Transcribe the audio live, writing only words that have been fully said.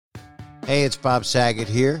Hey, it's Bob Saget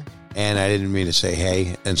here, and I didn't mean to say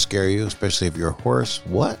hey and scare you, especially if you're a horse.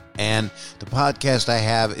 What? And the podcast I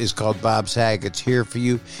have is called Bob Saget's Here For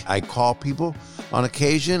You. I call people on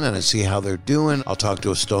occasion, and I see how they're doing. I'll talk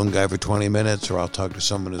to a stone guy for 20 minutes, or I'll talk to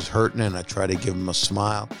someone who's hurting, and I try to give them a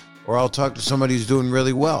smile. Or I'll talk to somebody who's doing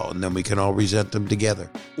really well, and then we can all resent them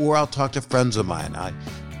together. Or I'll talk to friends of mine.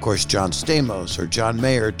 Of course, John Stamos, or John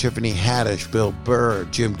Mayer, Tiffany Haddish, Bill Burr,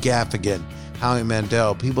 Jim Gaffigan, Howie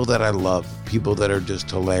Mandel, people that I love, people that are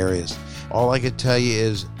just hilarious. All I can tell you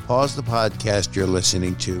is pause the podcast you're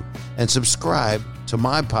listening to and subscribe to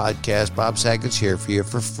my podcast, Bob Saget's Here For You,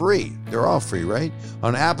 for free. They're all free, right?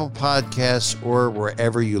 On Apple Podcasts or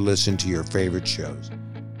wherever you listen to your favorite shows.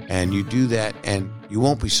 And you do that and you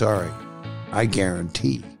won't be sorry. I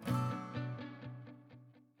guarantee.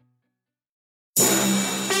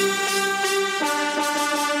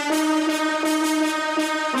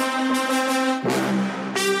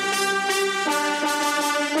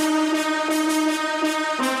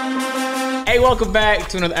 Hey, welcome back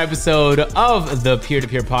to another episode of the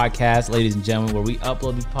Peer-to-Peer Podcast, ladies and gentlemen, where we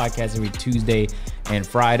upload these podcasts every Tuesday and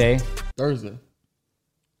Friday. Thursday.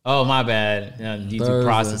 Oh, my bad. YouTube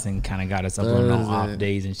processing kind of got us uploading on off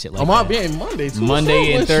days and shit like that. I'm being Monday too.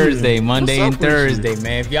 Monday and Thursday. Monday and Thursday,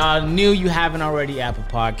 man. If y'all knew you haven't already, Apple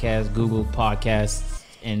Podcasts, Google Podcasts,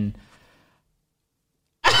 and...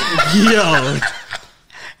 Yo.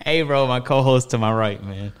 Hey, bro, my co-host to my right,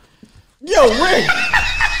 man. Yo, Rick.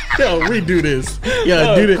 Yo, redo this.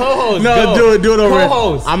 No, do this. Co-host. No, go. do it over.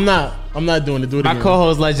 Co-host. I'm not doing it. Do it My again.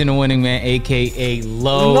 co-host, Legend of Winning Man, a.k.a.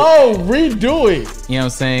 Low. No, redo it. You know what I'm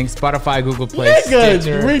saying? Spotify, Google Play, Nigga,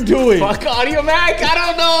 Stitcher. redo it. Fuck Audio Mac. I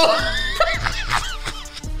don't know.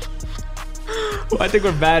 I think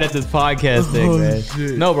we're bad at this podcast thing, man.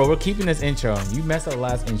 Shit. No, bro, we're keeping this intro. You messed up the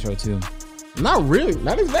last intro, too. Not really.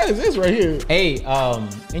 Not as bad as this right here. Hey,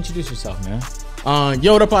 introduce yourself, man.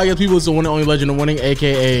 Yo, what up, podcast people? It's the one and only Legend of Winning,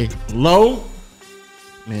 aka Low.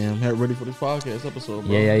 Man, I'm ready for this podcast episode,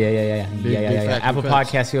 bro. Yeah. Big Apple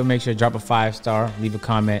facts. Podcasts, here, make sure to drop a 5-star, leave a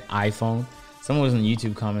comment, iPhone. Someone was in the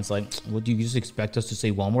YouTube comments like, what do you just expect us to say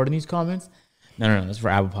one word in these comments? No, that's for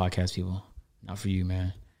Apple Podcast people, not for you,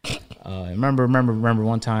 man. Remember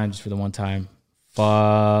one time, just for the one time,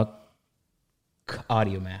 fuck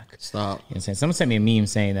Audio Mac. Stop. You know what I'm saying? Someone sent me a meme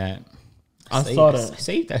saying that. I saw that.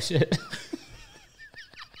 Save that shit.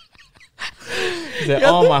 That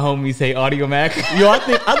all my homies say Audio Mac. Yo, I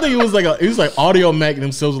think it was like Audio Mac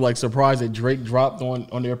themselves were like surprised that Drake dropped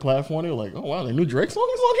on their platform. They were like, oh wow, the new Drake song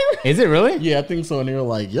is on here. Is it really? Yeah, I think so. And they were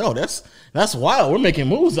like, yo, that's wild. We're making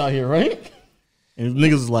moves out here, right? And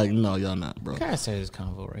niggas is like, no, y'all not, bro. Can I say this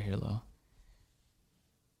convo right here, though?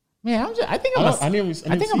 Man, I think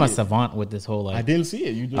I'm a savant with this whole like. I didn't see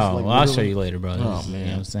it. You just I'll show you later, bro. Oh, man. You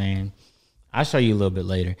know what I'm saying? I'll show you a little bit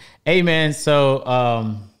later. Hey, man.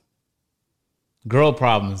 So, girl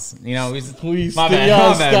problems. You know, Please, my bad.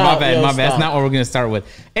 That's not what we're gonna start with.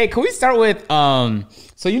 Hey, can we start with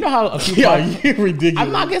so you know how a few you're ridiculous.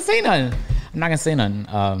 I'm not gonna say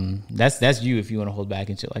nothing. That's you if you want to hold back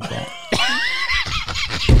and shit like that.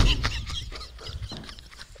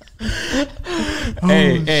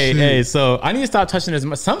 Hey. So I need to stop touching as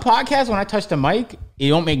much. Some podcasts, when I touch the mic, it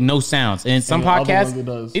don't make no sounds. And some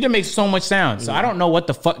podcasts, it makes so much sound. So I don't know what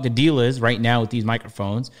the fuck the deal is right now with these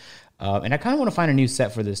microphones. And I kind of want to find a new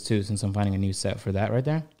set for this too, since I'm finding a new set for that right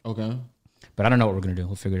there. Okay. But I don't know what we're gonna do.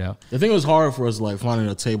 We'll figure it out. The thing was hard for us, like finding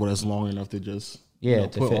a table that's long enough to just to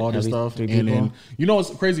put fit all this stuff. three And people. then it's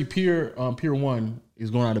crazy. Pier 1 is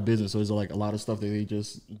going out of business, so there's like a lot of stuff that they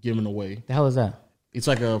just giving away. The hell is that? It's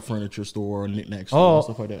like a furniture store or knick-knack store and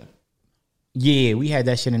stuff like that. Yeah, we had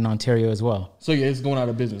that shit in Ontario as well. So yeah, it's going out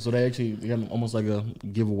of business. So they got almost like a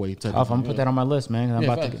giveaway type. I'm gonna put that on my list, man. I'm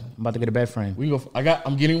about to get a bed frame. We can go.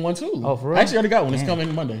 I'm getting one too. Oh, for real? I actually already got one. Damn. It's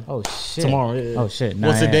coming Monday. Oh shit. Tomorrow. Yeah. Oh shit.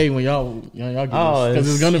 What's the day when y'all get this?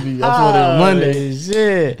 Because it's gonna be uploaded on Monday.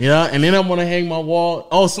 Shit. Yeah, and then I'm gonna hang my wall.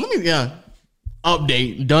 Oh, so let me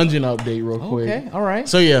dungeon update real quick. Okay. All right.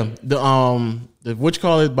 So yeah, the what you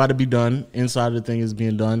call it about to be done. Inside of the thing is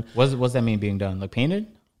being done. What's that mean being done? Like painted?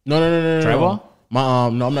 No. Drywall?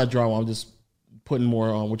 No, I'm not drywall. I'm just putting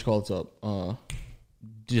more what you call it up.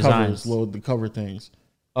 Designs. Covers, the cover things.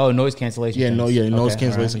 Oh, noise cancellation. Noise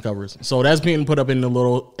cancellation covers. So that's being put up in the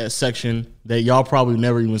little section that y'all probably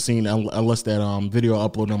never even seen unless that video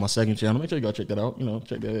uploaded on my second channel. Make sure you go check that out.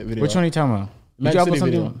 Check that video. Which one are you talking about? Magic City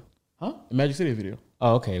video. Something? Huh? The Magic City video.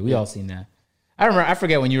 Oh, okay. We all seen that. I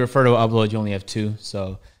forget when you refer to an upload, you only have 2.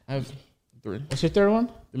 So I have 3. What's your third one?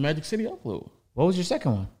 The Magic City upload. What was your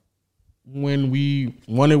second one? When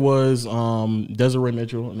one it was Desiree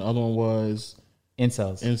Mitchell, and the other one was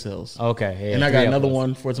Incels. Okay. Yeah, and I got 3 another uploads.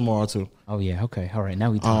 one for tomorrow too. Oh yeah. Okay. All right.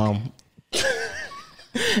 Now we talk.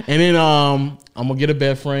 And then I'm gonna get a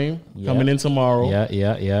bed frame coming in tomorrow.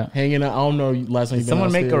 Yeah. Hanging out. I don't know. Last time Did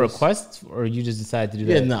someone make a request, or you just decided to do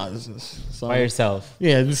that? Yeah, no, this is by yourself.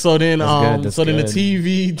 Yeah. So then, That's then the good.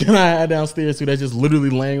 TV that I had downstairs too, that's just literally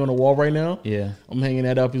laying on the wall right now. Yeah. I'm hanging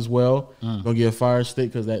that up as well. Gonna get a Fire Stick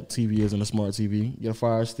because that TV isn't a smart TV. Get a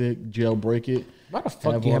Fire Stick, jailbreak it. Why the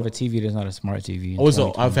fuck do you have a TV that's not a smart TV? Oh,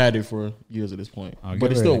 so I've had it for years at this point,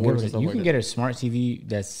 but it still works. You can get a smart TV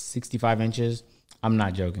that's 65 inches. I'm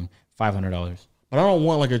not joking. $500. But I don't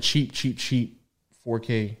want like a cheap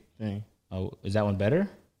 4K thing. Oh, is that one better?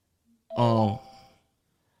 Um,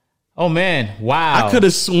 Oh man! Wow. I could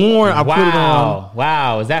have sworn I put it on.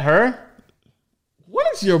 Wow, is that her?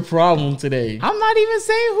 What is your problem today? I'm not even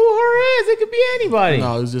saying who her is. It could be anybody.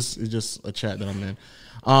 No, it's just a chat that I'm in.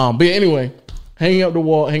 But yeah, anyway, hanging up the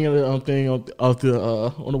wall, hanging the thing on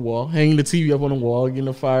the wall, hanging the TV up on the wall, getting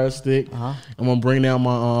the Fire Stick. I'm gonna bring down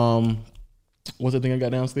my what's the thing I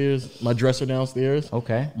got downstairs? My dresser downstairs.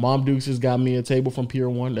 Okay. Mom Dukes has got me a table from Pier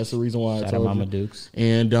 1. That's the reason why Shout I out told Mama you. Dukes.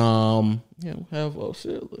 And have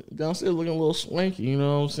downstairs looking a little swanky. You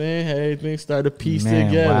know what I'm saying? Hey, things started to piece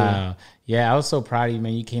together. Wow. Yeah, I was so proud of you,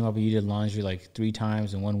 man. You came up and you did laundry like 3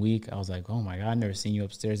 times in 1 week. I was like, oh my God, I've never seen you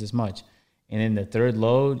upstairs this much. And then the third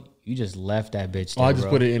load, you just left that bitch there, I just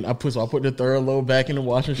put it in. I put the third load back in the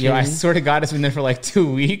washing machine. Yo, I swear to God, it's been there for like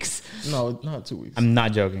 2 weeks. No, not 2 weeks. I'm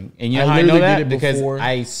not joking. And you know I how I know literally that? did it Because before.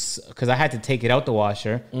 I had to take it out the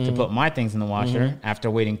washer to put my things in the washer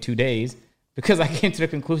after waiting 2 days because I came to the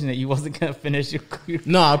conclusion that you wasn't going to finish your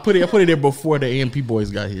No, I put it there before the AMP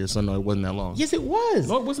boys got here, so no, it wasn't that long. Yes, it was.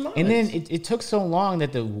 No, it was not. And then it took so long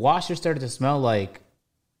that the washer started to smell like,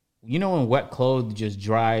 you know, when wet clothes just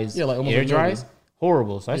dries, Yeah, like almost air like dries, yogurt.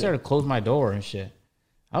 horrible. So I started to close my door and shit.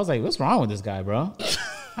 I was like, what's wrong with this guy, bro?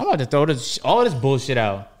 I'm about to throw all this bullshit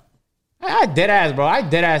out. I dead ass, bro. I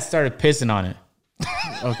dead ass started pissing on it.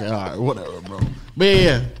 Okay, all right, whatever, bro. But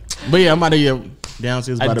yeah, I'm out of here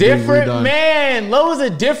downstairs. A About to be different redone. man. Lowe's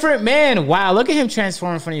a different man. Wow, look at him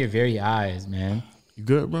transform in front of your very eyes, man. You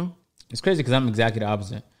good, bro? It's crazy because I'm exactly the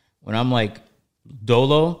opposite. When I'm like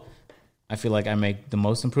dolo, I feel like I make the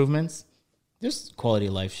most improvements. Just quality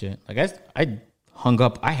of life shit. Like I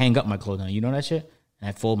hang up my clothes now. You know that shit? And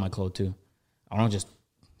I fold my clothes too. I don't just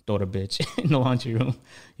throw the bitch in the laundry room.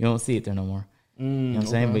 You don't see it there no more. You know what I'm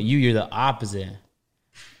saying? But you're the opposite.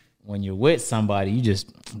 When you're with somebody, you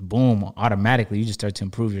just boom, automatically you just start to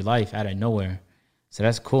improve your life out of nowhere. So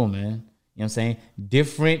that's cool, man. You know what I'm saying?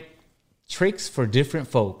 Different tricks for different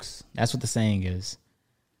folks. That's what the saying is.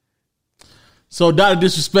 So Dr.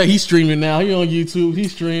 Disrespect, he's streaming now. He on YouTube.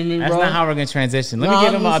 He's streaming, That's bro. not how we're gonna transition. Let me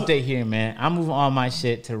give him an update here, man. I'm moving all my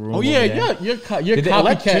shit to room. Oh yeah, over there. your Did the copycat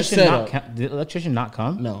electrician setup. did the electrician not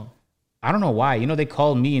come? No. I don't know why. You know, they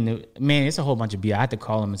called me and man, it's a whole bunch of BS. I had to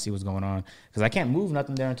call them and see what's going on because I can't move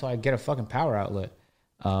nothing there until I get a fucking power outlet.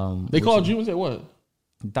 They called you and said what?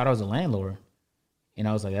 Thought I was a landlord, and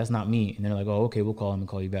I was like, "That's not me." And they're like, "Oh, okay, we'll call him and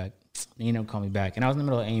call you back." They didn't call me back, and I was in the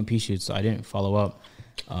middle of AMP shoots, so I didn't follow up.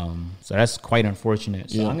 So that's quite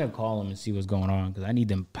unfortunate. So I'm gonna call them and see what's going on because I need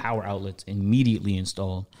them power outlets immediately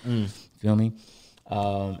installed. Feel me?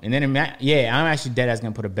 And then I'm actually dead ass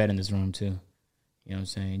gonna put a bed in this room too. You know what I'm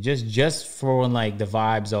saying? Just for when like the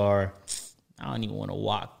vibes are, I don't even want to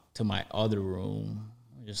walk to my other room.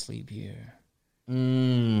 I'll just sleep here. You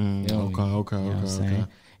know Okay. what I'm saying?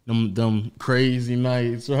 Them crazy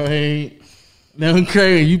nights, right? Them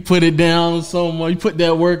crazy. You put it down so much. You put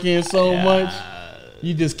that work in so much.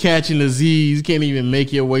 You just catching the Z's. You can't even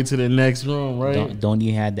make your way to the next room, right? Don't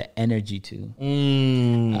even have the energy to.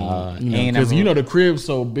 Because the crib's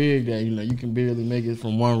so big that you can barely make it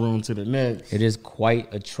from one room to the next. It is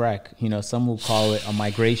quite a trek. You know, some will call it a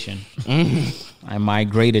migration. I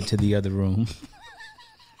migrated to the other room.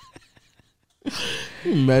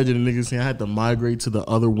 Imagine a nigga saying I had to migrate to the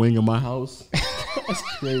other wing of my house. That's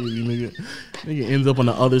crazy, nigga. Nigga ends up on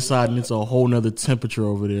the other side and it's a whole nother temperature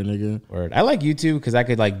over there, nigga. Word. I like YouTube because I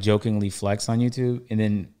could like jokingly flex on YouTube, and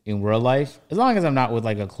then in real life, as long as I'm not with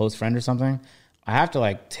like a close friend or something, I have to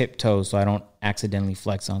like tiptoe so I don't accidentally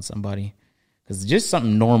flex on somebody. Because just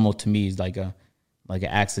something normal to me is like an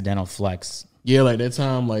accidental flex. Yeah, like that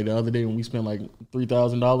time, like the other day when we spent like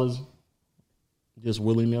 $3,000 just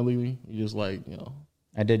willy nilly, you just like,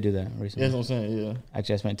 I did do that recently. That's what I'm saying, yeah.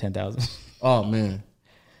 Actually, I spent $10,000. Oh, man.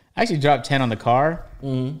 I actually dropped 10 on the car.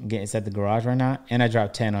 Getting it's at the garage right now, and I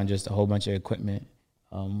dropped 10 on just a whole bunch of equipment,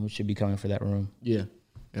 which should be coming for that room. Yeah.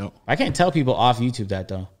 I can't tell people off YouTube that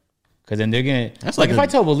though, because then they're gonna. That's like like if I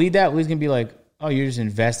tell Waleed that, Waleed's gonna be like, oh, you're just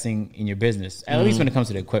investing in your business. At least when it comes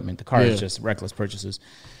to the equipment. The car is just reckless purchases.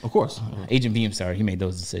 Of course. Agent Beamstar, he made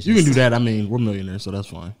those decisions. You can do that. I mean, we're millionaires, so that's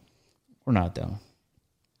fine. We're not, though.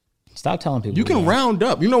 Stop telling people. You can round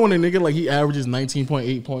up. You know when a nigga, like, he averages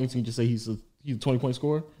 19.8 points and you just say he's a 20-point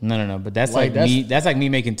scorer? No. But that's like me. That's like me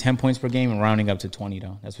making 10 points per game and rounding up to 20,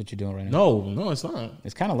 though. That's what you're doing right now. No, it's not.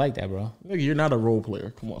 It's kind of like that, bro. Nigga, you're not a role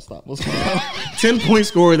player. Come on, stop. Let's go. 10-point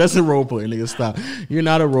scorer, that's a role player, nigga. Stop. You're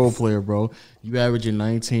not a role player, bro. You averaging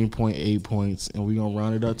 19.8 points, and we gonna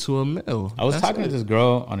round it up to a mil. I was talking to this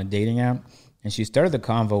girl on a dating app, and she started the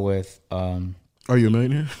convo with, Are you a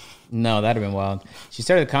millionaire? no, that'd have been wild. She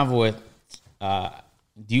started the convo with,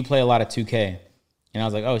 do you play a lot of 2K? And I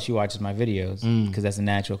was like, oh, she watches my videos because that's a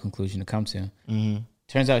natural conclusion to come to.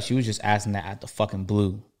 Turns out she was just asking that at the fucking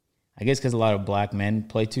blue. I guess because a lot of black men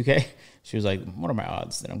play 2K. She was like, what are my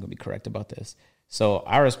odds that I'm going to be correct about this? So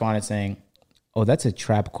I responded saying, oh, that's a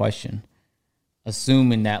trap question.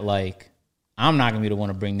 Assuming that, like, I'm not going to be the one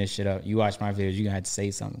to bring this shit up. You watch my videos, you're going to have to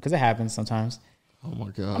say something. Because it happens sometimes. Oh, my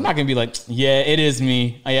God. I'm not going to be like, yeah, it is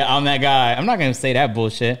me. Yeah, I'm that guy. I'm not going to say that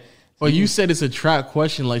bullshit. But you said it's a trap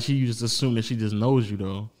question, like she just assumed that she just knows you,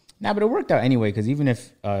 though. Nah, but it worked out anyway, because even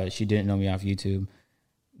if she didn't know me off YouTube,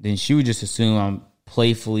 then she would just assume I'm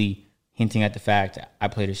playfully hinting at the fact that I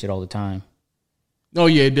play this shit all the time. Oh,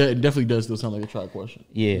 yeah, it definitely does still sound like a trap question.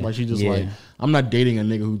 Yeah. Like she just like, I'm not dating a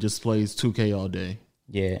nigga who just plays 2K all day.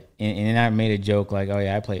 Yeah, and then I made a joke like, oh,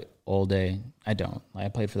 yeah, I play all day. I don't. Like, I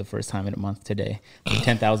played for the first time in a month today for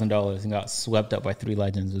 $10,000 and got swept up by 3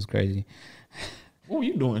 legends. It was crazy. What were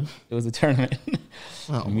you doing? It was a tournament.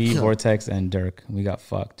 Me, Vortex, and Dirk. We got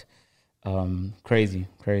fucked. Crazy.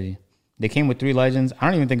 They came with 3 legends. I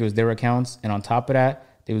don't even think it was their accounts. And on top of that,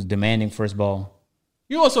 they was demanding first ball.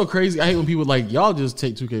 You know what's so crazy? I hate when people like, y'all just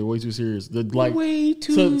take 2K way too serious. Way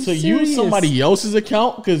too serious. Use somebody else's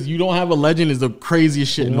account because you don't have a legend is the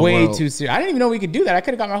craziest shit in the world. Way too serious. I didn't even know we could do that. I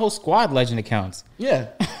could have got my whole squad legend accounts. Yeah.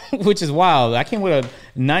 Which is wild. I came with a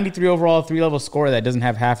 93 overall 3-level score that doesn't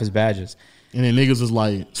have half his badges. And then niggas was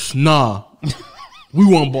like, nah, we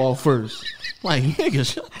want ball first. Like, nigga,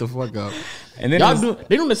 shut the fuck up. And then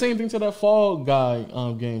they doing the same thing to that Fall Guy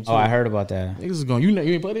game too. Oh, I heard about that. Niggas is going, you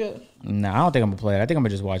ain't played it yet? Nah, I don't think I'm gonna play it. I think I'm gonna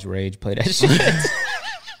just watch Rage play that shit.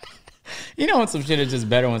 You know when some shit is just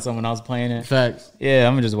better when someone else playing it? Facts. Yeah,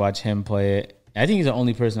 I'm gonna just watch him play it. I think he's the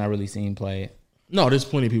only person I really seen play it. No, there's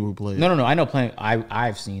plenty of people who play it. No. I know plenty.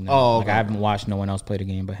 I've seen them. Oh, okay. Like I haven't watched no one else play the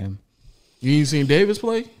game but him. You ain't seen Davis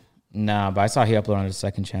play? Nah, but I saw he uploaded on his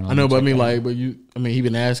second channel. I know, but I mean, like, he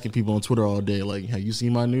been asking people on Twitter all day, like, have you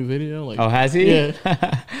seen my new video? Like, oh, has he? Yeah.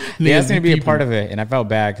 He asked me to be a part of it, and I felt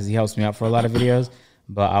bad because he helps me out for a lot of videos,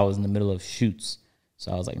 but I was in the middle of shoots,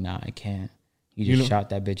 so I was like, nah, I can't. You just shot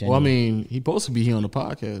that bitch anyway. Well, I mean, he supposed to be here on the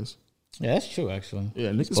podcast. Yeah, that's true, actually.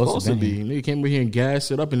 Yeah, nigga's supposed to be. Nigga came over here and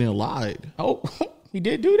gassed it up and then lied. Oh, he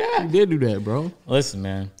did do that? He did do that, bro. Listen,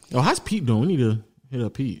 man. Oh, how's Pete doing? We need to hit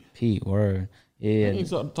up Pete. Pete, word. Yeah.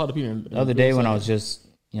 Talk to Pete the other day when I was just,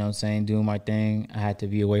 you know what I'm saying, doing my thing, I had to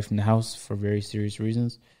be away from the house for very serious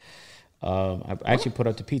reasons. I actually put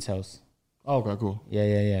up to Pete's house. Oh, okay, cool.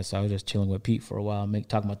 Yeah. So I was just chilling with Pete for a while,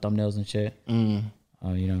 talking about thumbnails and shit. You know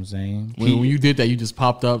what I'm saying? When you did that, you just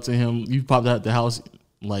popped up to him. You popped out the house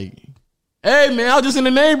like, hey, man, I was just in the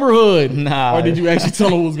neighborhood. Nah. Or did you actually tell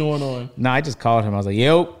him what was going on? Nah, I just called him. I was like,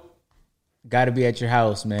 yo, got to be at your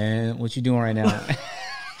house, man. What you doing right now?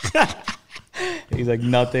 He's like,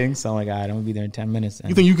 nothing. So I'm like, all right, I'm going to be there in 10 minutes.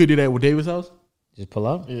 You think you could do that with Davis' house? Just pull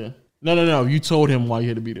up? Yeah. No. You told him why you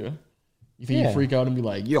had to be there. You think he'd freak out and be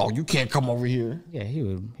like, yo, you can't come over here? Yeah, he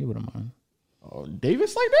wouldn't mind. Oh,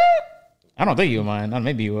 Davis like that? I don't think he would mind.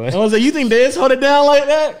 Maybe he would. I was like, you think Davis hold it down like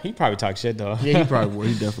that? He probably talk shit, though. Yeah, he probably would.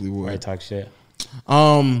 He definitely would. Probably talk shit.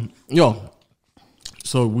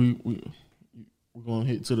 So we're going to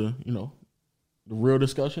hit to the, the real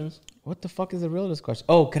discussions. What the fuck is the real discussion?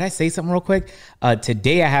 Oh, can I say something real quick?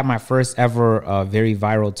 Today I had my first ever very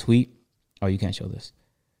viral tweet. Oh, you can't show this.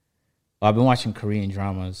 I've been watching Korean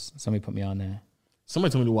dramas. Somebody put me on there.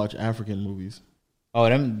 Somebody told me to watch African movies. Oh,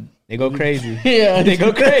 they go crazy. Yeah. They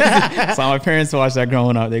go crazy. Saw my parents watch that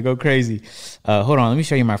growing up. They go crazy. Hold on. Let me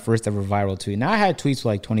show you my first ever viral tweet. Now, I had tweets with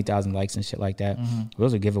like 20,000 likes and shit like that.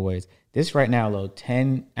 Those are giveaways. This right now, though,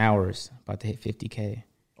 10 hours, about to hit 50K.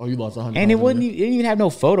 Oh, you lost 100. And it didn't even have no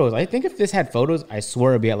photos. I think if this had photos, I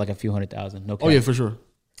swear it'd be at like a few 100,000. No cap. Oh, yeah, for sure.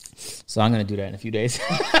 So I'm going to do that in a few days.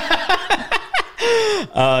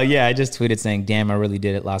 I just tweeted saying, damn, I really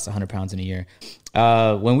did it. Lost 100 pounds in a year.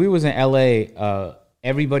 When we was in LA,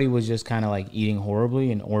 everybody was just kind of like eating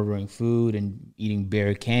horribly and ordering food and eating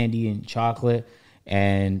bare candy and chocolate.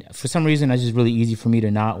 And for some reason, it's just really easy for me to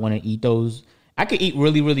not want to eat those. I could eat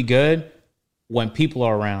really, really good when people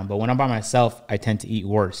are around. But when I'm by myself, I tend to eat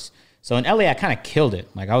worse. So in LA, I kind of killed it.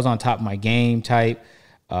 Like I was on top of my game type.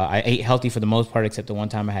 I ate healthy for the most part, except the one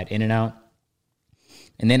time I had In-N-Out.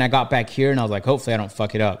 And then I got back here and I was like, hopefully I don't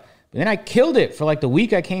fuck it up. But then I killed it for like the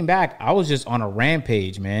week I came back. I was just on a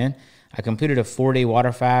rampage, man. I completed a 4-day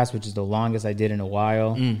water fast, which is the longest I did in a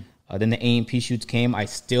while. Then the A&P shoots came. I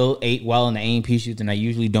still ate well in the A&P shoots, and I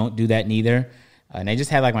usually don't do that neither. And I just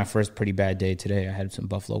had like my first pretty bad day today. I had some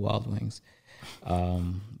Buffalo Wild Wings,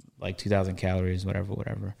 like 2,000 calories,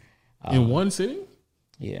 whatever. In one sitting?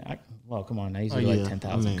 Yeah. Well, come on. I usually like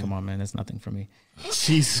 10,000. Come on, man. That's nothing for me.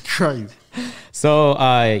 Jesus Christ. So,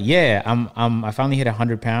 yeah, I finally hit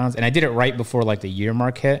 100 pounds, and I did it right before like the year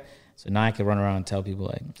mark hit. So now I can run around and tell people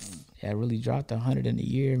like, yeah, I really dropped 100 in a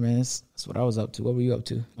year, man. That's what I was up to. What were you up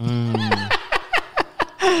to?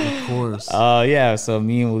 Of course. Yeah. So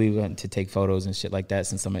me and Willie went to take photos and shit like that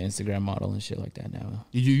since I'm an Instagram model and shit like that now.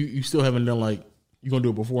 You still haven't done like, you gonna do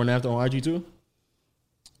it before and after on IG too?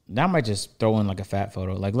 Now I might just throw in like a fat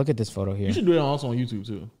photo. Like, look at this photo here. You should do it also on YouTube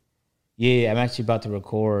too. Yeah, I'm actually about to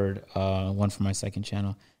record one for my second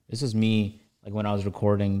channel. This is me like when I was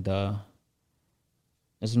recording the.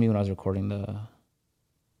 This is me when I was recording the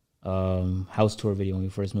house tour video when we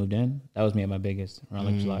first moved in. That was me at my biggest around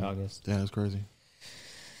like July, August. Yeah, that's crazy.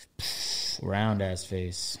 Round ass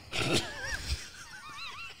face.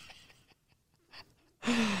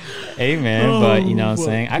 Hey man, but you know what I'm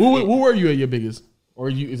saying. Who were you at your biggest? Or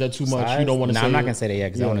is that too much? You don't want to say? I'm not gonna say that yet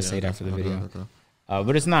because I want to say that for the video. Okay.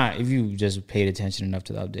 But it's not. If you just paid attention enough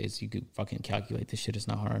to the updates, you could fucking calculate this shit. It's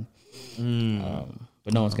not hard.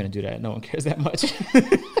 But no one's gonna do that. No one cares that much.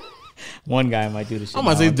 One guy might do the shit. I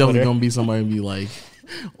might say it's definitely gonna be somebody be like,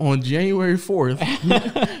 on January 4th,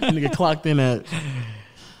 nigga clocked in at.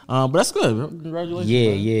 But that's good. Congratulations.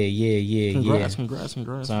 Yeah.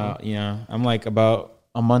 Congrats. So I'm like about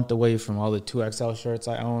a month away from all the 2XL shirts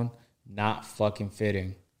I own not fucking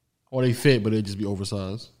fitting. Or they fit, but they just be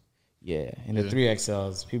oversized. Yeah, and the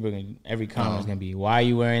 3XLs, people are gonna, every comment is gonna be, "Why are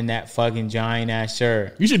you wearing that fucking giant ass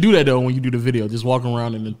shirt?" You should do that though when you do the video. Just walk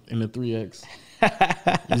around in the 3X.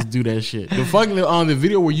 Just do that shit. The fucking on the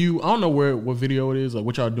video where you, I don't know what video it is, like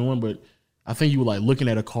what y'all doing, but I think you were like looking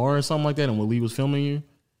at a car or something like that, and when Lee was filming you,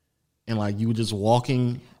 and like you were just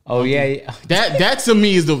walking. Oh yeah, that to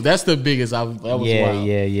me is that's the biggest. That was wild.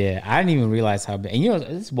 Yeah. I didn't even realize how big. And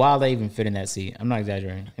it's wild I even fit in that seat. I'm not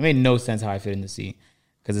exaggerating. It made no sense how I fit in the seat.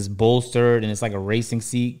 Because it's bolstered and it's like a racing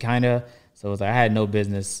seat, kind of. So it's like I had no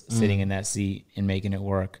business sitting in that seat and making it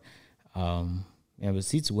work. But the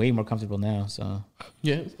seat's way more comfortable now. So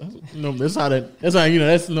yeah, that's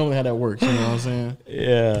normally how that works. You know what I'm saying?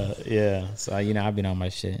 Yeah. So I've been on my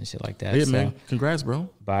shit and shit like that. Yeah, man. Congrats, bro.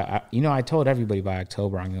 But I told everybody by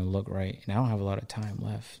October I'm gonna look right, and I don't have a lot of time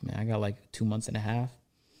left, man. I got like 2 months and a half.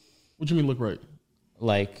 What you mean look right?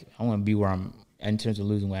 Like I want to be where I'm. In terms of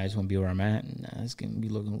losing weight, I just want to be where I'm at. And it's going to be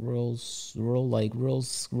looking real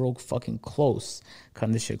fucking close.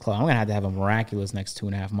 Cutting this shit close. I'm going to have a miraculous next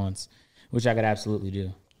 2.5 months, which I could absolutely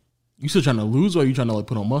do. You still trying to lose, or are you trying to like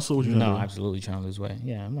put on muscle? No, absolutely trying to lose weight.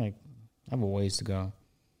 Yeah, I'm like, I have a ways to go.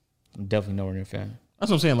 I'm definitely nowhere near fat. That's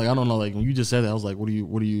what I'm saying. Like, I don't know. Like when you just said that, I was like, what is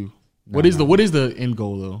the end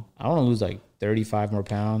goal though? I want to lose like 35 more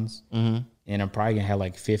pounds. And I'm probably going to have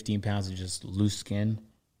like 15 pounds of just loose skin.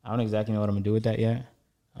 I don't exactly know what I'm gonna do with that yet.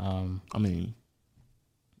 I mean,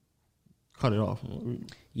 cut it off.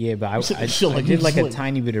 Yeah, but I did like a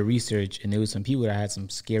tiny bit of research, and there was some people that had some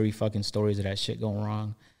scary fucking stories of that shit going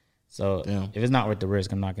wrong. So if it's not worth the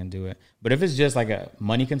risk, I'm not gonna do it. But if it's just like a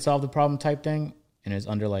money can solve the problem type thing, and it's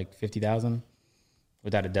under like 50,000,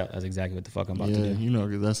 without a doubt, that's exactly what the fuck I'm about to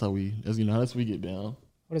do. That's how we get down.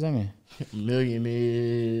 What does that mean?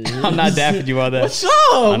 Millionaires. I'm not dapping you on that. What's up?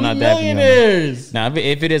 I'm not millionaires. Now,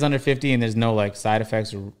 if it is under 50 and there's no like side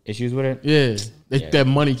effects or issues with it, that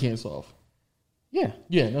money can't solve. Yeah.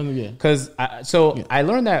 Because I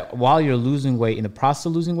learned that while you're losing weight, in the process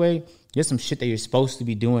of losing weight, there's some shit that you're supposed to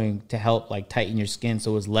be doing to help like tighten your skin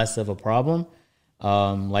so it's less of a problem.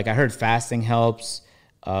 Like I heard fasting helps.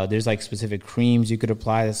 There's like specific creams you could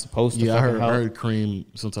apply that's supposed to help. I heard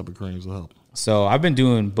some type of creams will help. So I've been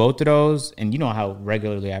doing both of those, and you know how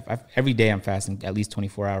regularly every day I'm fasting at least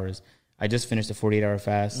 24 hours. I just finished a 48-hour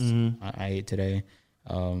fast. I ate today.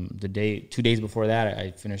 2 days before that,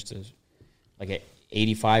 I finished an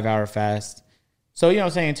 85-hour fast. So what I'm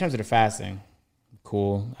saying, in terms of the fasting,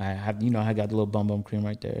 cool. I got the little bum cream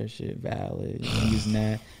right there. Shit, valid. Using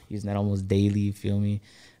that almost daily. You feel me?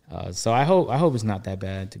 So I hope it's not that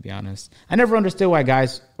bad. To be honest, I never understood why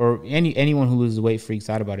guys or anyone who loses weight freaks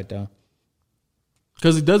out about it though.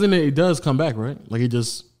 Because it does come back, right? Like it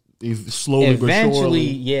just slowly but Eventually, surely.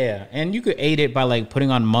 yeah. And you could aid it by like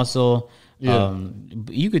putting on muscle. Yeah.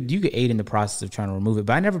 You could aid in the process of trying to remove it.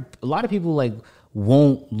 But a lot of people like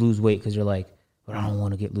won't lose weight because you're like, but I don't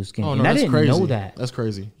want to get loose skin. Oh, and no, I that's didn't crazy. know that. That's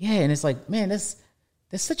crazy. Yeah, and it's like, man, that's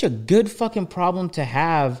such a good fucking problem to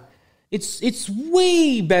have. It's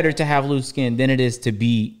way better to have loose skin than it is to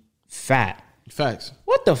be fat. Facts.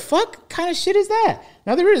 What the fuck kind of shit is that?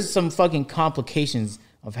 Now there is some fucking complications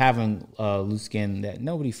of having loose skin that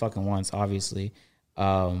nobody fucking wants, obviously.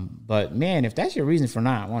 But man, if that's your reason for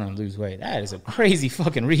not wanting to lose weight, that is a crazy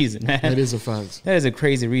fucking reason, man. That is a fact. That is a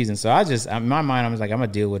crazy reason. So in my mind, I'm just like, I'm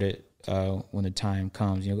gonna deal with it when the time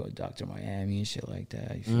comes. You know, go to Dr. Miami and shit like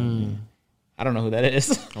that. You feel me? I don't know who that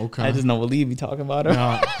is. Okay. I just know Waleed be talking about her.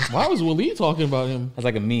 Why was Waleed talking about him? That's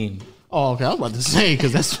like a meme. Oh, okay. I was about to say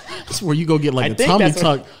because that's where you go get like I a think tummy that's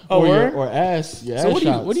tuck what- or ass. Yeah. So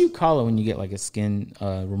what do you call it when you get like a skin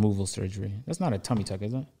removal surgery? That's not a tummy tuck,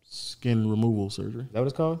 is it? Skin removal surgery. Is that what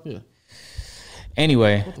it's called? Yeah.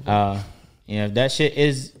 Anyway, if that shit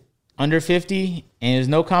is under 50 and there's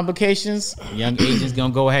no complications, young agent's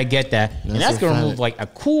gonna go ahead and get that. And that's gonna remove like a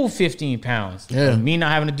cool 15 pounds. Yeah. Me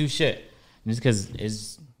not having to do shit. Just because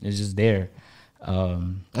it's just there.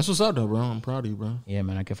 That's what's up though, bro. I'm proud of you, bro. Yeah,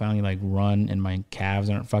 man, I can finally like run and my calves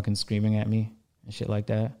aren't fucking screaming at me and shit like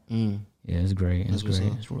that. Yeah, it's great. It's great.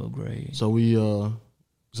 It's real great. So we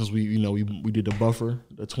since we did the buffer,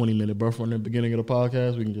 the 20-minute buffer in the beginning of the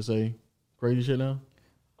podcast, we can just say crazy shit now.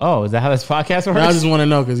 Oh, is that how this podcast works? Now I just want to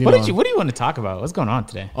know because what do you want to talk about? What's going on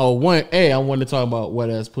today? I wanted to talk about Wet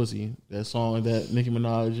Ass Pussy, that song that Nicki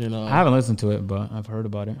Minaj and I haven't listened to it, but I've heard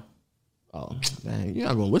about it. Oh man, you're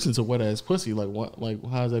not gonna listen to Wet Ass Pussy. Like what? Like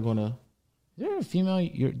how's that gonna? Is there a female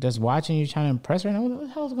that's watching you trying to impress right now? What the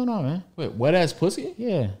hell's going on, man? Wait, Wet Ass Pussy?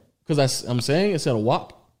 Yeah. Because I'm saying instead of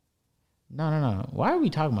WAP. No. Why are we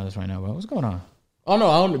talking about this right now, bro? What's going on? Oh no,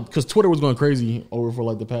 I don't, because Twitter was going crazy over for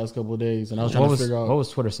like the past couple of days, and I was trying to figure out what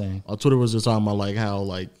was Twitter saying. Twitter was just talking about like how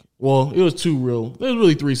like, well, it was there's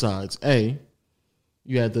really three sides.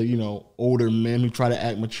 You had the older men who try to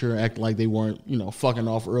act mature, act like they weren't fucking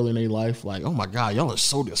off early in their life, like, oh my god, y'all are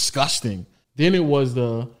so disgusting. Then it was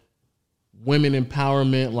the women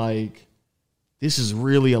empowerment, like this is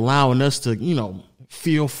really allowing us to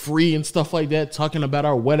feel free and stuff like that, talking about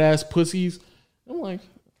our wet ass pussies. I'm like,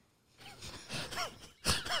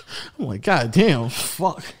 god damn,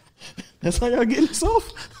 fuck. That's how y'all getting this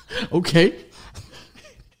off? Okay.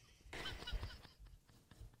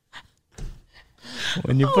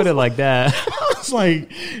 When you put it like that, It's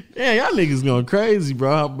like, yeah, y'all niggas going crazy,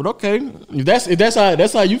 bro. But okay, if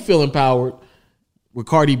that's how you feel empowered with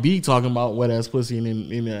Cardi B talking about wet ass pussy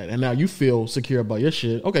and now you feel secure about your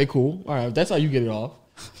shit. Okay, cool. All right, if that's how you get it off.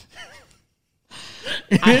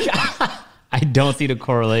 I don't see the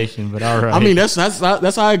correlation, but all right. I mean, that's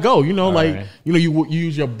how I go. right. You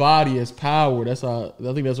use your body as power. That's how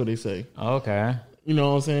I think that's what they say. Okay. You know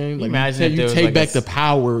what I'm saying? Like Imagine if you there was take like back the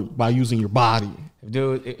power by using your body.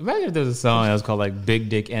 Dude, imagine if there was a song that was called like Big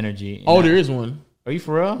Dick Energy. Oh, there is one. Are you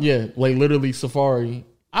for real? Yeah, like literally Safari.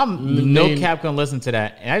 I'm no cap gonna listen to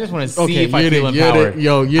that, and I just want to see Okay, if I feel empowered.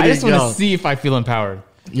 I just want to see if I feel empowered.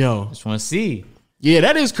 Yo, Just want to see. yeah,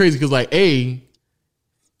 that is crazy because like, if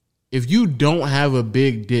you don't have a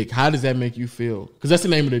big dick, how does that make you feel? Because that's the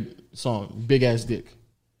name of the song, Big Ass Dick.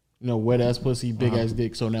 Wet ass pussy, big ass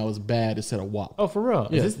dick. So now it's bad instead of WAP. Oh, for real?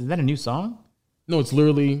 Yeah. Is that a new song? No, it's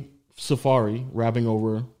literally Safari rapping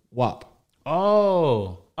over WAP.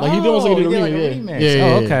 Oh, Like he doing he like did like a yeah. remix. Yeah,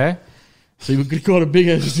 Oh, yeah. okay. So you could call it a big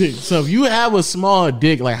ass dick. So if you have a small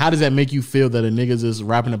dick, like how does that make you feel that a nigga's just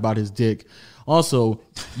rapping about his dick? Also,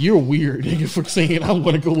 you're weird, nigga, for saying I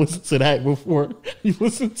want to go listen to that before you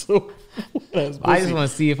listen to. I just want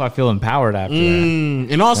to see if I feel empowered after that.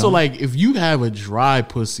 And also, like, if you have a dry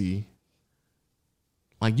pussy,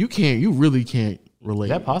 like you really can't relate.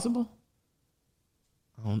 Is that possible?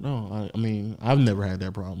 I don't know. I mean, I've never had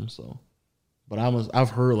that problem, so. But I've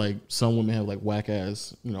heard like some women have like whack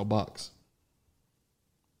ass, box.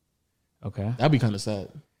 Okay. That'd be kind of sad.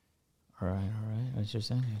 All right.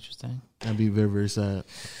 Interesting. That'd be very, very sad.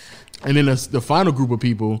 And then the final group of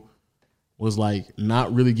people was like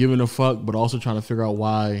not really giving a fuck, but also trying to figure out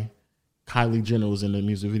why Kylie Jenner was in the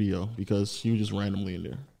music video because she was just randomly in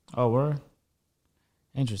there. Oh, word.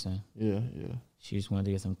 Interesting. Yeah. She just wanted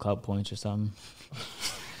to get some club points or something.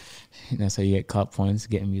 That's how you get club points,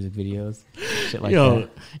 getting music videos, shit like that.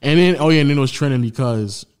 And then and then it was trending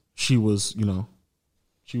because she was,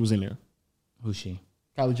 she was in there. Who's she?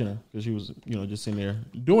 Kylie Jenner, because she was, just in there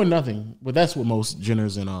doing nothing. But that's what most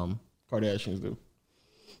Jenners and Kardashians do.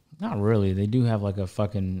 Not really. They do have like a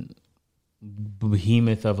fucking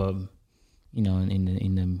behemoth of a, in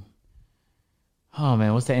the Oh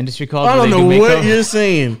man, what's that industry called? I where don't they know do what makeup? you're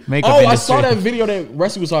saying. Makeup I industry. saw that video that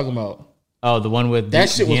Rusty was talking about. Oh, the one with That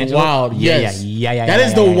shit was D'Angelo? wild. Yes. Yeah. That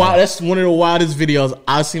is yeah, yeah. wild. That's one of the wildest videos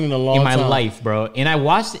I've seen in a long in my time. life, bro. And I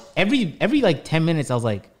watched it every like 10 minutes. I was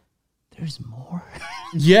like, "There's more,"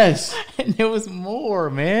 Yes. and there was more,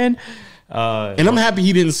 man. And I'm happy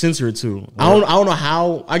he didn't censor it too. I don't know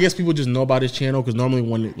how. I guess people just know about his channel because normally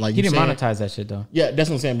when like He you didn't say, monetize that shit though. Yeah, that's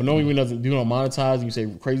what I'm saying. But normally when you don't monetize and you say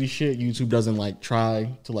crazy shit, YouTube doesn't like try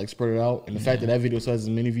to like spread it out. And the fact that video has as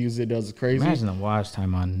many views as it does is crazy. Imagine the watch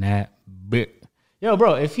time on that bit. Yo,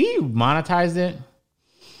 bro, if he monetized it,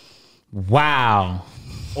 wow.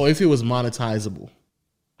 Or if it was monetizable.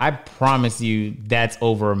 I promise you that's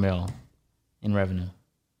over $1 million in revenue.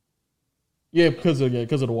 Yeah, because of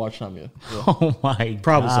the watch time. Yeah, Oh my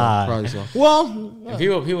probably God. so. Probably so. Well, If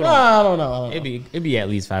people don't, I don't know. it'd be at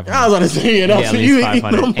least 500. I was about to say it. Yeah, at least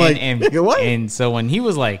 500. I'm like, nigga, what? And so when he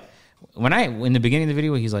was like, in the beginning of the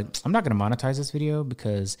video, he's like, I'm not going to monetize this video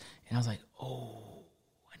because, and I was like, oh,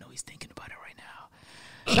 I know he's thinking about it right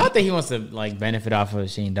now. Not that he wants to like benefit off of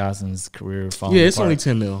Shane Dawson's career falling Yeah, it's apart. only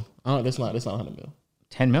 10 mil. That's not 100 mil.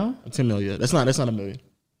 10 mil? 10 mil. Yeah, that's not a million.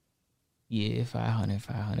 Yeah,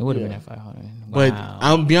 500. It would have been at 500. But Wow.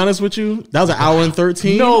 I'll be honest with you, that was an hour and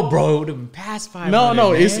 13. No, bro, it would have been past 500. No,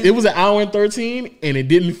 man. it was an hour and 13, and it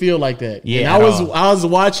didn't feel like that. Yeah, and at all. I was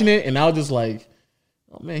watching it, and I was just like,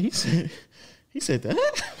 oh man, he said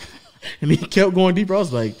that, and he kept going deeper. I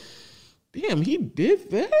was like, damn, he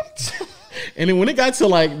did that. And then when it got to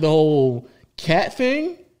like the whole cat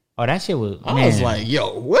thing, Oh, that shit was. I was like,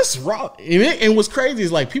 yo, what's wrong? And what's crazy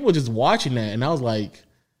is like people just watching that, and I was like,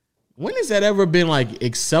 when has that ever been like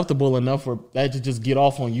acceptable enough for that to just get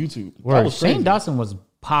off on YouTube? That Word. was crazy. Shane Dawson was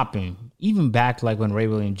popping, even back like when Ray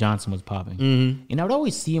William Johnson was popping. Mm-hmm. And I would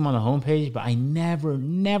always see him on the homepage, but I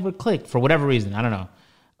never clicked for whatever reason. I don't know.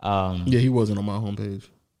 Yeah, he wasn't on my homepage.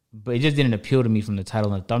 But it just didn't appeal to me from the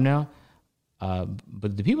title and the thumbnail.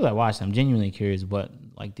 But the people that watched, I'm genuinely curious what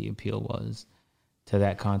like the appeal was to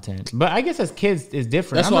that content. But I guess as kids, it's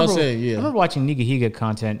different. That's what I say. Yeah, I remember watching Niga Higa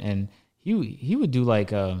content, and he would do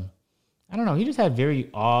like I don't know. He just had very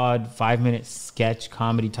odd 5-minute sketch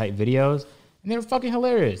comedy type videos, and they were fucking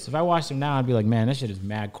hilarious. If I watched them now, I'd be like, man, that shit is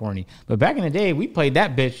mad corny. But back in the day, we played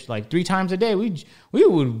that bitch like 3 times a day. We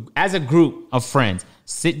would, as a group of friends,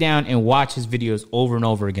 sit down and watch his videos over and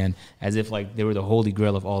over again, as if like they were the holy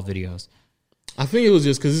grail of all videos. I think it was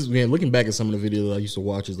just because, man, looking back at some of the videos I used to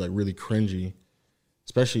watch is like really cringy,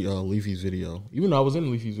 especially Leafy's video. Even though I was in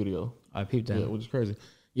Leafy's video, I peeped that. yeah, which is crazy.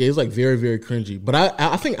 Yeah, it's like very, very cringy. But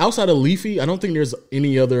I think outside of Leafy, I don't think there's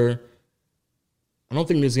any other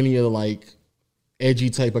like edgy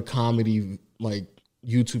type of comedy like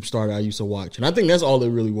YouTube star that I used to watch. And I think that's all it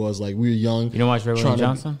really was. Like we were young. You don't watch Ray William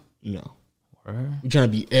Johnson? No. Word. We trying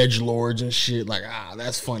to be edgelords and shit. Like,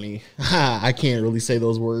 that's funny. I can't really say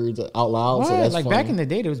those words out loud. So What? that's Like funny. back in the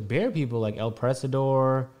day, there was bare people like El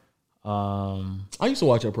Presador. I used to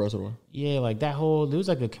watch El Presador. Yeah, like that whole, there was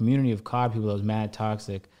like a community of COD people that was mad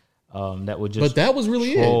toxic. That would just But that was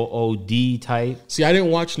really it. troll OD type. See, I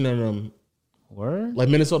didn't watch none of them. Word? Like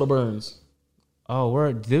Minnesota Burns. Oh,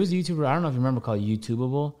 word. There was a YouTuber, I don't know if you remember, called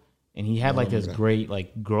YouTubeable. And he had like this great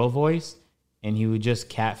like girl voice. And he would just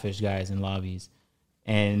catfish guys in lobbies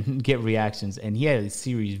and get reactions. And he had a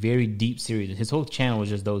series, very deep series. His whole channel was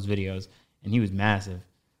just those videos. And he was massive.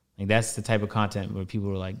 Like that's the type of content where people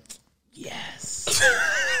were like, yes.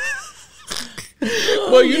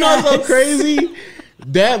 Well, you know what's so crazy?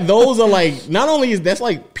 That those are like, not only is that's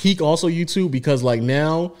like peak also YouTube, because like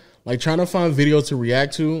now, like trying to find videos to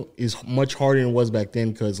react to is much harder than it was back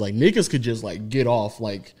then, because like niggas could just like get off.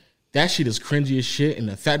 Like that shit is cringy as shit, and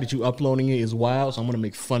the fact that you uploading it is wild, so I'm gonna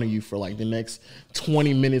make fun of you for like the next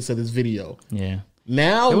 20 minutes of this video. Yeah.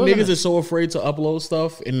 Now It wasn't niggas are so afraid to upload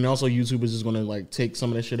stuff, and also YouTube is just gonna like take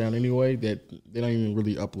some of that shit down anyway, that they don't even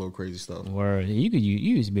really upload crazy stuff. Word. You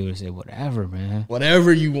used to be able to say whatever, man.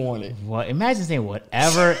 Whatever you wanted. Well, imagine saying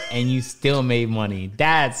whatever and you still made money.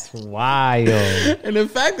 That's wild. And the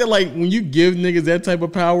fact that like when you give niggas that type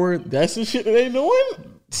of power, that's the shit that they doing.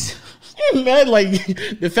 And that like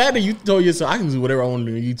the fact that you told yourself I can do whatever I want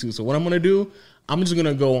to do on YouTube. So what I'm gonna do, I'm just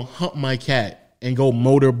gonna go hunt my cat and go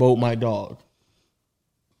motorboat my dog.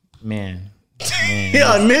 Man.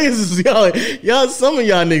 Y'all niggas is y'all some of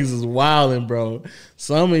y'all niggas is wilding, bro.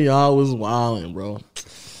 Some of y'all was wilding, bro.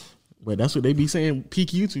 But that's what they be saying peak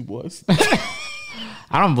YouTube was.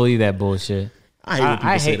 I don't believe that bullshit. I hate when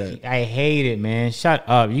people say that. I hate it, man. Shut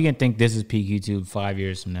up. You can think this is peak YouTube 5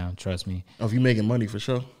 years from now. Trust me. Oh, if you making money for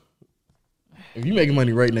sure. If you making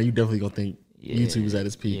money right now, you definitely gonna think YouTube is at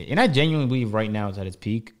its peak. Yeah. And I genuinely believe right now it's at its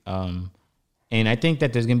peak. And I think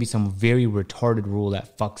that there's gonna be some very retarded rule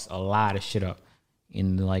that fucks a lot of shit up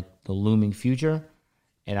in like the looming future.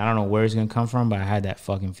 And I don't know where it's gonna come from, but I had that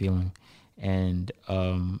fucking feeling. And so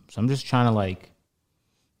I'm just trying to like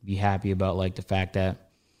be happy about like the fact that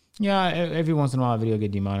every once in a while a video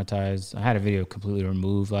get demonetized. I had a video completely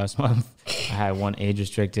removed last month. I had one age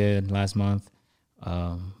restricted last month.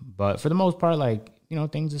 But for the most part, like, you know,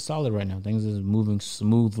 things are solid right now. Things is moving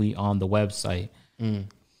smoothly on the website.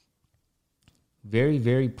 Very,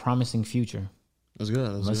 very promising future. That's good.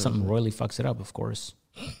 Unless something royally fucks it up, of course.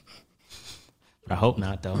 But I hope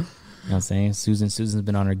not, though. You know what I'm saying? Susan's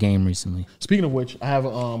been on her game recently. Speaking of which, I have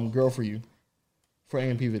a girl for you for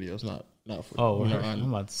AMP videos, not for. Oh, I'm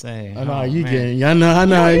about to say. I know how you getting. I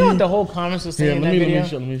know. You know what the whole comments was saying in that video?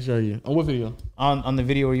 Let me show you. On what video? On the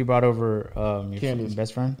video where you brought over your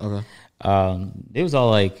best friend. Okay. It was all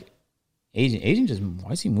like, Agent just,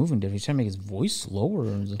 why is he moving different? He's trying to make his voice slower.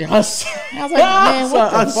 Yes. I was like, man,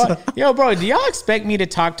 what the fuck? Yo, bro, do y'all expect me to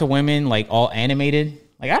talk to women like all animated?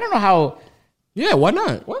 Like, I don't know how. Yeah, why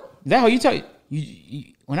not? What? Is that how you tell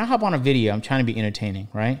you when I hop on a video, I'm trying to be entertaining,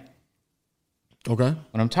 right? Okay.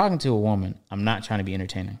 When I'm talking to a woman, I'm not trying to be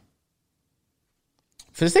entertaining.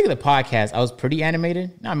 For the sake of the podcast, I was pretty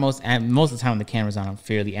animated. Not most of the time when the camera's on, I'm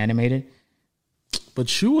fairly animated.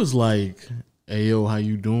 But you was like, "Hey yo, how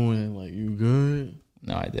you doing? Like, you good?"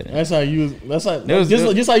 No, I didn't. That's how you. Just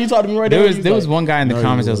how you talked to me right there. There was one guy in the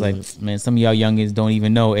comments that was like, "Man, some of y'all youngins don't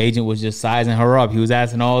even know. Agent was just sizing her up. He was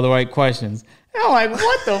asking all the right questions." And I'm like,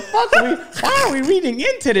 "What the fuck? Why are we reading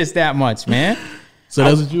into this that much, man?" So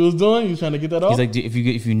that's what you was doing. You was trying to get that off. He's like,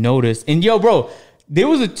 if you notice, and yo, bro, there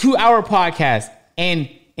was a 2-hour podcast, and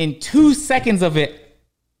in 2 seconds of it,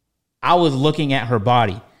 I was looking at her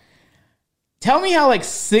body. Tell me how like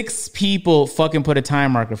 6 people fucking put a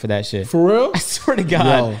time marker for that shit. For real? I swear to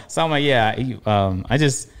God. Yo. So I'm like, I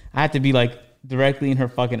had to be like directly in her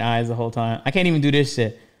fucking eyes the whole time. I can't even do this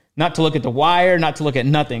shit. Not to look at the wire, not to look at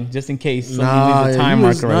nothing, just in case somebody leaves a time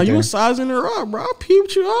marker right there. You were sizing her up, bro. I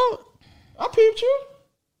peeped you out. I peeped you.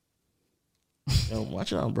 Yo,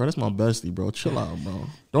 watch out, bro. That's my bestie, bro. Chill out,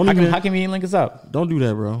 bro. How can we link us up? Don't do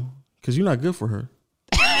that, bro. Because you're not good for her.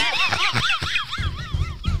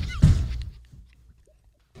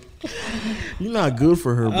 You're not good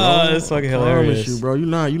for her, bro. Oh, that's fucking hilarious. You, bro. You're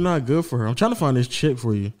not good for her. I'm trying to find this chick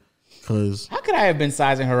for you. Cause how could I have been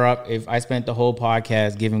sizing her up if I spent the whole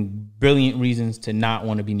podcast giving brilliant reasons to not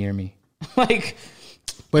want to be near me? Like,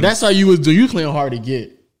 but that's how you was doing. You playing hard to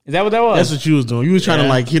get. Is that what that was? That's what you was doing. You was trying to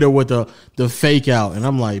like hit her with the fake out, and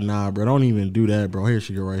I'm like, nah, bro. Don't even do that, bro. Here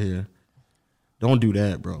she go right here. Don't do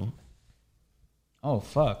that, bro. Oh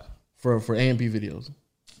fuck. For AMP videos.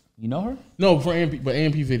 You know her? No, for AMP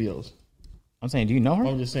videos. I'm saying, do you know her?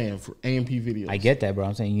 I'm just saying for AMP videos. I get that, bro.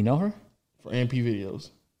 I'm saying, you know her? For AMP videos.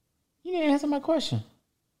 You didn't answer my question.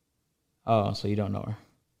 Oh, so you don't know her?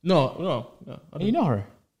 No. You know her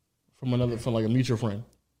from like a mutual friend.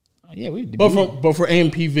 Yeah, but for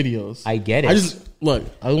AMP videos. I get it. I just want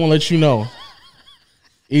to let you know,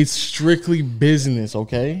 it's strictly business.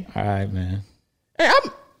 Okay. All right, man. Hey,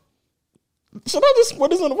 should I just put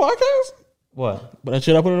this on the podcast? What? But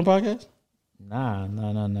should I put it on the podcast? Nah.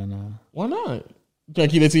 Why not? You trying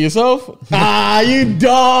to keep it to yourself? You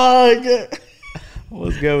dog.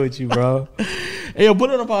 What's good with you, bro? Hey, yo, put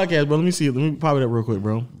it on the podcast, bro. Let me see it. Let me pop it up real quick,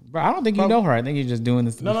 bro. Bro, I don't think you know her. I think you're just doing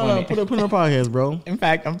this to be funny. No. Put it on the podcast, bro. In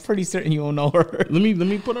fact, I'm pretty certain you don't know her. Let me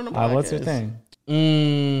put it on the podcast. What's her thing?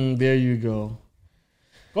 There you go.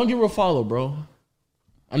 Go and give her a follow, bro.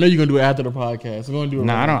 I know you're gonna do it after the podcast. I'm gonna do it.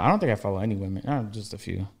 No, I don't think I follow any women. Just a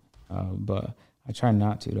few, but I try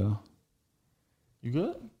not to though. You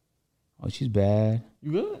good? Oh, she's bad.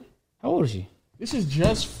 You good? How old is she? This is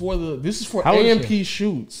for AMP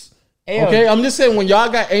shoots. Ayo. Okay, I'm just saying when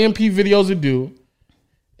y'all got AMP videos to do,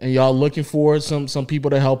 and y'all looking for some people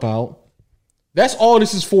to help out. That's all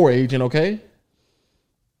this is for, Agent. Okay.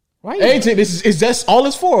 Right. Agent, that's all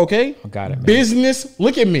it's for. Okay. I got it. Man. Business.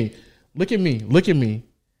 Look at me.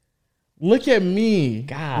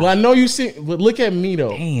 God. Well, I know you see, but look at me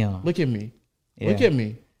though. Damn. Look at me. Yeah. Look at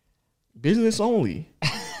me. Business only.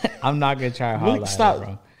 I'm not gonna try hard. Stop,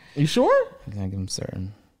 bro. You sure? I'm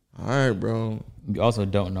certain. All right, bro. You also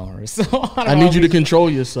don't know her, so I need you to control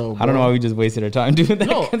yourself. Bro. I don't know why we just wasted our time doing that.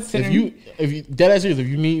 No, if you dead ass serious, if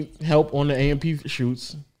you need help on the AMP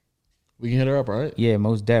shoots, we can hit her up, right? Yeah,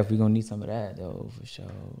 most def. We're gonna need some of that though, for sure.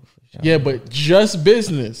 Yeah, but just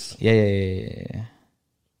business. Yeah.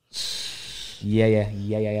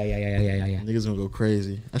 Niggas gonna go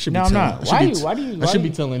crazy. I should be I'm not. Why do you? I should be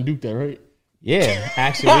telling Duke that, right? Yeah,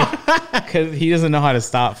 actually, because he doesn't know how to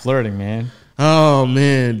stop flirting, man. Oh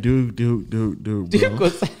man, Duke, bro.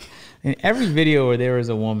 In every video where there is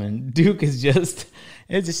a woman, Duke is just,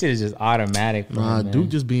 this shit is just automatic. For Nah, him, man. Duke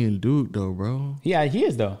just being Duke though, bro. Yeah, he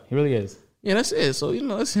is though. He really is. Yeah, that's it. So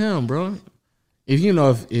it's him, bro. If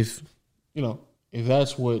if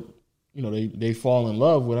that's what they fall in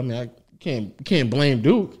love with, I mean, I can't blame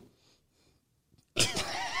Duke.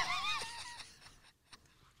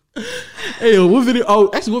 Hey, what video? Oh,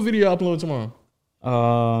 actually, what video you uploading tomorrow?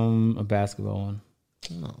 A basketball one.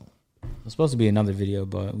 No. It was supposed to be another video,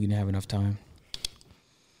 but we didn't have enough time.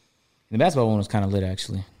 The basketball one was kind of lit,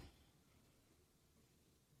 actually.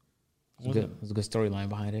 It was a good storyline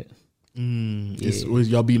behind it. Was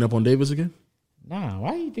y'all beating up on Davis again? Nah,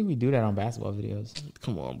 why do you think we do that on basketball videos?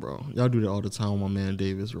 Come on, bro. Y'all do that all the time with my man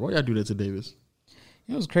Davis. Why y'all do that to Davis?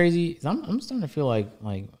 You know what's crazy? I'm starting to feel like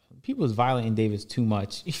people is violating Davis too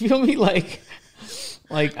much. You feel me? Who asked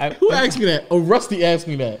me that? Oh, Rusty asked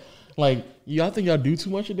me that. Like, y'all think y'all do too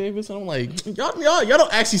much to Davis? And I'm like, y'all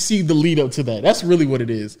don't actually see the lead up to that. That's really what it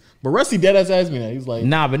is. But Rusty deadass asked me that. He's like,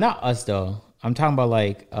 nah, but not us though. I'm talking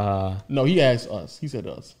about no, he asked us. He said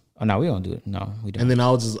us. Oh no, we don't do it. No, we don't. And then I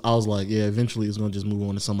was like, yeah, eventually it's gonna just move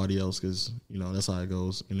on to somebody else because that's how it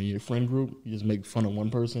goes. And in your friend group, you just make fun of one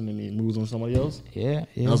person and it moves on to somebody else. Yeah.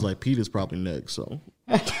 And I was like, Peter's probably next. So.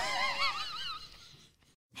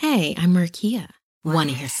 Hey, I'm Markia. Want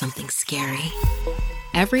to hear something scary?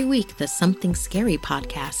 Every week, the Something Scary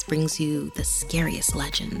podcast brings you the scariest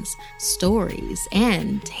legends, stories,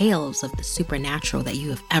 and tales of the supernatural that you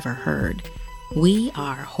have ever heard. We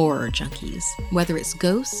are horror junkies. Whether it's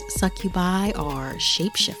ghosts, succubi, or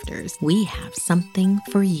shapeshifters, we have something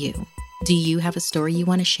for you. Do you have a story you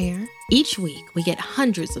want to share? Each week, we get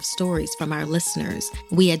hundreds of stories from our listeners.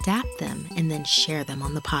 We adapt them and then share them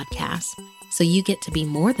on the podcast. So you get to be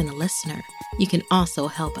more than a listener. You can also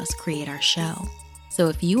help us create our show. So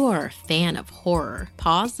if you are a fan of horror,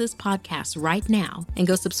 pause this podcast right now and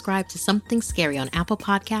go subscribe to Something Scary on Apple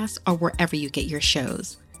Podcasts or wherever you get your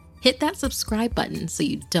shows. Hit that subscribe button so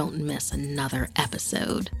you don't miss another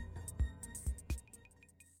episode.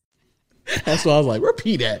 That's why I was like,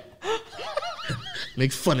 repeat that.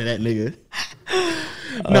 Make fun of that nigga.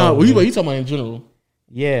 No, what you talking about in general?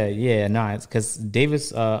 Yeah. No, it's because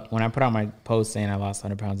Davis, when I put out my post saying I lost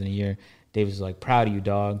 100 pounds in a year, Davis was like, proud of you,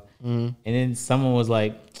 dog. And then someone was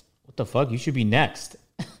like, what the fuck? You should be next.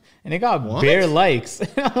 And it got bare likes.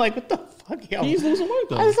 And I'm like, what the fuck? Yo? He's losing weight,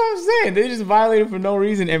 though. That's what I'm saying. They just violated for no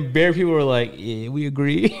reason. And bare people were like, yeah, we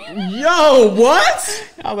agree. Yo,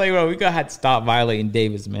 what? I was like, bro, we gotta have to stop violating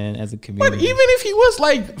Davis, man, as a community. But even if he was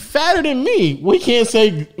like fatter than me, we can't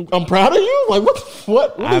say I'm proud of you. Like what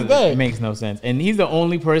is that? It makes no sense. And he's the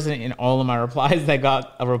only person in all of my replies that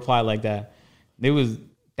got a reply like that. There was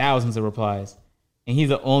thousands of replies, and he's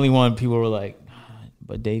the only one people were like,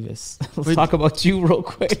 but Davis, let's talk about you real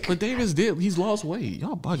quick. But Davis he's lost weight.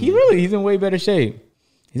 Y'all bugging. He's in way better shape.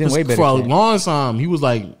 He's in way better shape. For a shape. long time, he was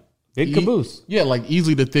like big caboose. Yeah, like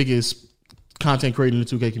easily the thickest content creator in the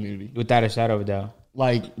 2K community. Without a shadow of a doubt.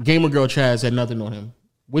 Like Gamer Girl Chaz had nothing on him.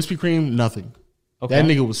 Wispy Cream, nothing. Okay. That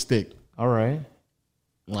nigga was thick. All right.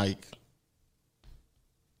 Like,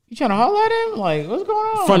 you trying to holler at him? Like, what's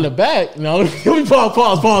going on? From the back. No, let me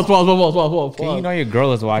pause. You know your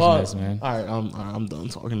girl is watching this, man. All right, I'm done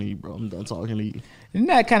talking to you, bro. I'm done talking to you. Isn't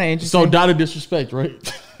that kind of interesting? So, dot of disrespect,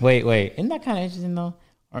 right? Wait. Isn't that kind of interesting, though?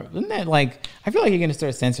 Or isn't that like, I feel like you're going to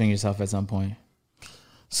start censoring yourself at some point.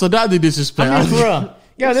 So, dot of disrespect. I mean, for real.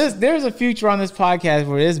 Yo, there's a future on this podcast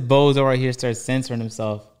where this bozo right here starts censoring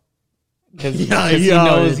himself. Because he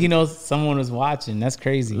knows someone was watching. That's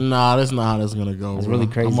crazy. Nah, that's not how that's gonna go. That's really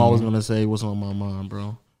crazy. I'm always gonna say what's on my mind,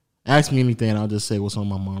 bro. Ask me anything, I'll just say what's on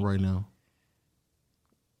my mind right now.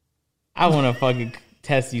 I want to fucking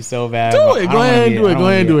test you so bad. Do it. Go ahead and do it. Go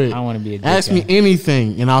ahead and do it. I want to be a dick Ask me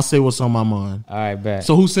anything, and I'll say what's on my mind. All right, bet.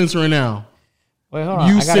 So who's censoring now? Wait, hold on.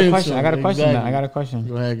 I got a question. Exactly. I got a question.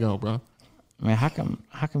 Go ahead, go, bro. Man, how come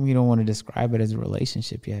you don't want to describe it as a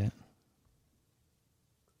relationship yet?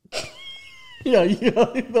 Yeah,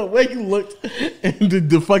 the way you looked and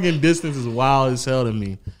the fucking distance is wild as hell to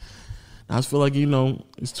me. I just feel like,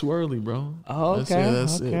 it's too early, bro. Oh, okay.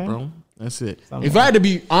 That's it, bro. That's it. Something if I had to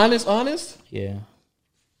be honest, yeah.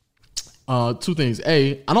 Two things.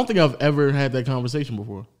 A, I don't think I've ever had that conversation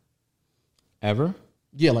before. Ever?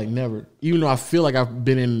 Yeah, like never. Even though I feel like I've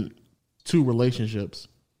been in 2 relationships,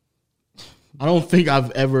 I don't think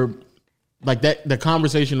I've ever, like that, the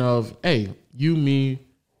conversation of, hey, you, me,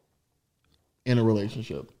 in a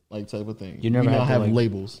relationship, like type of thing. You never now had to, have like,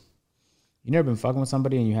 labels. You never been fucking with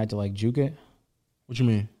somebody and you had to like juke it? What you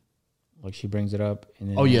mean? Like she brings it up and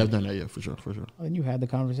then I've done that, yeah, for sure. Oh, then you had the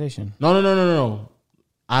conversation. No.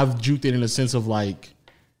 I've juked it in the sense of like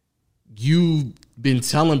you've been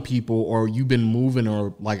telling people, or you've been moving,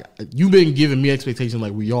 or like you've been giving me expectations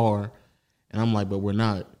like we are, and I'm like, but we're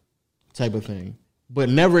not, type of thing. But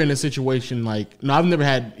never in a situation like, no, I've never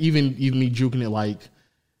had even me juking it like,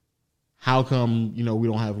 how come, you know, we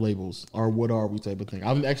don't have labels, or what are we, type of thing.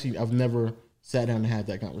 I've never sat down and had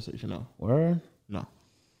that conversation. No. Word? No.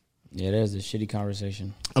 Yeah, there's a shitty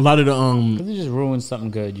conversation. A lot of the Because it just ruins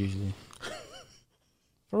something good usually.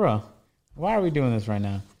 For real. Why are we doing this right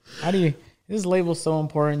now? How do you? This label's so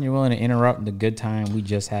important. You're willing to interrupt the good time we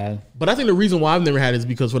just had. But I think the reason why I've never had it is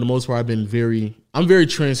because for the most part I'm very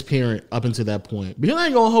transparent up until that point. Because I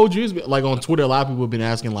ain't gonna hold you. Like on Twitter, a lot of people have been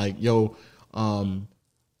asking like, "Yo,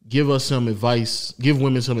 give us some advice. Give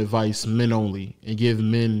women some advice, men only, and give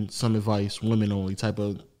men some advice, women only." Type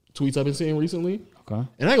of tweets I've been seeing recently. Okay.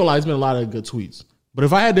 And I ain't gonna lie, it's been a lot of good tweets. But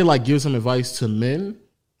if I had to like give some advice to men,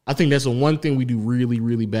 I think that's the one thing we do really,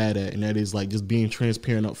 really bad at, and that is like just being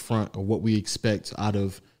transparent up front of what we expect out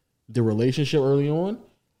of the relationship early on.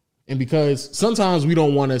 And because sometimes we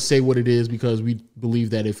don't want to say what it is because we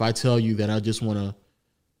believe that if I tell you that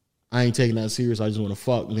I ain't taking that serious, I just want to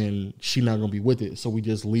fuck, then she not going to be with it. So we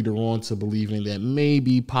just lead her on to believing that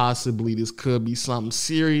maybe, possibly, this could be something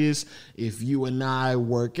serious if you and I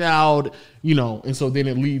work out, you know. And so then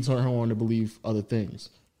it leads her on to believe other things.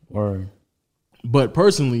 Word. But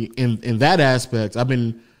personally, in that aspect, I've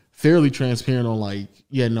been fairly transparent on like,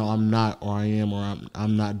 yeah, no, I'm not, or I am, or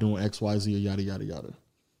I'm not doing X, Y, Z, or yada, yada, yada.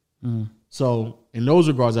 So in those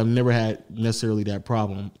regards, I've never had necessarily that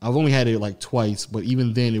problem. I've only had it like twice, but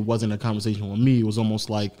even then it wasn't a conversation with me. It was almost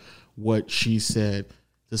like what she said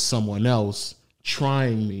to someone else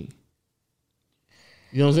trying me.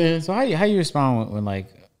 You know what I'm saying? So how you respond when like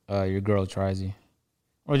your girl tries you?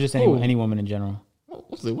 Or just any woman in general?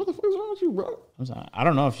 What the fuck is wrong with you, bro? I'm sorry. I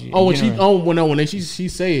don't know if she. When she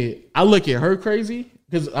say it, I look at her crazy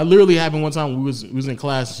because I literally happened one time. We was in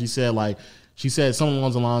class and she said something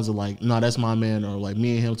along the lines of like, "No, that's my man," or like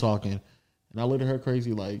me and him talking, and I looked at her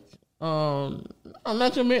crazy like, "I'm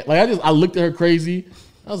not your man." Like I looked at her crazy.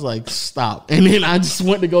 I was like, "Stop!" And then I just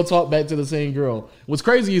went to go talk back to the same girl. What's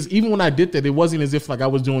crazy is even when I did that, it wasn't as if like I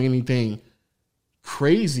was doing anything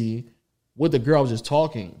crazy with the girl. I was just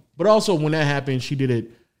talking. But also when that happened, she did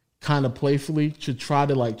it kind of playfully to try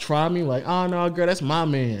me like, "Oh no, girl, that's my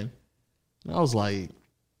man." And I was like,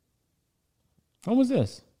 when was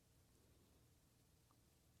this?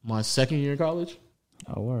 My second year in college.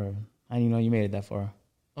 Oh, word. I didn't even know you made it that far.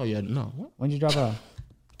 Oh yeah, no. What? When did you drop out?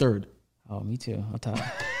 Third. Oh, me too. I'll talk.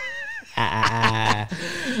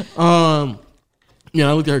 Yeah,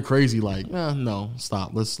 I looked at her crazy like, no,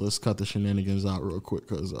 stop. Let's cut the shenanigans out real quick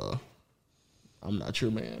because I'm not your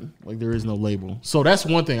man. Like there is no label. So that's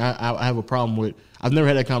one thing I have a problem with. I've never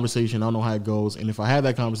had that conversation. I don't know how it goes. And if I had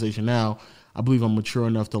that conversation now, I believe I'm mature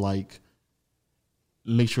enough to like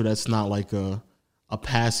make sure that's not like a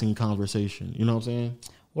passing conversation. You know what I'm saying?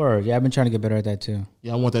 Word. Yeah, I've been trying to get better at that too.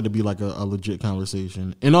 Yeah, I want that to be like a legit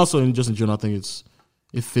conversation. And also in general, I think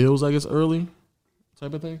it feels like it's early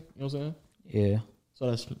type of thing. You know what I'm saying? Yeah. So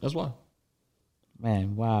that's why.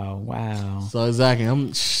 Man, wow. So exactly,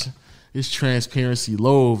 it's transparency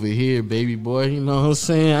low over here, baby boy. You know what I'm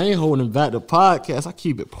saying? I ain't holding back the podcast. I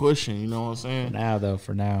keep it pushing. You know what I'm saying?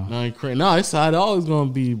 For now. No, it's how it always gonna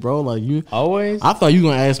be, bro. Like you always. I thought you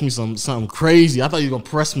gonna ask me something crazy. I thought you gonna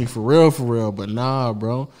press me for real. But nah,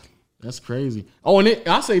 bro, that's crazy. Oh, and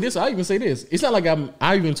I say this. I even say this. It's not like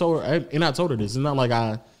I even told her, and I told her this. It's not like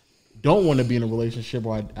I don't want to be in a relationship,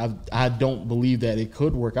 or I don't believe that it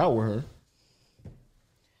could work out with her.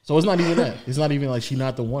 So it's not even that. It's not even like she's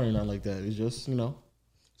not the one or nothing like that. It's just, you know.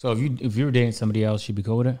 So if you were dating somebody else, she'd be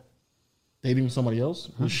cool with it? Dating somebody else?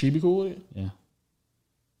 Would she be cool with it? Yeah.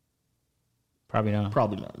 Probably not.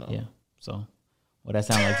 No. Yeah. So what that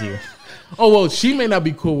sound like to you? Oh, well, she may not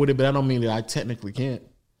be cool with it, but I don't mean that I technically can't.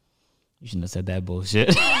 You shouldn't have said that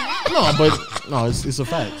bullshit. No, it's a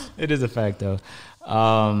fact. It is a fact, though.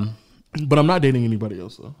 But I'm not dating anybody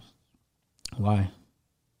else, though. Why?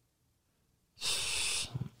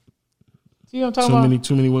 See what I'm talking about?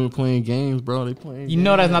 Too many women playing games, bro. They playing. You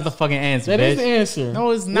know that's not the fucking answer. That bitch. is the answer.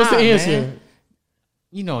 No, it's not. What's the answer? Man.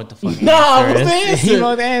 You know what the fucking answer is. What's the answer? You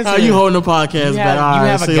know the answer. How you holding the podcast back? You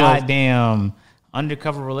have a goddamn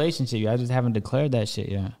undercover relationship. I just haven't declared that shit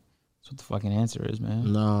yet. That's what the fucking answer is,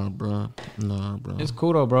 man. Nah, bro. It's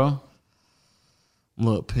cool though, bro.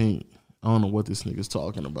 Look, Pink. I don't know what this nigga's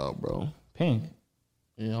talking about, bro. Pink.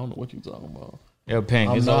 Yeah, I don't know what you talking about. Yo,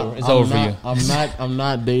 Pink, it's over for you. I'm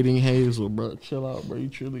not dating Hazel, bro. Chill out, bro. You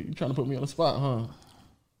trying to put me on the spot, huh?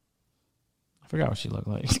 I forgot what she looked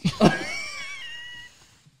like.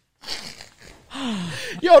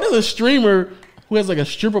 Yo, there's a streamer who has like a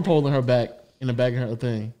stripper pole in her back, in the back of her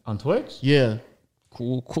thing. On Twitch? Yeah.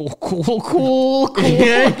 Cool.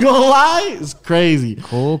 Yeah, ain't gonna lie. It's crazy.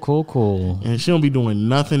 Cool. And she don't be doing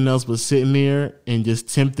nothing else but sitting there and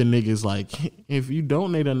just tempting niggas like, if you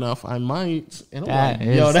donate enough, I might. And I'm like,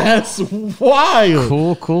 yo, that's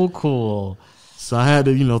wild. Cool. So I had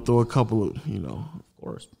to, throw a couple of,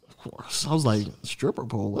 Of course. I was like, stripper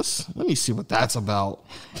pole, let me see what that's about.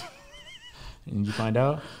 And you find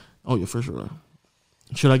out? Oh, yeah, for sure.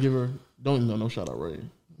 Should I give her, no shout out, right?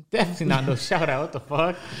 Definitely not no shout out. What the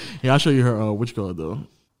fuck? Yeah, I'll show you her which card though.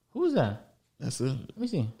 Who is that? That's it. Let me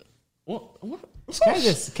see. What?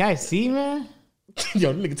 Can I see, man?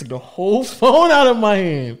 Yo, nigga took the whole phone out of my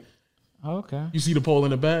hand. Oh, okay. You see the pole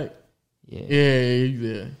in the back? Yeah.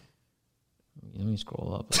 Yeah. Let me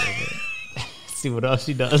scroll up a little bit. See what else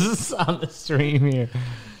she does on the stream here.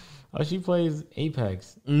 Oh, she plays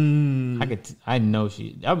Apex. I know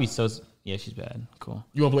that would be so. Yeah, she's bad. Cool.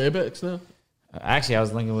 You want to play Apex now? Actually, I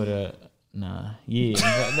was linking with a yeah.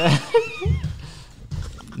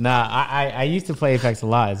 I used to play Apex a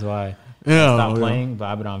lot. That's why I stopped playing. But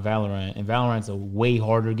I've been on Valorant, and Valorant's a way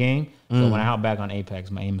harder game. So when I hop back on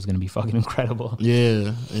Apex, my aim is gonna be fucking incredible.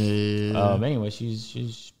 Yeah. Anyway,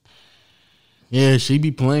 she's she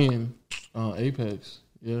be playing Apex.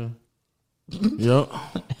 Yeah. Yep.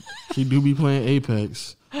 She do be playing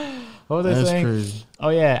Apex. What was I saying? Crazy. Oh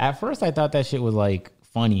yeah. At first, I thought that shit was like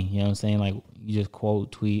funny. You know what I'm saying? Like you just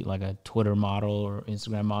quote tweet like a Twitter model or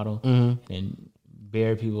Instagram model, and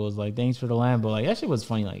bare people was like, "Thanks for the Lambo." Like that shit was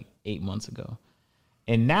funny like 8 months ago,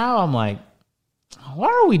 and now I'm like, why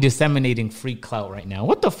are we disseminating free clout right now?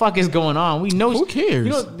 What the fuck is going on? We know who cares.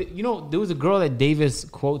 There was a girl that Davis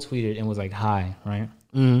quote tweeted and was like, "Hi," right?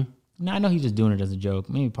 Mm-hmm. Now I know he's just doing it as a joke.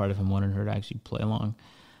 Maybe part of him wanted her to actually play along.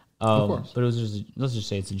 Of course. But it was just, let's just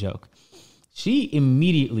say it's a joke. She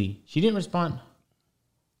didn't respond.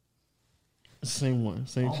 Same one.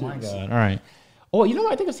 Same shit. Oh my God. All right. Oh, you know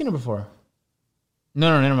what? I think I've seen her before.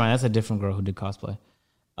 No, never mind. That's a different girl who did cosplay.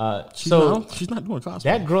 She's not doing cosplay.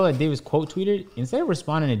 That girl that Davis quote tweeted, instead of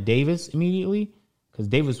responding to Davis immediately, because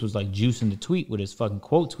Davis was like juicing the tweet with his fucking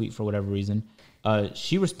quote tweet for whatever reason,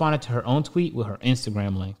 she responded to her own tweet with her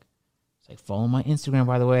Instagram link. It's like, follow my Instagram,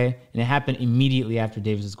 by the way. And it happened immediately after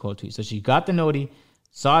Davis's quote tweet. So she got the noti,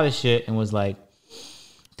 saw the shit, and was like,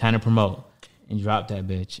 time to promote. And dropped that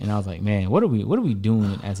bitch. And I was like, man, what are we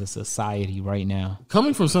doing as a society right now?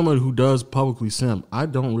 Coming from someone who does publicly simp, I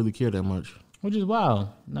don't really care that much. Which is wild.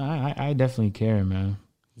 No, I definitely care, man.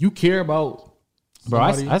 You care about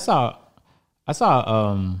somebody? Bro, I saw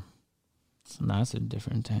no, that's a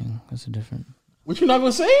different thing. That's a different. What, you not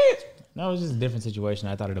gonna say it? No, it was just a different situation.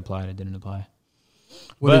 I thought it applied. It didn't apply.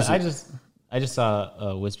 What is it? I just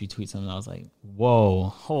saw Wispy tweet something. I was like, whoa,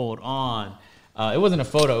 hold on. It wasn't a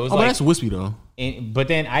photo. It was like, that's Wispy though. But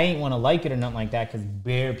then I ain't want to like it or nothing like that because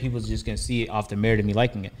bare people's just gonna see it off the merit of me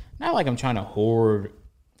liking it. Not like I'm trying to hoard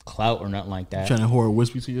clout or nothing like that. Trying to hoard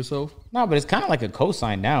Wispy to yourself? No, but it's kind of like a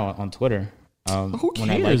cosign now on Twitter. Who cares when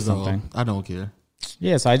I like something. though? I don't care.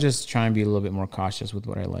 Yeah, so I just try and be a little bit more cautious with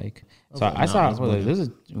what I like. So I saw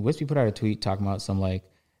Wispy put out a tweet talking about some like,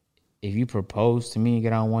 if you propose to me,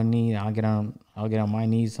 get on one knee, I'll get on my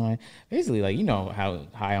knees. Something. Basically, like, you know how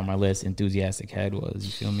high on my list Enthusiastic Head was.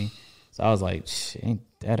 You feel me? So I was like, ain't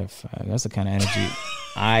that a fact? That's the kind of energy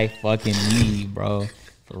I fucking need, bro.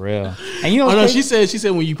 For real. And you know, no, she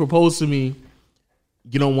said when you propose to me,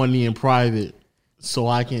 get on one knee in private, so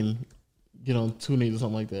I can get on two knees or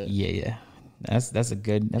something like that. Yeah. That's a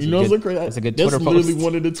good. That's you know, a good, that's a good Twitter post. That's literally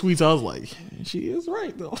one of the tweets. I was like, she is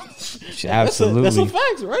right though. Absolutely, that's a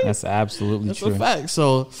fact, right? That's absolutely true. That's a fact.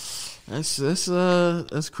 So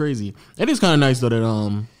that's crazy. It is kind of nice though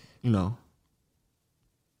that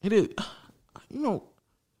it is. Do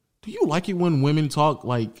you like it when women talk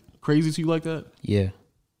like crazy to you like that? Yeah.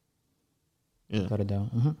 Without a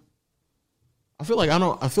doubt. Mm-hmm.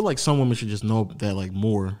 I feel like some women should just know that like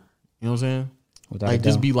more. You know what I'm saying? Without like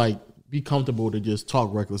just be comfortable to just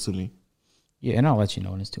talk reckless to me. Yeah, and I'll let you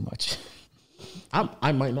know when it's too much.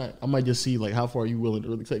 I might not. I might just see like how far are you willing to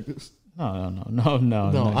really take this. No. I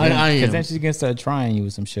am. Because then she's gonna start trying you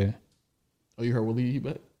with some shit. Oh, you heard Willie he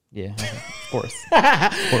back? Yeah, of course.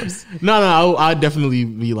 Of course. No, I'd definitely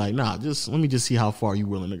be like, nah, just let me just see how far you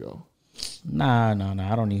willing to go. Nah.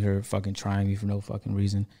 I don't need her fucking trying me for no fucking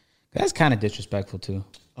reason. That's kind of disrespectful too.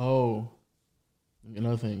 Oh,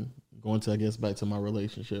 another thing. Going to, I guess, back to my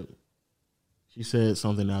relationship. She said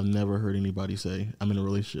something that I've never heard anybody say. I'm in a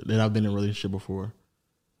relationship, that I've been in a relationship before.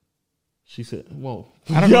 She said, whoa.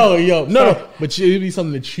 No. But it'd be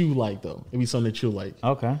something that you like, though. It'd be something that you like.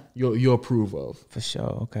 Okay. You approve of. For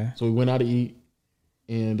sure, okay. So we went out to eat,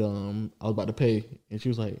 and I was about to pay, and she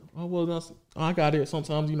was like, "Oh well, I got it."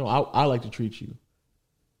 Sometimes, you know, I like to treat you.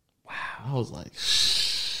 Wow. I was like,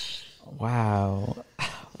 wow.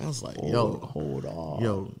 I was like, Hold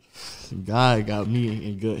on. God got me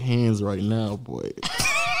in good hands right now, boy.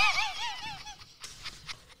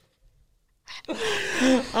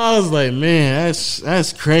 I was like, man,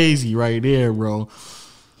 that's crazy right there, bro.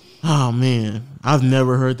 Oh man, I've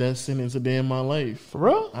never heard that sentence a day in my life. For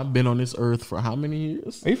real? I've been on this earth for how many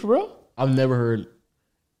years? Are you for real? I've never heard.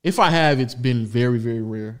 If I have, it's been very, very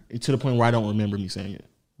rare, to the point where I don't remember me saying it.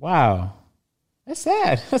 Wow. That's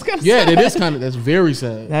sad. That's kind of Yeah, sad. that is kind of. That's very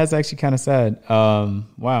sad. That's actually kind of sad.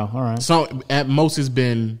 Wow. All right. So at most, it's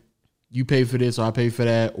been you pay for this or I pay for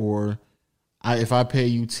that, or if I pay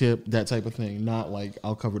you tip, that type of thing. Not like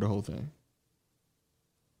I'll cover the whole thing.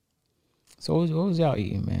 So what was y'all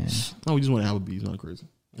eating, man? No, we just went to Applebee's. Not crazy.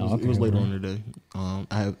 It was later on in the day.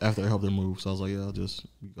 After I helped them move, so I was like,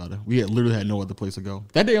 yeah, we literally had no other place to go.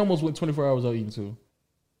 That day I almost went 24 hours without eating too.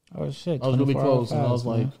 Oh shit! I was really close, and I was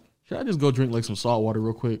man. like, should I just go drink like some salt water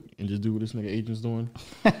real quick and just do what this nigga Agent's doing?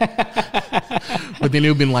 But then it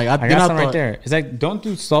would been like, I got some right there. It's like, don't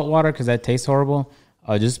do salt water because that tastes horrible.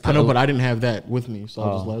 Just I know, but I didn't have that with me, so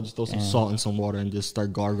I'll just throw some salt in some water and just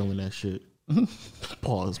start gargling that shit.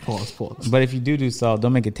 Pause. But if you do salt,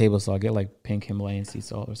 don't make it table salt. Get like pink Himalayan sea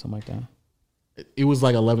salt or something like that. It was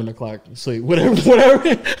like 11 o'clock. So whatever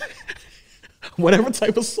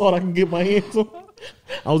type of salt I can get my hands on,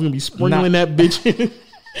 I was gonna be sprinkling that bitch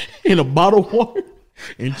in a bottle of water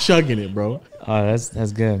and chugging it, bro. Oh,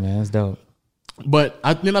 that's good, man. That's dope. But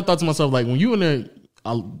then I thought to myself, like, when you in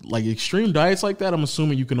like extreme diets like that, I'm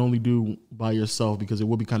assuming you can only do by yourself, because it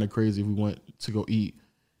would be kind of crazy if we went to go eat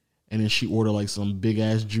and then she ordered like some big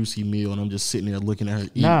ass juicy meal and I'm just sitting there looking at her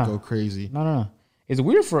eat and go crazy. No. It's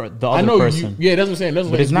weird for the other person. Yeah, that's what I'm saying.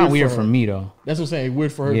 But it's not weird for me though. That's what I'm saying. It's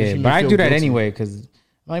weird for her. Yeah, but I do that anyway because,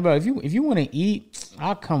 like, bro, if you want to eat,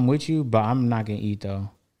 I'll come with you, but I'm not gonna eat though.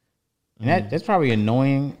 And that's probably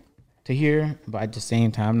annoying to hear, but at the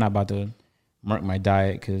same time, I'm not about to mark my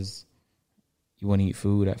diet because you want to eat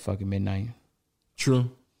food at fucking midnight. True.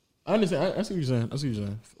 I understand. I see what you're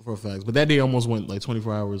saying. For a fact. But that day I almost went like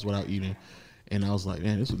 24 hours without eating. And I was like,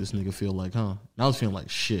 man, this is what this nigga feel like, huh? And I was feeling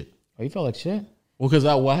like shit. Oh, you felt like shit? Well, because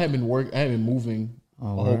I had been moving a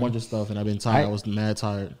whole bunch of stuff, and I've been tired. I was mad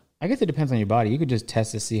tired. I guess it depends on your body. You could just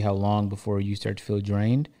test to see how long before you start to feel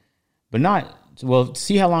drained. But not, well,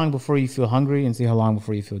 see how long before you feel hungry and see how long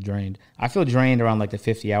before you feel drained. I feel drained around like the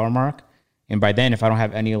 50-hour mark. And by then, if I don't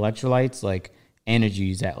have any electrolytes, like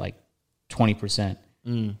energy is at like 20%.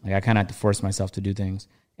 Like I kind of have to force myself to do things.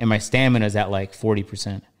 And my stamina is at like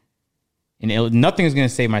 40%. And nothing is going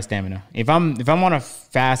to save my stamina. If I'm on a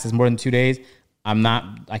fast that's more than 2 days,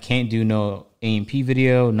 I can't do no A&P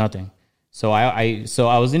video, nothing. So I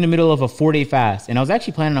was in the middle of a 4-day fast, and I was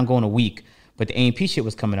actually planning on going a week, but the A&P shit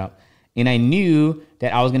was coming up. And I knew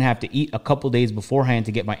that I was going to have to eat a couple days beforehand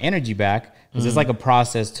to get my energy back, because it's like a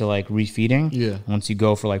process to like refeeding once you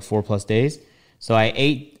go for like 4+ days. So I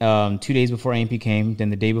ate 2 days before A&P came, then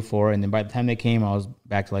the day before, and then by the time they came, I was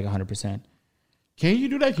back to like 100%. Can you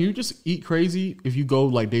do that? Can you just eat crazy if you go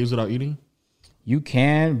like days without eating? You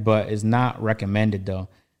can, but it's not recommended though.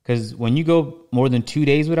 Because when you go more than 2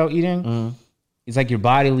 days without eating, it's like your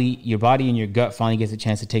body and your gut finally gets a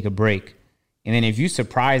chance to take a break. And then if you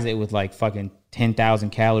surprise it with like fucking 10,000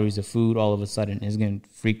 calories of food, all of a sudden it's going to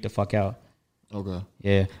freak the fuck out. Okay.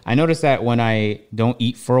 Yeah. I noticed that when I don't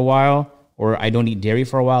eat for a while, or I don't eat dairy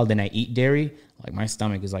for a while, then I eat dairy, like my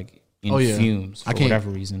stomach is like in fumes for whatever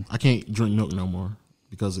reason. I can't drink milk no more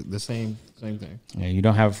because it's the same thing. Yeah, you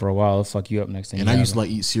don't have it for a while, it'll fuck you up next thing. And I used to like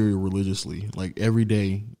eat cereal religiously. Like every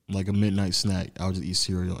day, like a midnight snack, I would just eat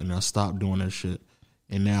cereal, and I stopped doing that shit.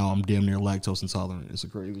 And now I'm damn near lactose intolerant. It's the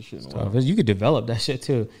craziest shit in the world. You could develop that shit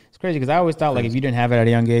too. It's crazy because I always thought like if you didn't have it at a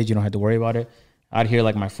young age, you don't have to worry about it. I'd hear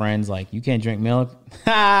like my friends like, you can't drink milk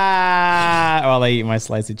while I eat my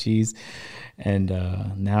slice of cheese. And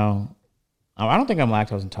now I don't think I'm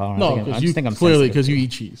lactose intolerant. No, because you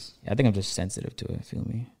eat cheese. Yeah, I think I'm just sensitive to it. Feel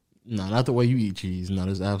me? No, not the way you eat cheese. No,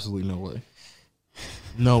 there's absolutely no way.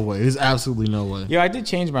 No way. There's absolutely no way. Yeah, I did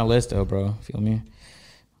change my list though, bro. Feel me?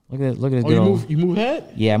 Look at this. Oh, you move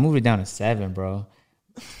head? Yeah, I moved it down to 7, bro.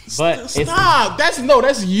 But stop.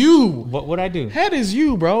 That's you. What'd I do? Head is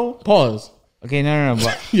you, bro. Pause. Okay, no.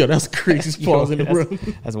 But, yo, that's the craziest pause in the room.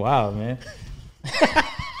 That's wild, man.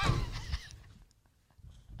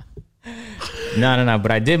 No.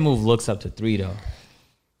 But I did move looks up to 3 though.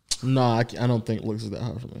 Nah, I don't think looks is that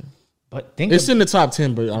hard for me. But it's in the top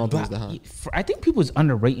 10, but I don't think it's that hard. I think people is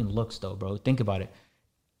underrating looks though, bro. Think about it.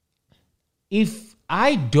 If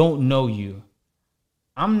I don't know you,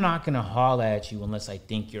 I'm not gonna holler at you unless I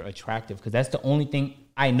think you're attractive, because that's the only thing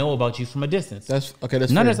I know about you from a distance. That's okay.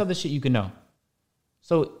 That's none fair. of this other shit you can know.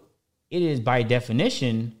 So it is by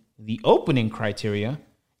definition the opening criteria,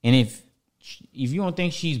 and if you don't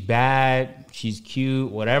think she's bad, she's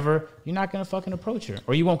cute, whatever, you're not gonna fucking approach her,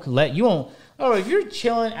 or you won't. Oh, if you're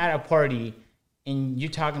chilling at a party and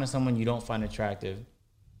you're talking to someone you don't find attractive.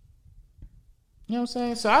 You know what I'm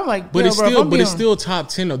saying? So I'm like, but it's still top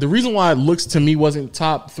 10 though. The reason why it looks to me wasn't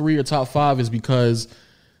top 3 or top 5 is because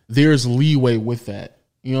there's leeway with that.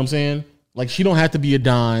 You know what I'm saying? Like, she don't have to be a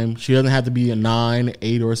dime. She doesn't have to be a 9,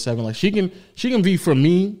 8, or a 7. Like, she can be, for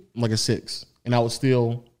me, like a 6. And I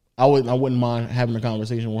wouldn't mind having a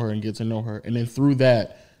conversation with her and get to know her. And then through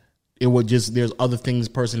that, it would just, there's other things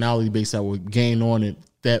personality based that would gain on it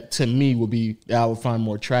that to me would be, that I would find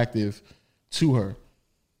more attractive to her.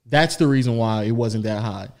 That's the reason why it wasn't that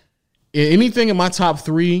high. Anything in my top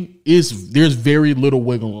 3 there's very little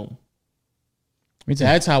wiggle room.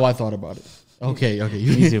 That's how I thought about it. Okay.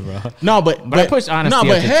 Me too, bro. No, but I pushed honesty. No,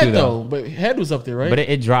 but up head too, though. But head was up there, right? But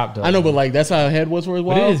it dropped though. I know, but like that's how head was for a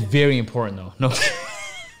while. But it is very important though. No,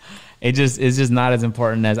 it's just not as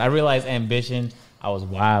important as I realized. Ambition. I was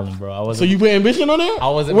wilding, bro. I wasn't. So you put ambition on there? I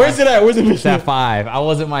wasn't. Where's it at? Where's ambition? It's at 5. I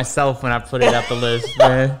wasn't myself when I put it up the list,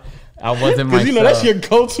 man. I wasn't myself. Because that's your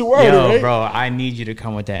go-to word, right? Bro, I need you to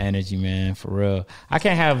come with that energy, man, for real. I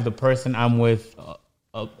can't have the person I'm with,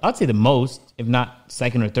 I'd say the most, if not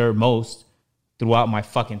second or third most, throughout my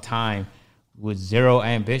fucking time with zero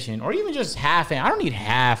ambition, or even just half. I don't need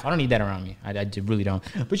half. I don't need that around me. I really don't.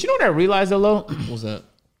 But you know what I realized, though, Lo? What's that?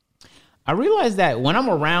 I realized that when I'm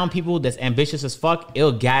around people that's ambitious as fuck,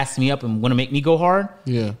 it'll gas me up and want to make me go hard.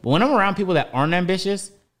 Yeah. But when I'm around people that aren't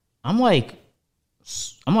ambitious, I'm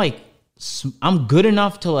good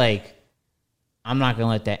enough to like, I'm not gonna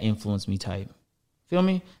let that influence me type. Feel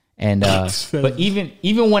me? And but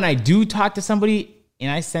even when I do talk to somebody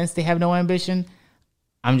and I sense they have no ambition,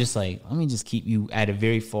 I'm just like, let me just keep you at a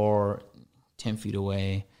very far 10 feet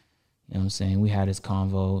away. You know what I'm saying? We had this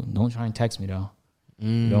convo. Don't try and text me though.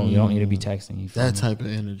 You don't need to be texting. You that type of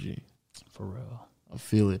energy. For real. I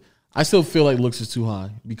feel it. I still feel like looks is too high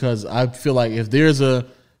because I feel like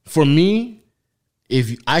for me,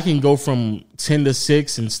 if I can go from 10 to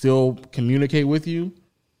 6 and still communicate with you,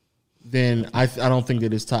 then I don't think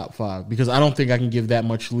that it's top 5 because I don't think I can give that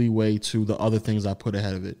much leeway to the other things I put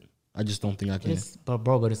ahead of it. I just don't think I can.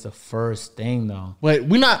 But it's the first thing though. But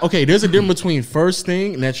there's a difference between first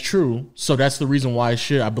thing, and that's true. So that's the reason why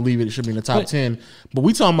I believe it should be in the top 10. But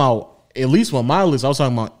we talking about, at least on my list, I was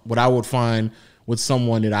talking about what I would find with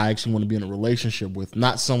someone that I actually want to be in a relationship with,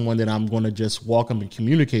 not someone that I'm going to just walk up and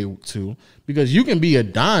communicate to. Because you can be a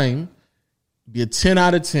dime, be a 10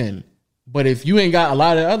 out of 10. But if you ain't got a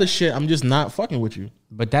lot of other shit, I'm just not fucking with you.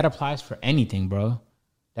 But that applies for anything, bro.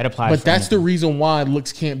 That applies. But that's the reason why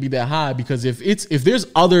looks can't be that high, because if there's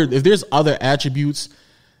other attributes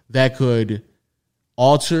that could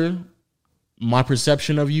alter my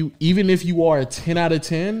perception of you, even if you are a 10 out of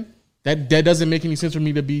 10, that doesn't make any sense for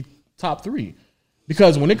me to be top 3.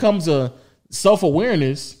 Because when it comes to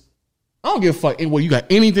self-awareness, I don't give a fuck. Well, you got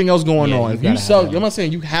anything else going on? If I'm not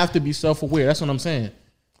saying you have to be self-aware. That's what I'm saying.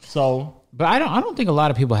 So, but I don't think a lot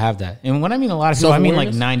of people have that. And when I mean a lot of people, I mean like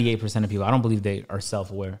 98% of people. I don't believe they are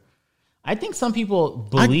self-aware. I think some people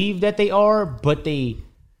believe that they are, but they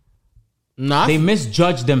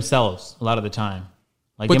misjudge themselves a lot of the time.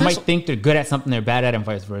 Like they might think they're good at something they're bad at, and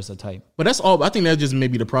vice versa type. But that's all. I think that's just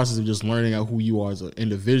maybe the process of just learning out who you are as an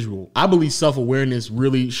individual. I believe self-awareness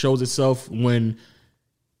really shows itself when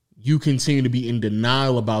you continue to be in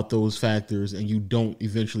denial about those factors and you don't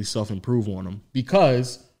eventually self-improve on them.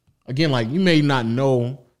 Because, again, like you may not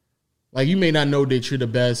know that you're the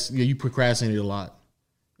best. You procrastinate a lot.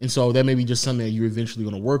 And so that may be just something that you're eventually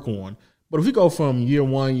going to work on. But if we go from year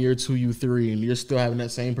 1, year 2, year 3, and you're still having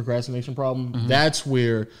that same procrastination problem, that's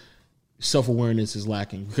where self-awareness is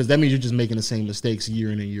lacking, because that means you're just making the same mistakes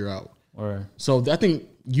year in and year out. So I think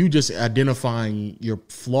you just identifying your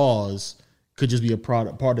flaws could just be a part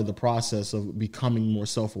of the process of becoming more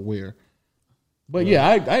self-aware. But yeah,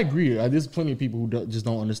 I agree. There's plenty of people who just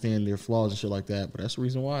don't understand their flaws and shit like that. But that's the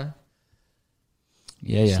reason why.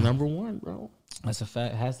 It's number 1, bro. That's a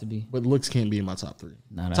fact. It has to be. But looks can't be in my top 3.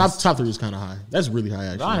 Top 3 is kind of high. That's really high,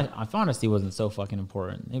 actually. If honesty wasn't so fucking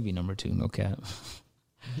important, it'd be number 2, no cap.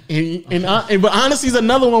 But honesty is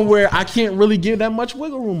another one where I can't really give that much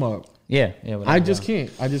wiggle room up. Yeah. I just can't.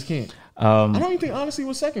 I don't even think honesty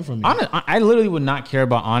was second for me. I literally would not care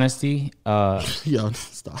about honesty. Yo,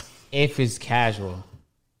 stop. If it's casual.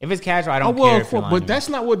 If it's casual, I don't care. If you're lying but that's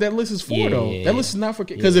not what that list is for, though. That list is not for,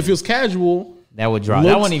 because if it was casual, That would drop.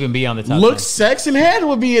 That wouldn't even be on the top. Looks, sex, and head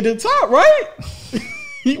would be at the top, right?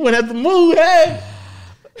 He would have to move head.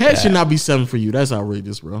 Head should not be 7 for you. That's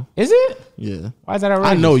outrageous, bro. Is it? Yeah. Why is that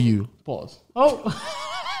outrageous? I know you. Pause. Oh.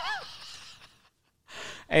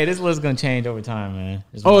 Hey, this list is gonna change over time, man.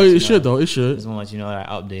 It should though. It should. Just want to let you know that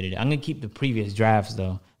I updated it. I'm gonna keep the previous drafts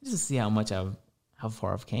though, just to see how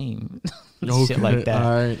far I've came. Shit like that.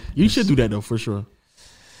 All right. You should do that though for sure.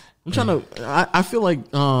 I'm trying to. I feel like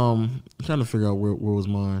I'm trying to figure out where was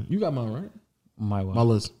mine. You got mine right? My what? My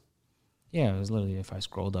list. Yeah, it was literally if I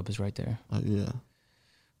scrolled up, it's right there. Yeah.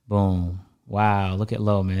 Boom. Wow. Look at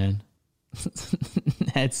low, man.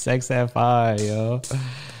 That's sex at 5, yo.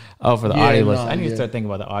 Oh, for the audio listeners. I need to start thinking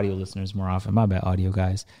about the audio listeners more often. My bad, audio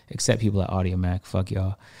guys. Except people at Audio Mac. Fuck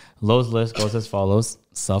y'all. Low's list goes as follows.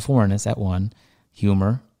 Self-awareness at 1.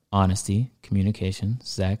 Humor, honesty, communication,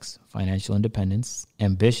 sex, financial independence,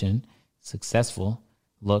 ambition, successful,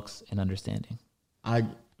 looks, and understanding. I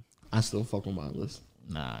still fuck with my list.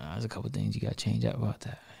 Nah, there's a couple things you got to change up about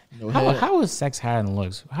that. No How is sex higher than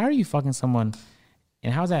looks? How are you fucking someone,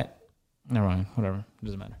 and how's that? Never mind. Whatever. It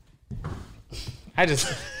doesn't matter.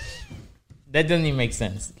 That doesn't even make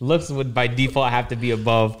sense. Looks would by default have to be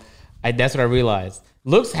above. That's what I realized.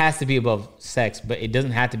 Looks has to be above sex, but it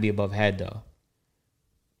doesn't have to be above head though.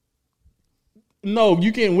 No,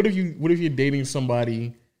 you can't. What if you're dating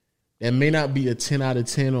somebody that may not be a 10 out of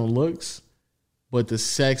 10 on looks, but the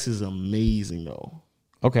sex is amazing though?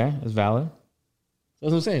 Okay, that's valid.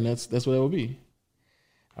 That's what I'm saying. That's what it would be.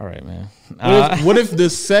 All right, man. What if the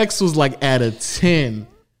sex was like at a 10?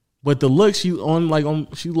 But the look she's like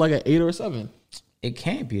an 8 or a 7. It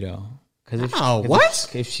can't be though. What?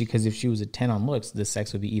 If she was a 10 on looks, the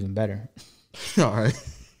sex would be even better. All right.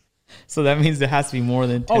 So that means there has to be more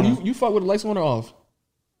than 10. Oh, you fuck with the lights on or off?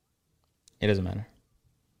 It doesn't matter.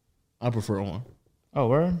 I prefer on. Oh,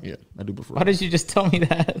 word? Yeah, I do prefer. Why did you just tell me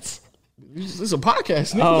that? It's a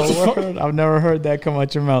podcast. Nigga. Oh, word? I've never heard that come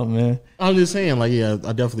out your mouth, man. I'm just saying, like, yeah,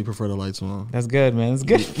 I definitely prefer the lights on. That's good, man. It's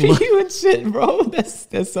good for you and shit, bro.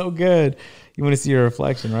 That's so good. You want to see your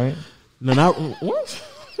reflection, right? No, not what?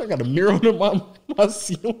 I got a mirror on my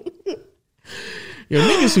ceiling. Yeah,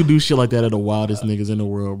 niggas who do shit like that are the wildest niggas in the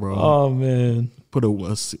world, bro. Oh man.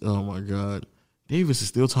 Oh my god. Davis is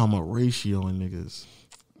still talking about ratioing niggas.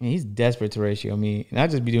 Man, he's desperate to ratio me, and I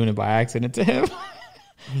just be doing it by accident to him.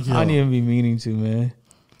 Yo, I don't even be meaning to, man.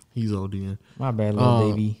 He's ODing. My bad, little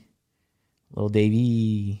baby. Little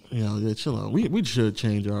Davey. Yeah, chill out. We should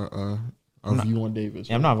change our view on Davis.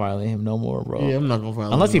 Yeah, I'm not violating him no more, bro. Yeah, I'm not gonna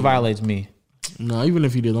violate unless he him. violates me. No, even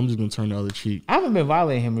if he did, I'm just gonna turn the other cheek. I haven't been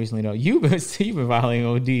violating him recently though. You've been violating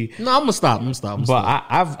OD. No, I'm gonna stop. But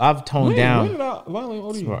I've toned down. When did I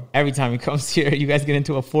violate OD? Every time he comes here, you guys get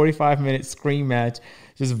into a 45-minute scream match,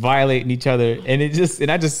 just violating each other, and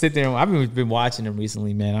I just sit there. And I've been watching him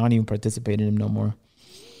recently, man. I don't even participate in him no more.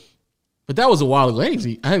 But that was a while ago.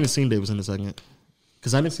 I haven't seen Davis in a second.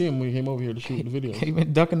 Because I didn't see him when he came over here to shoot the video. He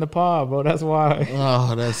been ducking the pod, bro. That's why.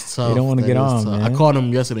 Oh, that's tough. They don't want to get on, tough. man. I called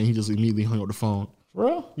him yesterday and he just immediately hung up the phone. For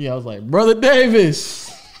real? Yeah, I was like, Brother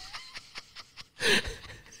Davis.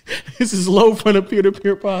 This is Low from the Peer to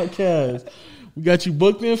Peer podcast. We got you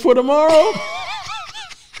booked in for tomorrow.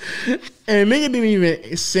 And nigga didn't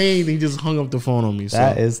even say anything, just hung up the phone on me.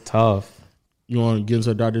 That is tough. You want to get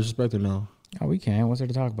into Dr. Disrespect or no? Oh, we can. What's there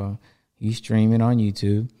to talk about? He's streaming on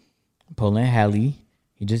YouTube. Pulling heli.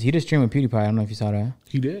 He just streamed with PewDiePie. I don't know if you saw that.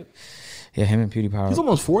 He did? Yeah, him and PewDiePie. He's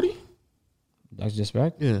almost 40? Dr.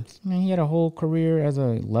 Disrespect? Yeah. Man, he had a whole career as a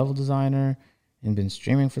level designer and been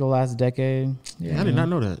streaming for the last decade. Yeah, I did not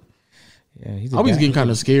know that. Yeah, he's. I was getting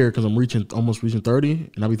kind of scared because I'm almost reaching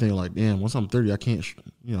 30, and I be thinking like, damn, once I'm 30, I can't,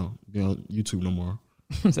 be on YouTube no more.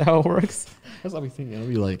 Is that how it works? That's what I be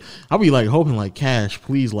thinking. I'll be like hoping like Cash,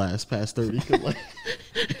 please last past 30. Cause like,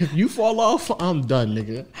 if you fall off, I'm done,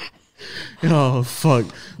 nigga. Oh fuck.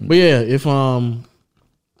 But yeah, I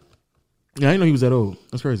didn't know he was that old.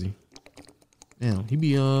 That's crazy. Damn, he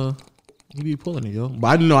be pulling it, yo. But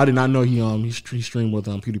I did not know he streamed with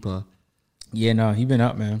PewDiePie. Yeah, no, he been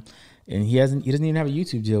up, man, and he doesn't even have a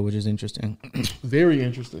YouTube deal, which is interesting. Very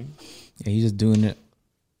interesting. Yeah, he's just doing it.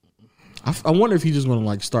 I wonder if he's just gonna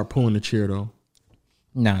like start pulling the chair though.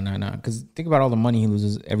 No. Because think about all the money he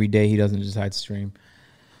loses every day. He doesn't decide to stream.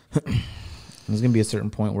 There's gonna be a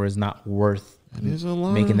certain point where it's not worth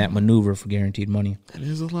making that maneuver for guaranteed money. That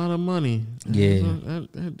is a lot of money.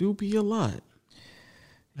 That do be a lot.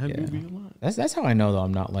 That do be a lot. That's how I know though.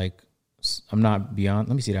 I'm not beyond.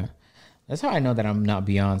 Let me see that. That's how I know that I'm not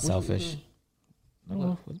beyond selfish.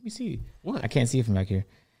 No, let me see. What? I can't see it from back here.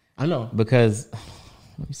 I know because.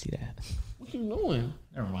 Let me see that. What you doing?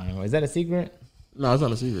 Never mind. Is that a secret? No, it's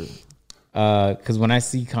not a secret. Because when I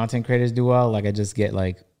see content creators do well, like I just get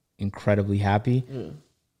like incredibly happy.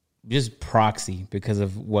 Just proxy because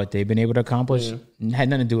of what they've been able to accomplish. It had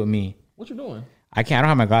nothing to do with me. What you doing? I don't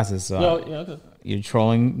have my glasses, so Okay. you're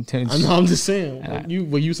trolling. I'm just saying.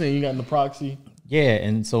 You saying you got in the proxy? Yeah,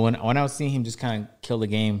 and so when I was seeing him just kind of kill the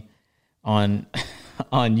game on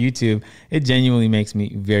on YouTube, it genuinely makes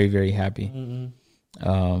me very, very happy. And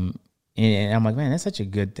I'm like, man, that's such a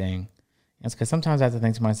good thing. That's because sometimes I have to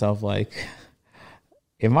think to myself, like,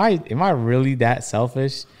 am I really that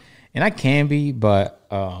selfish? And I can be, but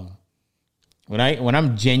when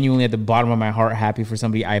I'm genuinely at the bottom of my heart happy for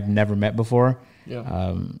somebody I've never met before,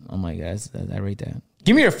 I'm like, I rate that.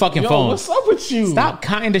 Give me your fucking phone. What's up with you? Stop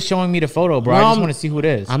kind of showing me the photo, bro. I just want to see who it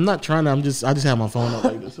is. I'm not trying to. I just have my phone up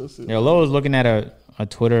like this. Lo is looking at a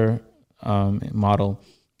Twitter model,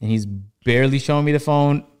 and he's barely showing me the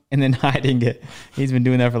phone and then hiding it. He's been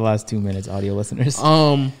doing that for the last 2 minutes, audio listeners.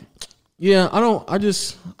 Yeah, I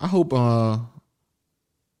just hope for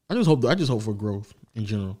growth in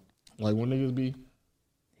general. Like when niggas be.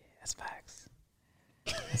 That's facts.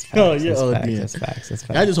 That's facts. That's facts.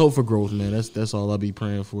 I just hope for growth, man. That's all I be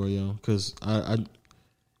praying for, yo. Because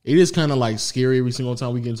it is kind of like scary every single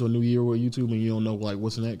time we get into a new year with YouTube and you don't know like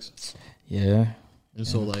what's next. Yeah. And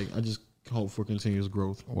so like I just hope for continuous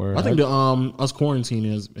growth. Word. I think the us quarantine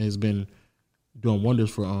has been doing wonders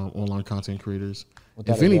for online content creators.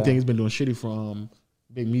 If anything, it's been doing shitty for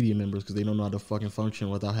big media members because they don't know how to fucking function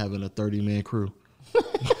without having a 30-man crew.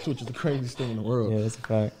 Which is the craziest thing in the world. Yeah, that's a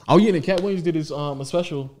fact. Oh yeah, and Cat Williams did his a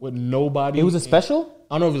special with nobody. It was a special?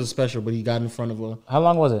 I don't know if it was a special, but he got in front of a. How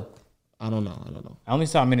long was it? I don't know. I only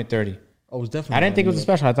saw a minute 30. Oh, it was definitely. I didn't think it was a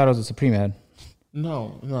special. I thought it was a Supreme ad.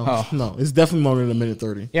 No. It's definitely more than a minute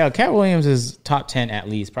 30. Yeah, Cat Williams is top 10 at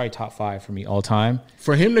least, probably top 5 for me all time.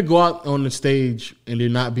 For him to go out on the stage and there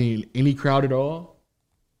not being any crowd at all,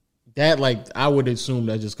 that like I would assume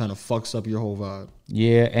that just kind of fucks up your whole vibe.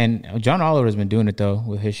 Yeah, and John Oliver has been doing it though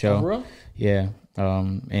with his show. Oh, bro? Yeah,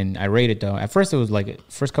 and I rate it though. At first, it was like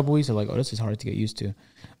first couple weeks, I was like, oh, this is hard to get used to,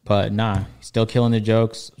 but nah, still killing the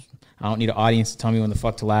jokes. I don't need an audience to tell me when the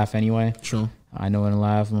fuck to laugh anyway. True. I know when to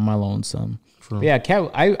laugh. I'm on my lonesome. True. But yeah,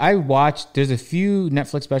 I watched. There's a few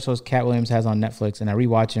Netflix specials Cat Williams has on Netflix, and I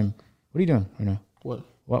rewatch him. What are you doing right now? What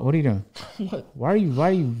are you doing? What? Why are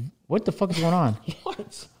you? What the fuck is going on?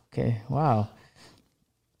 What? Okay, wow.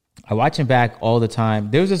 I watch him back all the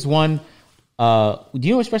time. There was this one. Do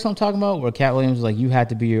you know what special I'm talking about? Where Cat Williams was like, you had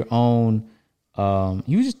to be your own.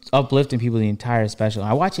 You were just uplifting people the entire special.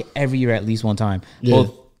 I watch it every year at least one time. Yeah.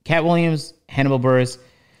 Both Cat Williams, Hannibal Buress,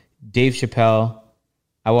 Dave Chappelle.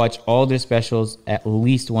 I watch all their specials at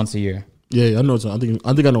least once a year. Yeah, I know. I think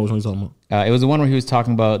I know what you're talking about. It was the one where he was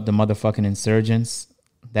talking about the motherfucking insurgents.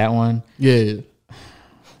 That one. Yeah.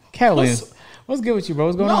 Cat Williams. What's good with you, bro?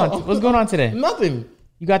 What's going on? What's going on today? Nothing.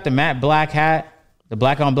 You got the matte black hat, the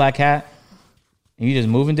black on black hat, and you just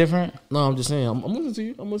moving different? No, I'm just saying. I'm listening to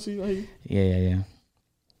you. I'm listening to you. Yeah.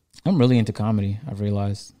 I'm really into comedy, I've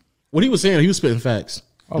realized. What he was saying, he was spitting facts.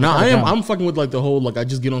 Oh, now I'm fucking with like the whole like I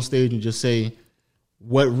just get on stage and just say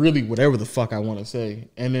whatever the fuck I want to say,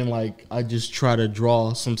 and then like I just try to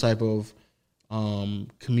draw some type of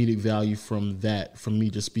comedic value from me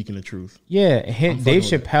just speaking the truth. Yeah, Dave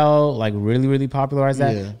Chappelle like really, really popularized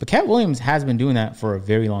that. Yeah. But Cat Williams has been doing that for a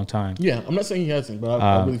very long time. Yeah, I'm not saying he hasn't, but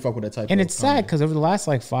I really fuck with that type and of it's sad because over the last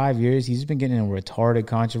like 5 years, he's been getting in retarded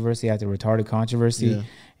controversy after retarded controversy. Yeah.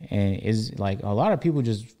 And is like a lot of people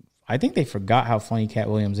just, I think they forgot how funny Cat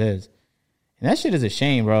Williams is. And that shit is a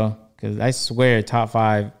shame, bro. Because I swear top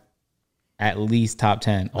 5, at least top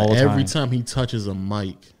 10 all the time. Every time he touches a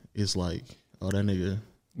mic, it's like, oh, that nigga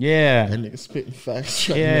spitting facts.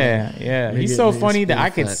 Yeah. He's so funny that I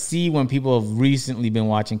could see when people have recently been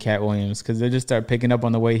watching Cat Williams because they just start picking up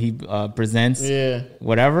on the way he presents,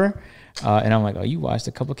 whatever. And I'm like, oh, you watched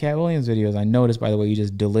a couple Cat Williams videos. I noticed, by the way, you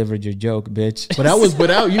just delivered your joke, bitch. But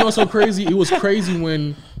you know what's so crazy? It was crazy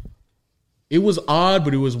when it was odd,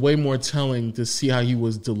 but it was way more telling to see how he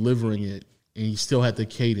was delivering it, and he still had the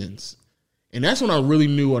cadence. And that's when I really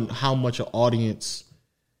knew on how much an audience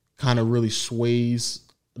kind of really sways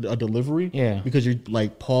a delivery. Yeah. Because you're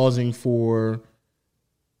like pausing for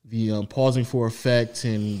effect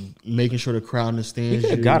and making sure the crowd understands. He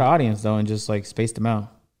could have got an audience though and just like spaced them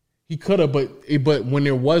out. He could have, but when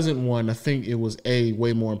there wasn't one, I think it was A,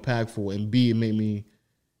 way more impactful, and B, it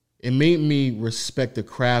made me respect the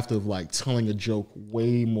craft of like telling a joke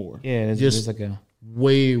way more. Yeah, there's like a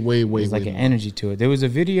way there's like an energy to it. There was a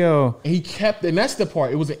video. And he kept, and that's the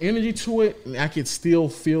part. It was an energy to it, and I could still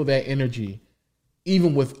feel that energy,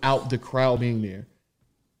 even without the crowd being there.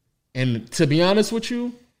 And to be honest with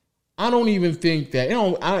you, I don't even think that,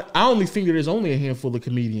 I only think that there's only a handful of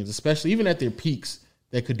comedians, especially even at their peaks,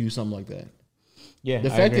 that could do something like that. Yeah, the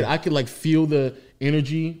fact that I could like feel the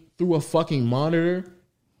energy through a fucking monitor,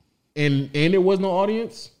 and there was no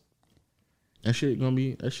audience. That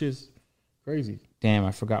shit's crazy. Damn,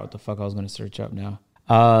 I forgot what the fuck I was gonna search up now.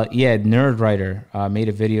 Nerdwriter made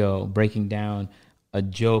a video breaking down a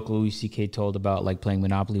joke Louis C.K. told about like playing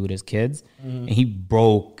Monopoly with his kids, and he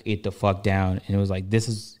broke it the fuck down, and it was like, this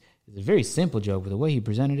is a very simple joke, but the way he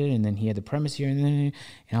presented it, and then he had the premise here, and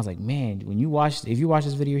I was like, man, if you watch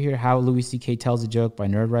this video here, how Louis C.K. tells a joke by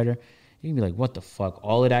Nerdwriter, you can be like, what the fuck?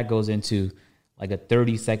 All of that goes into like a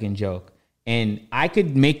 30-second joke, and I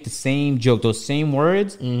could make the same joke, those same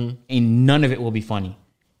words, and none of it will be funny.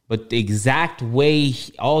 But the exact way,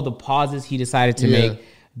 all the pauses he decided to make,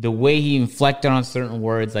 the way he inflected on certain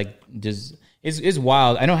words, like just it's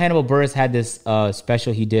wild. I know Hannibal Buress had this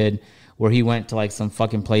special he did where he went to like some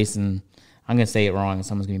fucking place, and I'm gonna say it wrong and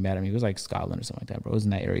someone's gonna be mad at me. It was like Scotland or something like that, bro. It was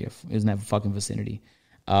in that area. It was in that fucking vicinity.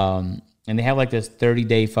 And they have like this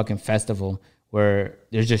 30-day fucking festival where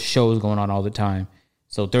there's just shows going on all the time.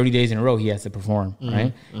 So 30 days in a row he has to perform,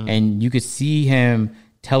 right? And you could see him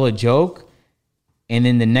tell a joke, and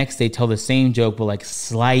then the next day tell the same joke, but like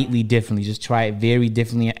slightly differently. Just try it very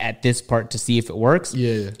differently at this part to see if it works.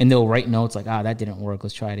 Yeah. And they'll write notes like, that didn't work.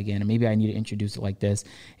 Let's try it again. And maybe I need to introduce it like this.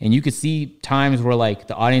 And you could see times where like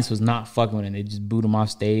the audience was not fucking with it. They just booed him off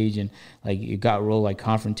stage, and like it got real like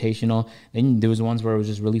confrontational. Then there was ones where it was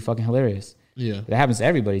just really fucking hilarious. Yeah. That happens to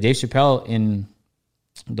everybody. Dave Chappelle in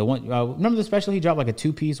the one, remember the special he dropped like a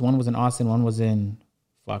 2-piece? One was in Austin, one was in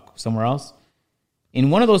somewhere else. In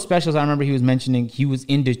one of those specials, I remember he was mentioning he was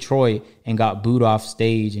in Detroit and got booed off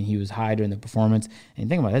stage, and he was high during the performance. And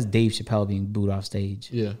think about it, that's Dave Chappelle being booed off stage.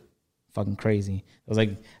 Yeah. Fucking crazy. It was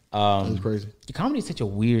like, that's crazy. Comedy is such a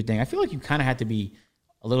weird thing. I feel like you kind of had to be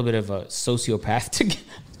a little bit of a sociopath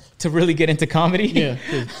to really get into comedy. Yeah.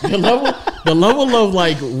 The level of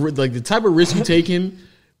like the type of risk you taking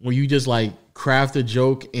when you just like craft a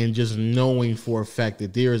joke and just knowing for a fact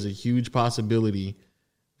that there is a huge possibility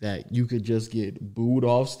that you could just get booed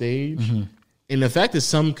off stage. And the fact that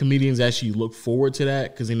some comedians actually look forward to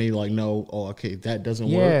that, because then they like know, okay, that doesn't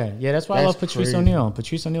work. Yeah, that's why I love Patrice O'Neal.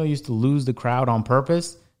 Patrice O'Neal used to lose the crowd on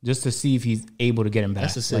purpose just to see if he's able to get him back.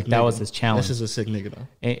 That's a sick nigga. That was his challenge. That's just a sick nigga though.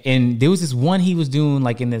 And there was this one he was doing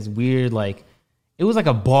like in this weird, like, it was like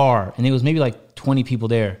a bar, and there was maybe like 20 people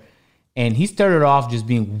there. And he started off just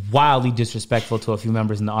being wildly disrespectful to a few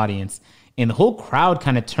members in the audience. And the whole crowd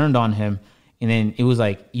kind of turned on him. And then it was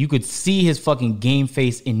like, you could see his fucking game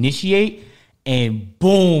face initiate, and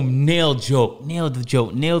boom, nailed the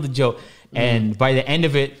joke. And by the end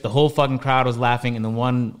of it, the whole fucking crowd was laughing. And the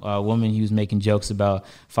one woman he was making jokes about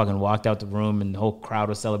fucking walked out the room, and the whole crowd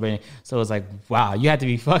was celebrating. So it was like, wow, you had to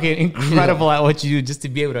be fucking incredible at what you do just to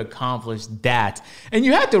be able to accomplish that. And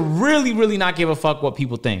you had to really, really not give a fuck what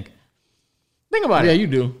people think. Think about it. Yeah, you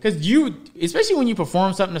do. Because especially when you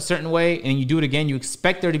perform something a certain way and you do it again, you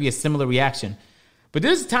expect there to be a similar reaction. But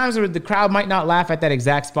there's times where the crowd might not laugh at that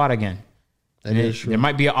exact spot again. That is true. There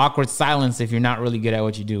might be an awkward silence if you're not really good at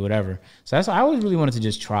what you do, whatever. So that's why I always really wanted to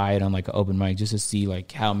just try it on like an open mic, just to see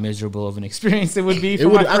like how miserable of an experience it would be. I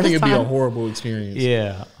think it'd be a horrible experience.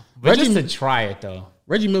 Yeah. But just to try it though.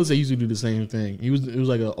 Reggie Mills used to do the same thing. It was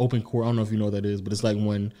like an open court. I don't know if you know what that is, but it's like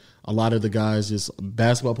when a lot of the guys, just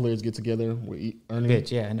basketball players, get together.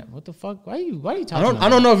 Bitch, yeah. What the fuck? Why are you talking? I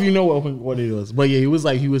don't know if you know what it is, but yeah, he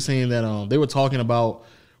was saying that they were talking about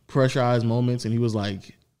pressurized moments, and he was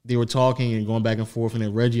like, they were talking and going back and forth, and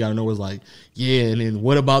then Reggie, I don't know, was like, yeah, and then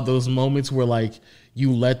what about those moments where like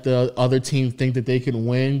you let the other team think that they can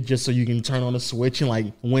win just so you can turn on a switch and like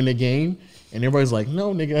win the game? And everybody's like,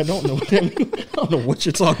 no, nigga, I don't know what that means. I don't know what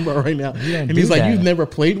you're talking about right now. And he's like, you've never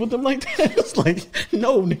played with them like that? It's like,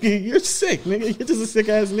 no, nigga, you're sick, nigga. You're just a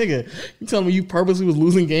sick-ass nigga. You telling me you purposely was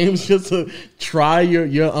losing games just to try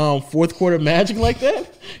your fourth quarter magic like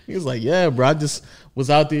that? He was like, yeah, bro, I just was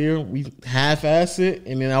out there. We half-assed it,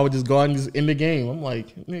 and then I would just go out and just end the game. I'm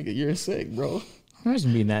like, nigga, you're sick, bro.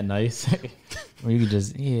 Imagine being that nice. Or you could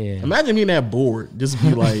just, Imagine being that bored. Just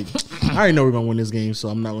be like, I already know we're going to win this game, so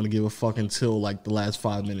I'm not going to give a fuck until like the last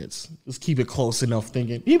 5 minutes. Just keep it close enough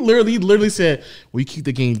thinking. He literally said, we keep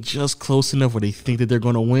the game just close enough where they think that they're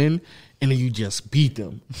going to win, and then you just beat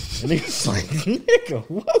them. And it's like, nigga,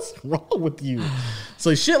 what's wrong with you?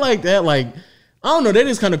 So shit like that, like, I don't know. That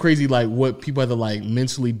is kind of crazy, like what people have to like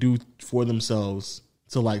mentally do for themselves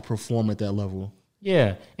to like perform at that level.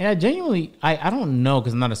 Yeah, and I genuinely, I don't know,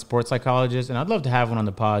 because I'm not a sports psychologist, and I'd love to have one on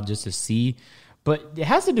the pod just to see, but it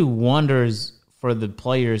has to do wonders for the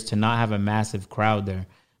players to not have a massive crowd there.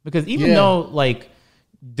 Because even though, like,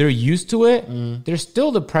 they're used to it, there's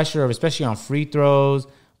still the pressure of, especially on free throws,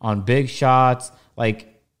 on big shots.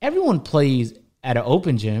 Like, everyone plays at an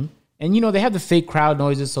open gym. And, they have the fake crowd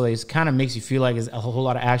noises, so it kind of makes you feel like there's a whole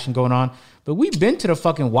lot of action going on. But we've been to the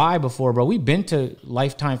fucking Y before, bro. We've been to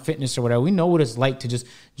Lifetime Fitness or whatever. We know what it's like to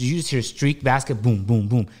you just hear streak basket, boom, boom,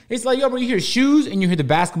 boom. It's like, yo, bro, you hear shoes and you hear the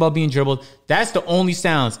basketball being dribbled. That's the only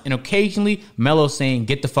sounds. And occasionally, Melo saying,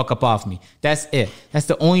 get the fuck up off me. That's it. That's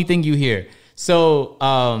the only thing you hear. So,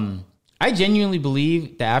 I genuinely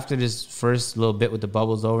believe that after this first little bit with the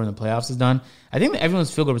bubbles over and the playoffs is done, I think that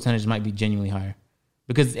everyone's field goal percentage might be genuinely higher.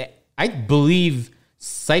 Because I believe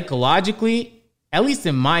psychologically, at least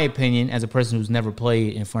in my opinion, as a person who's never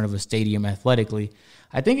played in front of a stadium athletically,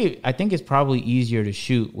 I think it's probably easier to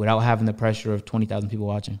shoot without having the pressure of 20,000 people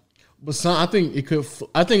watching. But I think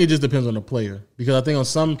it just depends on the player, because I think on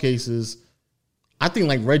some cases, I think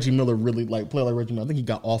like Reggie Miller really play like Reggie Miller. I think he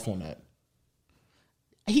got off on that.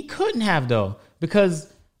 He couldn't have, though,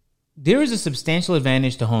 because there is a substantial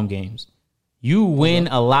advantage to home games. You win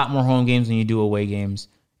a lot more home games than you do away games.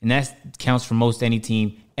 And that counts for most any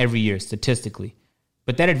team every year, statistically.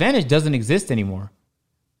 But that advantage doesn't exist anymore.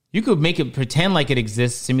 You could make it pretend like it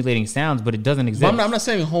exists, simulating sounds, but it doesn't exist. I'm not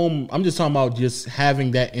saying home. I'm just talking about just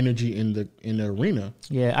having that energy in the arena.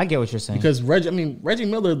 Yeah, I get what you're saying. Because Reggie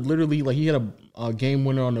Miller literally, he had a game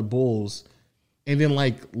winner on the Bulls. And then,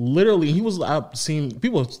 literally, he was, I've seen,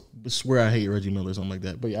 people swear I hate Reggie Miller or something like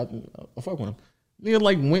that. But yeah, I fuck with him.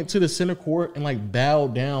 Nigga went to the center court and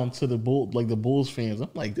bowed down to the Bulls fans. I'm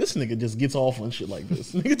like, this nigga just gets off on shit like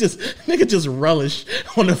this. nigga just relish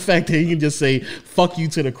on the fact that he can just say fuck you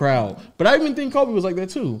to the crowd. But I even think Kobe was like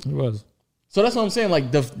that too. He was. So that's what I'm saying.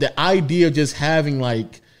 The idea of just having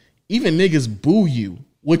even niggas boo you,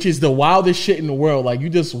 which is the wildest shit in the world. You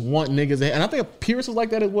just want niggas, and I think Pierce is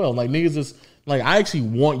like that as well. Niggas just I actually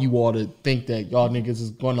want you all to think that y'all niggas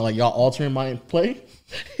is going to y'all altering my play.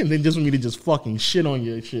 And then just for me to just fucking shit on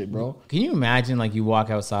your shit, bro. Can you imagine you walk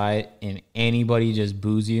outside and anybody just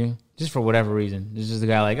boos you just for whatever reason? There's just a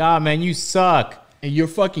guy oh man, you suck, and your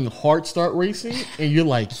fucking heart start racing, and you're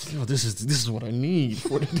like, yo, this is what I need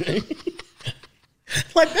for today.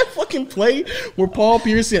 That fucking play where Paul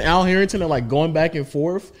Pierce and Al Harrington are going back and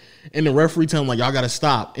forth, and the referee tell him y'all gotta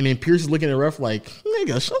stop, and then Pierce is looking at the ref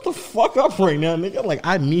nigga, shut the fuck up right now, nigga.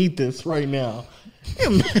 I need this right now.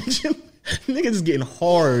 Can you imagine? Nigga just getting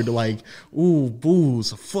hard, ooh,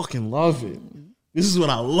 boos, I fucking love it. This is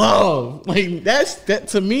what I love. That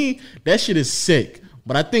to me, that shit is sick.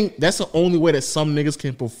 But I think that's the only way that some niggas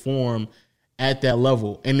can perform at that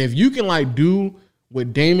level. And if you can do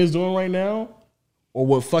what Dame is doing right now, or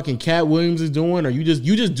what fucking Cat Williams is doing, or you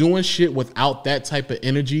just doing shit without that type of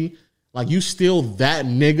energy, you still that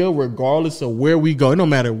nigga regardless of where we go. It don't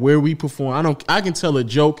matter where we perform. I can tell a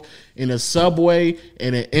joke in a subway,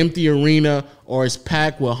 in an empty arena, or it's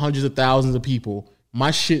packed with hundreds of thousands of people.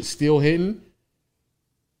 My shit's still hitting.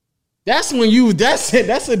 That's when that's it.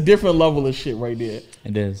 That's a different level of shit right there.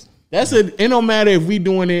 It is. It don't matter if we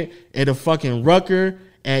doing it at a fucking Rucker,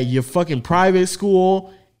 at your fucking private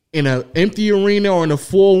school, in an empty arena, or in a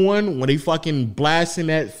full one, when they fucking blasting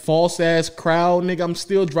that false ass crowd, nigga, I'm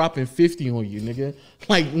still dropping 50 on you, nigga.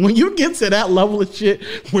 When you get to that level of shit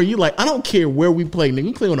where you I don't care where we play, nigga,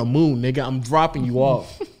 we play on the moon, nigga, I'm dropping you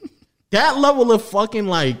off. That level of fucking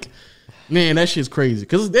man, that shit's crazy.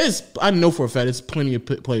 Because I know for a fact there's plenty of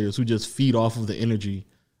players who just feed off of the energy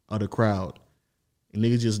of the crowd. And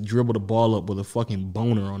niggas just dribble the ball up with a fucking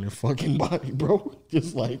boner on their fucking body, bro.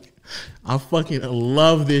 Just I fucking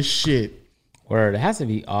love this shit. Word. It has to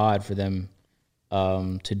be odd for them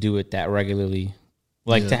to do it that regularly.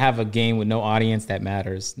 To have a game with no audience that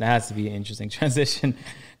matters. That has to be an interesting transition.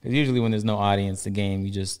 Because usually when there's no audience, the game,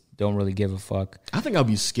 you just don't really give a fuck. I think I'll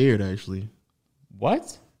be scared, actually.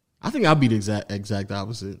 What? I think I'll be the exact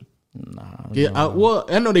opposite. Nah.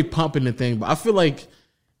 I know they pumping the thing, but I feel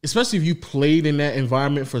especially if you played in that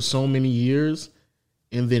environment for so many years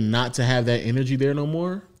and then not to have that energy there no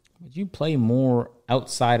more. But you play more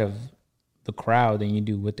outside of the crowd than you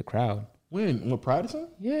do with the crowd. When? With Protestant?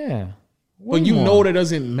 Yeah. But you know that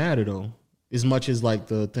doesn't matter, though, as much as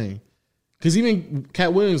the thing. Because even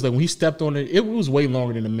Cat Williams, when he stepped on it was way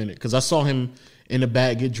longer than a minute. Because I saw him in the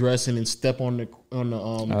back get dressed and then step on the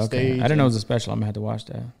stage. I didn't know it was a special. I'm gonna have to watch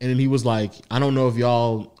that. And then he was I don't know if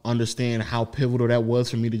y'all understand how pivotal that was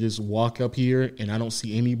for me to just walk up here and I don't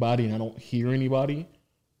see anybody and I don't hear anybody.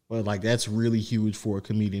 But that's really huge for a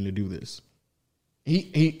comedian to do this.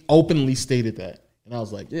 He openly stated that, and I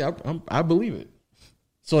was like, yeah, I believe it.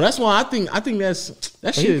 So that's why I think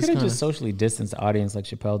that shit is could have just socially distanced the audience like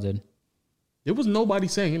Chappelle did. There was nobody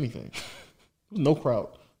saying anything. There was no crowd.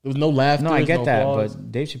 There was no laughter. No, I get that, applause.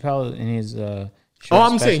 but Dave Chappelle in his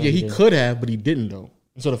I'm saying, yeah, he did. could have, but he didn't though.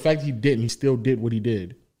 And so the fact that he didn't, he still did what he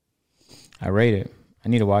did. I rate it. I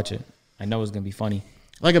need to watch it. I know it's gonna be funny.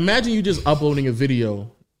 Like, imagine you just uploading a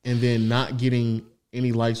video and then not getting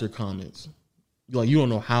any likes or comments. Like, you don't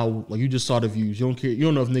know how. Like, you just saw the views. You don't care. You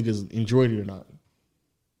don't know if niggas enjoyed it or not.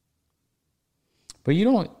 But you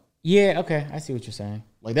don't. Yeah, okay, I see what you're saying.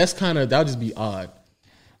 Like, that's kind of, that would just be odd.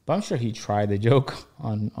 But I'm sure he tried the joke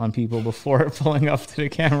on people before pulling up to the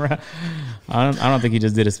camera. I don't think he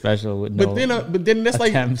just did a special with no. But then that's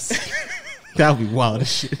attempts. like that would be wild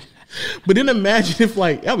as shit. But then imagine if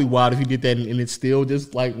like that'd be wild if he did that and it still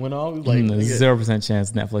just like went off. Like 0%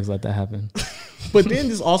 chance Netflix let that happen. But then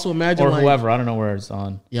just also imagine or like, whoever. I don't know where it's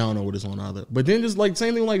on. Yeah, I don't know what it's on either. But then just like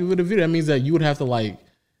same thing like with the video. That means that you would have to like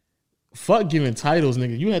fuck giving titles,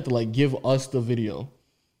 nigga. You have to like give us the video.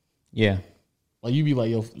 Yeah. Like you be like,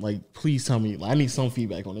 yo, like please tell me. Like, I need some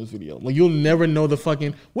feedback on this video. Like you'll never know the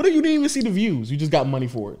fucking. What if you didn't even see the views? You just got money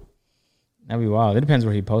for it. That'd be wild. It depends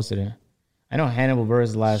where he posted it. I know Hannibal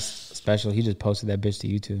Buress' last special. He just posted that bitch to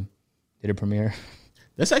YouTube. Did a premiere.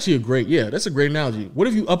 That's actually that's a great analogy. What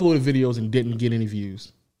if you uploaded videos and didn't get any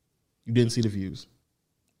views? You didn't see the views.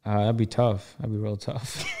 That'd be tough. That'd be real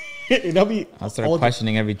tough. I'll start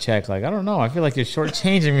questioning every check. Like, I don't know. I feel like you're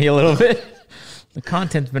shortchanging me a little bit. The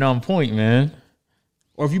content's been on point, man.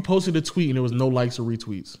 Or if you posted a tweet and there was no likes or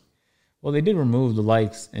retweets. Well, they did remove the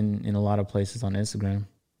likes in a lot of places on Instagram.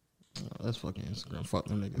 Oh, that's fucking Instagram. Fuck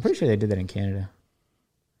them niggas. I'm pretty sure they did that in Canada.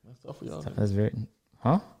 That's tough for y'all. That's very...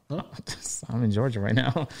 Huh? I'm in Georgia right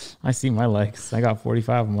now. I see my likes. I got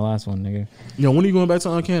 45 on my last one, nigga. Yo, when are you going back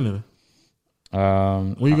to Canada? When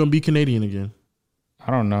are you going to be Canadian again? I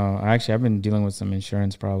don't know. I've been dealing with some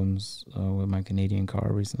insurance problems with my Canadian car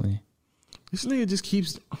recently. This nigga just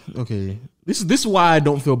keeps... Okay. This is why I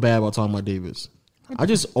don't feel bad about talking about Davis. I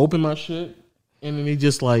just open my shit and then he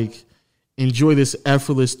just like... Enjoy this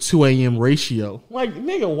effortless 2 a.m. ratio. Like,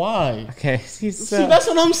 nigga, why? Okay. See, that's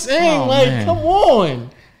what I'm saying. Man. Come on.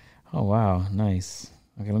 Oh, wow. Nice.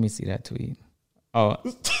 Okay, let me see that tweet. Oh.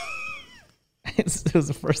 It was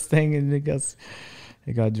the first thing and it got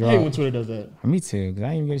dropped. I hate when Twitter does that. Me too, because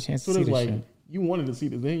I didn't even get a chance to see this like, shit. You wanted to see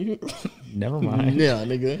this, didn't you? Never mind. Yeah,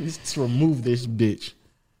 nigga. Just remove this bitch.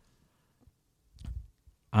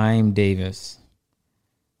 I'm Davis.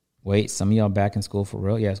 Wait, some of y'all back in school for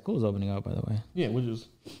real? Yeah, school's opening up, by the way. Yeah, which is...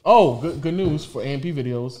 Oh, good news for AMP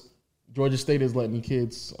videos. Georgia State is letting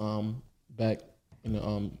kids back in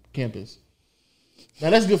the campus.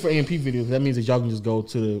 Now, that's good for AMP videos. That means that y'all can just go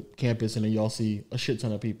to the campus and then y'all see a shit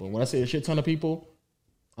ton of people. When I say a shit ton of people,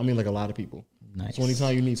 I mean like a lot of people. Nice. So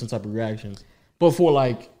anytime you need some type of reactions. But for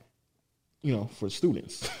like, for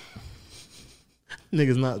students.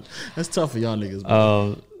 Niggas not... That's tough for y'all niggas,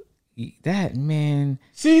 bro. That, man.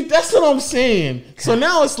 See, that's what I'm saying. So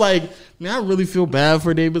now it's like, man, I really feel bad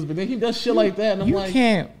for Davis, but then he does shit like that, and I'm like, you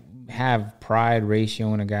can't have pride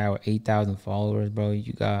ratio in a guy with 8,000 followers, bro.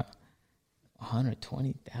 You got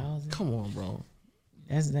 120,000. Come on, bro.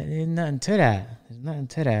 There's nothing to that. There's nothing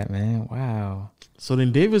to that, man. Wow. So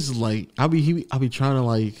then Davis is like, I'll be trying to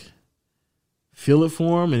like feel it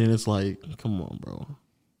for him, and then it's like, come on, bro.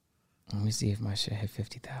 Let me see if my shit hit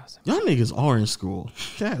 50,000. Y'all niggas are in school.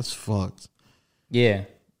 That's fucked. Yeah.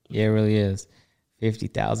 Yeah, it really is.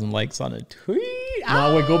 50,000 likes on a tweet.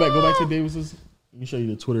 No, wait, go back to Davis's. Let me show you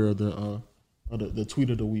the Twitter of the tweet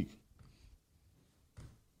of the week.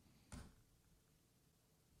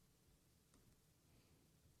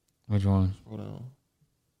 Which one? Hold on.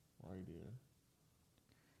 Right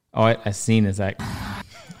Oh, there. I seen this.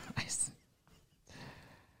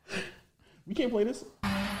 We can't play this.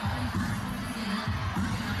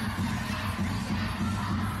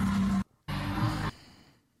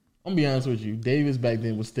 I'm gonna be honest with you. Davis back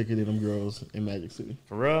then was thicker than them girls in Magic City.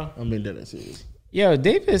 For real? I'm being dead serious. Yo,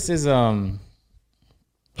 Davis is a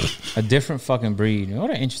different fucking breed.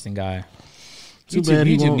 What an interesting guy.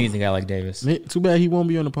 YouTube needs a guy like Davis. Too bad he won't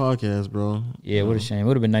be on the podcast, bro. Yeah, what a shame. It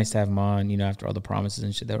would have been nice to have him on, after all the promises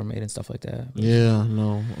and shit that were made and stuff like that. Yeah,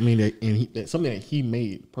 no. I mean, that's something that he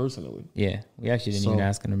made personally. Yeah, we actually didn't even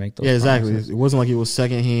ask him to make those. Yeah, exactly. promises. It wasn't like it was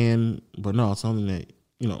secondhand, but no, something that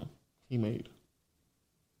he made.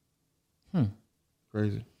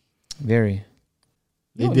 Crazy. Very.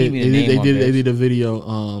 They did a video.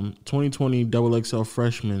 2020 XXL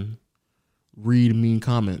freshman read mean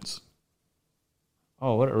comments.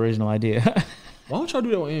 Oh, what an original idea. Why don't y'all do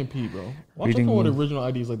that on AMP, bro? Why don't y'all come with original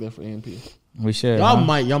ideas like that for AMP? We should.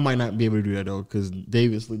 Y'all might not be able to do that though, because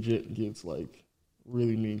Davis legit gets like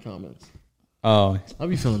really mean comments. Oh, I'll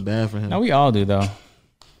be feeling bad for him. No, we all do though.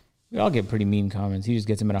 We all get pretty mean comments. He just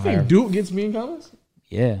gets them at a higher. Duke gets mean comments.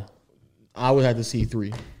 Yeah. I would have to see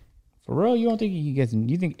 3 For real? You don't think he gets?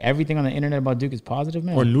 You think everything on the internet about Duke is positive,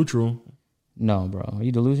 man? or neutral. No, bro. Are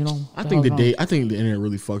you delusional? I think the internet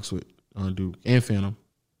really fucks with Duke and Phantom.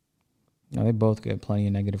 No, they both get plenty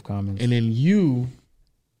of negative comments. And then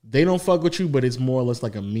they don't fuck with you, but it's more or less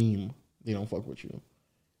like a meme. They don't fuck with you.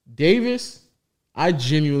 Davis, I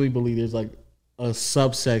genuinely believe there's like a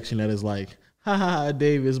subsection that is like, ha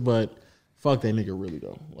Davis, but fuck that nigga really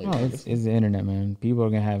though. Like, no, it's the internet, man. People are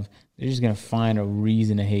they're just gonna find a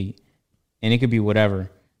reason to hate, and it could be whatever.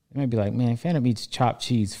 They might be like, man, Phantom eats chopped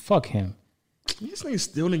cheese. Fuck him. This nigga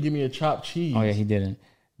still didn't give me a chopped cheese. Oh yeah, he didn't.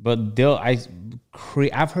 But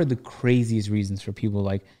I've heard the craziest reasons for people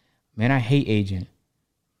like, man, I hate Agent.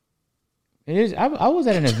 It is. I was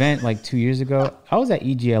at an event like 2 years ago. I was at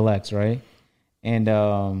EGLX, right?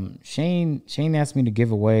 And Shane asked me to give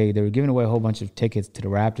away. They were giving away a whole bunch of tickets to the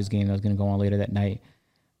Raptors game that was going to go on later that night.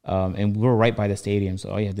 And we were right by the stadium, so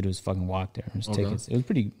all you had to do was fucking walk there. There's tickets. It was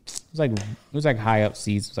pretty. It was like high up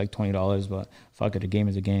seats. It was like $20, but fuck it, a game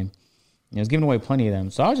is a game. And I was giving away plenty of them,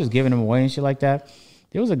 so I was just giving them away and shit like that.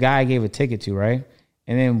 There was a guy I gave a ticket to, right?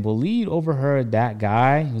 And then Waleed overheard that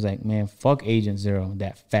guy. He was like, man, fuck Agent Zero,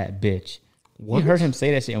 that fat bitch. What? He heard him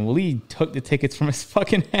say that shit, and Waleed took the tickets from his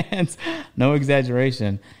fucking hands. No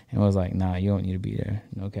exaggeration. And was like, nah, you don't need to be there.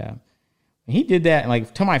 No cap. And he did that, and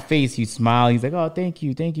like, to my face, he smiled. He's like, oh, thank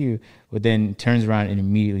you. But then turns around and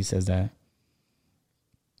immediately says that.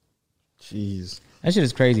 Jeez. That shit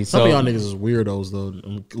is crazy. Some of y'all niggas is weirdos,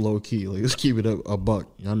 though. Low key. Like, let's keep it a buck.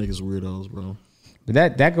 Y'all niggas weirdos, bro.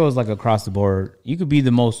 But that goes like across the board. You could be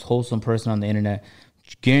the most wholesome person on the internet.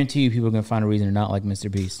 Guarantee you people are going to find a reason to not like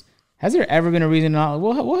Mr. Beast. Has there ever been a reason to not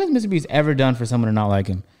like? What has Mr. Beast ever done for someone to not like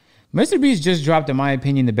him? Mr. Beast just dropped, in my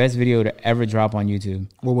opinion, the best video to ever drop on YouTube.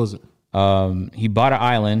 What was it? He bought an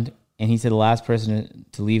island, and he said the last person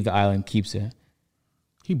to leave the island keeps it.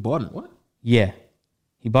 He bought it? What? Yeah.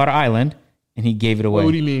 He bought an island, and he gave it away. Wait,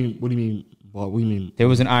 what do you mean? What do you mean? What do you mean? There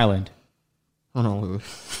was an island. Hold on, wait.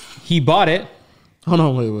 He bought it. Hold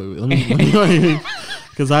on, wait. Let me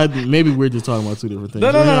because maybe we're just talking about two different things.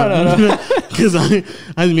 No. Because I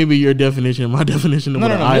think maybe your definition and my definition of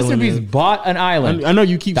what an island is. Mr. Beast bought an island. I know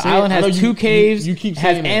you keep the saying island has two caves. You keep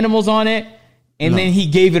has saying animals on it, and then he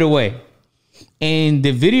gave it away. And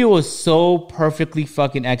the video was so perfectly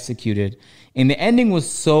fucking executed, and the ending was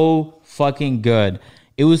so fucking good.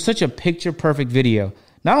 It was such a picture perfect video.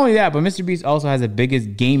 Not only that, but Mr. Beast also has the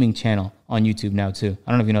biggest gaming channel on YouTube now too.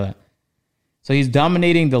 I don't know if you know that. So he's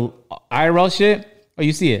dominating the IRL shit. Oh,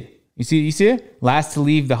 you see it? You see it? Last to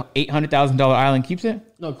leave the $800,000 island keeps it.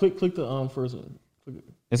 No, click the first one.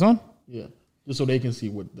 This one? Yeah, just so they can see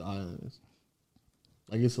what the island is.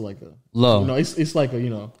 Like it's like a low. You know, it's like a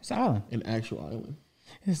it's an island, an actual island.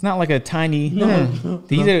 It's not like a tiny. No.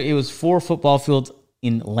 It was 4 football fields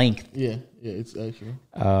in length. Yeah, it's actual.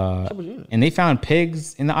 And they found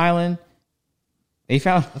pigs in the island.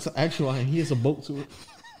 That's an actual island. He has a boat to it.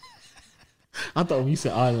 I thought when you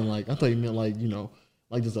said island, like I thought you meant like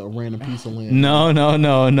like just a random piece of land. No. You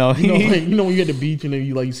know, when you're at the beach and then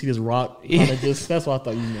you see this rock. That's what I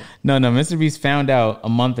thought you meant. No. Mr. Beast found out a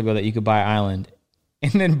month ago that you could buy an island,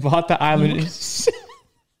 and then bought the island. The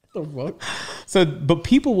fuck? So, but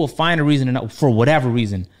people will find a reason to not, for whatever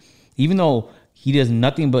reason, even though he does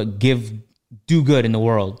nothing but do good in the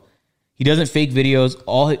world. He doesn't fake videos.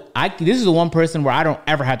 This is the one person where I don't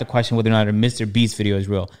ever have to question whether or not a Mr. Beast video is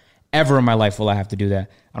real. Ever in my life will I have to do that.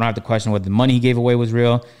 I don't have to question whether the money he gave away was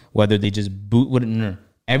real, whether they just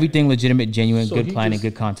everything legitimate, genuine, good planning,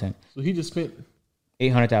 good content. So he just spent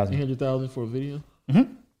 $800,000. $800,000 for a video?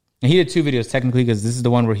 Mm-hmm. And he did 2 videos technically because this is the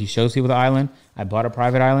one where he shows people the island. I bought a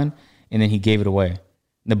private island, and then he gave it away.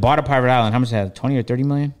 The bought a private island, how much has 20 or 30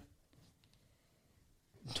 million?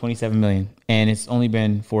 27 million. And it's only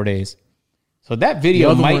been 4 days. So that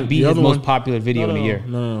video might be his most popular video in a year.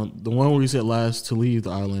 No. The one where he said last to leave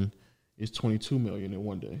the island is 22 million in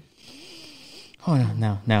one day. Oh,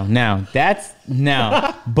 now. That's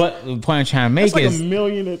now. But the point I'm trying to make that's like is $1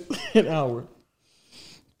 million an hour.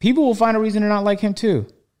 People will find a reason to not like him too.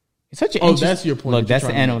 It's such an that's your point. Look, that's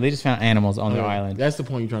the animal. They just found animals on their island. That's the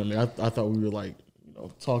point you're trying to make. I thought we were like,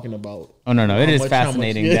 talking about. Oh no, it is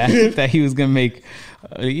fascinating that he was gonna make.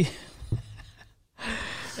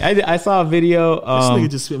 I saw a video. This nigga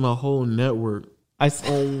just spent my whole network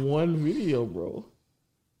on one video, bro.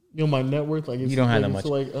 You know my net worth, like you don't have that much.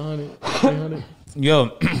 Like 100, 300. Yo,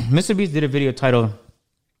 Mr. Beast did a video titled,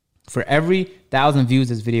 "For every 1,000 views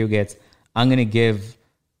this video gets, I'm gonna give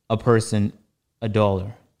a person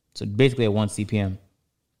 $1." So basically at 1 CPM.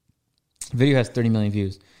 The video has 30 million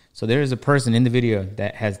views. So there is a person in the video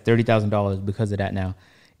that has $30,000 because of that now.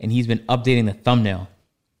 And he's been updating the thumbnail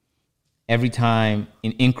every time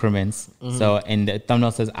in increments. So, and the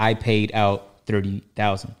thumbnail says I paid out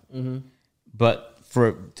 30,000. But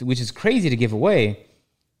which is crazy to give away.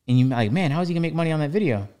 And you're like, man, how is he gonna make money on that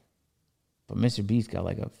video? But Mr. Beast got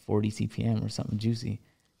like a 40 CPM or something juicy.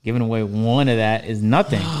 Giving away one of that is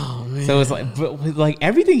nothing. So it's like, but like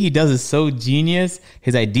everything he does is so genius.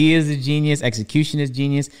 His ideas are genius. Execution is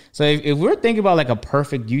genius. So if we're thinking about like a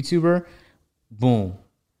perfect YouTuber, boom.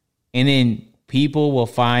 And then people will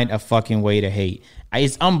find a fucking way to hate.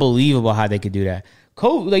 It's unbelievable how they could do that.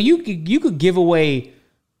 Like you could give away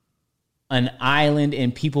an island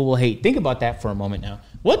and people will hate. Think about that for a moment now.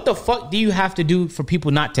 What the fuck do you have to do for people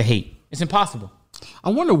not to hate? It's impossible. I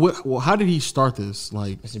wonder how did he start this?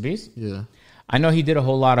 Like Mr. Beast? Yeah. I know he did a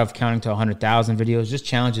whole lot of counting to 100,000 videos, just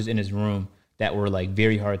challenges in his room that were like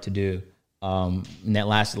very hard to do. And that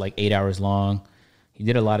lasted like 8 hours long. He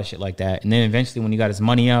did a lot of shit like that. And then eventually when he got his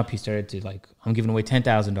money up, he started to like, I'm giving away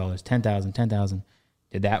 $10,000, 10,000.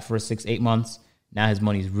 Did that for 6-8 months. Now his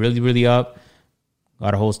money's really, really up.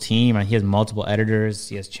 Got a whole team. He has multiple editors.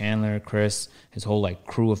 He has Chandler, Chris, his whole like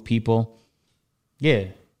crew of people. Yeah.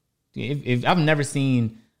 If I've never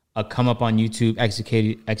seen a come up on YouTube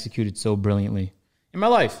executed so brilliantly in my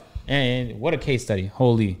life. And what a case study.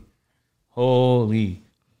 Holy.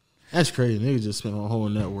 That's crazy. Niggas just spent my whole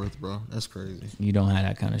net worth, bro. That's crazy. You don't have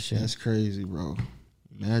that kind of shit. That's crazy, bro.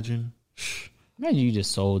 Imagine you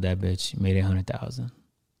just sold that bitch. You made 100,000.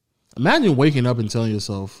 Imagine waking up and telling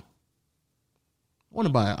yourself, I want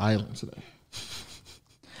to buy an island today.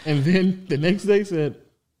 And then the next day said,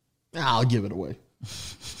 I'll give it away.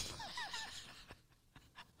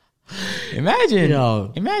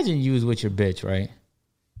 Imagine you was with your bitch, right?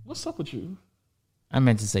 What's up with you? I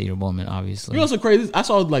meant to say your woman, obviously. You know what's so crazy? I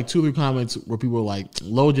saw like 2-3 comments where people were like,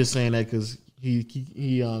 Lo just saying that because he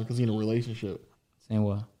in a relationship. Saying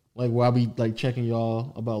what? Like where I be like checking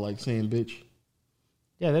y'all about like saying bitch.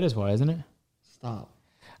 Yeah, that is why, isn't it? Stop.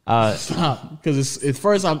 Because it's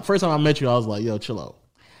first time I met you, I was like, yo, chill out.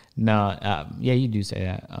 No, yeah, you do say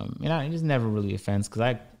that. It just never really offends because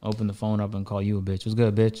I open the phone up and call you a bitch. What's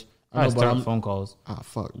good, bitch? I start phone calls.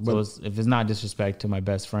 Fuck. So if it's not disrespect to my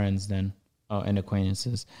best friends, then and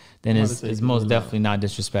acquaintances, then it's most definitely not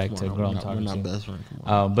disrespect to a girl I'm talking to. Best friend.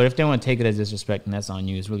 But if they want to take it as disrespect, then that's on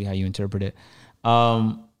you. It's really how you interpret it.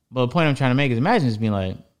 But the point I'm trying to make is imagine just being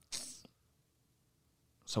like,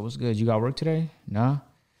 so what's good? You got work today? Nah.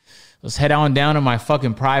 Let's head on down to my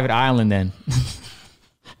fucking private island then.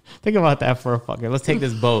 Think about that for a fucking. Let's take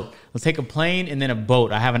this boat. Let's take a plane and then a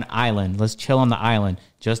boat. I have an island. Let's chill on the island,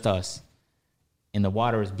 just us. And the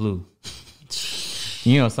water is blue.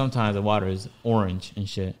 Sometimes the water is orange and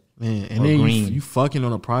shit. Man, and then green. You fucking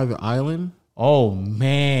on a private island? Oh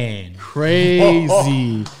man,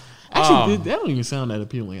 crazy. Actually, that don't even sound that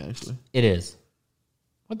appealing. Actually, it is.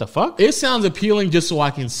 What the fuck? It sounds appealing just so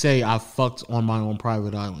I can say I fucked on my own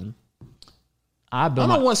private island. I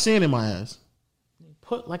don't want sand in my ass.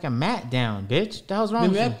 Put like a mat down, bitch. The hell's wrong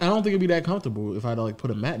with you? I don't think it'd be that comfortable if I like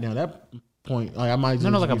put a mat down. At that point, like I might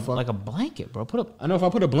just like a blanket, bro. I know if I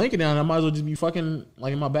put a blanket down, I might as well just be fucking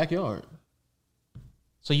like in my backyard.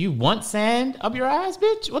 So you want sand up your ass,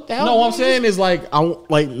 bitch? What the hell? No, what I'm saying is like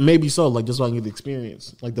maybe so, like just so I can get the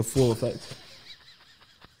experience, like the full effect.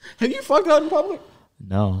 Have you fucked out in public?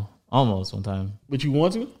 No, almost one time. But you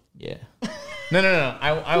want to? Yeah. No.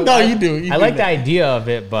 No, you do. I like the idea of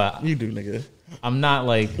it, but you do, nigga. I'm not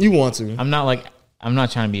like you want to. I'm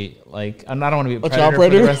not trying to be like I don't want to be a predator for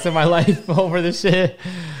the rest of my life over this shit.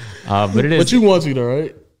 But it is. But you want to though,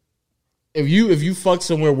 right? If you fucked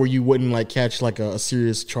somewhere where you wouldn't like catch like a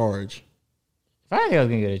serious charge. If I think I was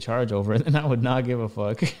gonna get a charge over it, then I would not give a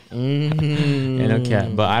fuck. And okay,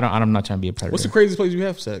 but I'm not trying to be a predator. What's the craziest place you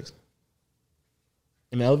have sex?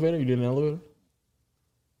 In the elevator? You did in the elevator?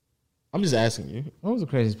 I'm just asking you. What was the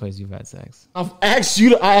craziest place you've had sex? I asked you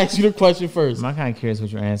the question first. I'm kind of curious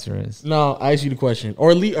what your answer is. No, I asked you the question.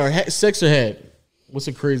 Or sex or head. What's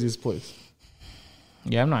the craziest place?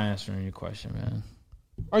 Yeah, I'm not answering your question, man.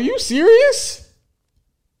 Are you serious?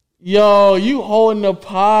 Yo, you holding the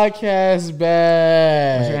podcast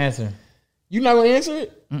back. What's your answer? You not gonna answer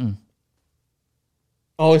it? Mm-mm.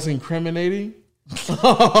 Oh, it's incriminating?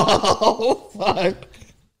 Oh, fuck.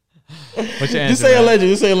 What's your answer? Just say alleged.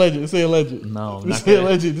 Just say alleged. Just say alleged. No, just say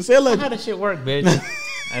alleged. Just say alleged. That's not how the shit work, bitch.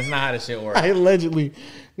 That's not how the shit work. Allegedly.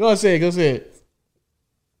 Go ahead, say it. Go say it.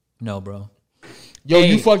 No, bro. Yo,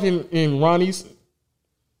 you fucking in Ronnie's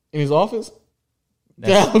in his office?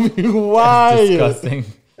 That'd be wild. That's disgusting.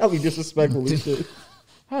 That'd be disrespectful as shit.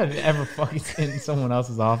 How did it ever fucking sit in someone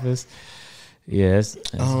else's office? Yes.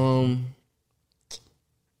 I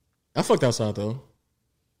fucked outside though.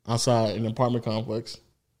 Outside in an apartment complex.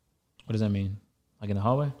 What does that mean? Like in the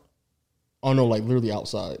hallway? Oh no, like literally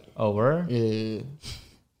outside. Oh, where? Yeah.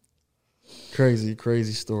 Crazy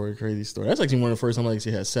story. That's actually one of the first times I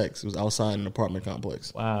actually had sex. It was outside in an apartment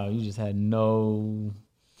complex. Wow, you just had no.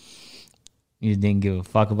 You just didn't give a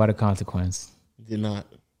fuck about the consequence. Did not.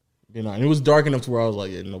 And it was dark enough to where I was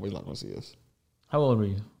like, yeah, nobody's not gonna see us. How old were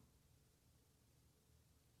you?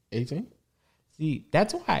 18? See,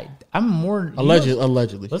 that's why I'm more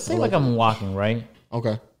Allegedly. Let's say like I'm walking, right?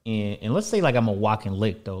 Okay. And let's say like I'm a walking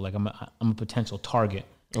lick though, like I'm a potential target.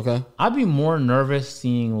 Okay. I'd be more nervous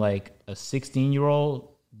seeing like a 16-year-old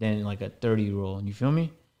than like a 30-year-old. You feel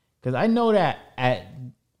me? Because I know that at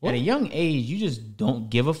a young age, you just don't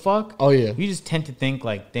give a fuck. Oh yeah. You just tend to think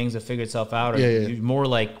like things will figure itself out, or Yeah. you're more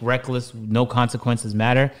like reckless, no consequences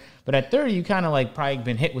matter. But at 30, you kind of like probably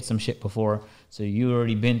been hit with some shit before, so you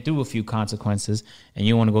already been through a few consequences, and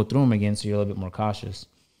you want to go through them again, so you're a little bit more cautious.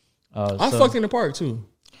 I fucked in the park too.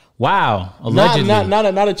 Wow, allegedly,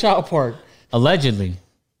 Not a child park. Allegedly.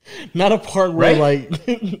 Not a part where Right?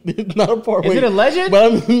 like, not a part. Is it alleged?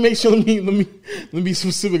 But let me make sure. Let me be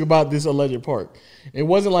specific about this alleged park. It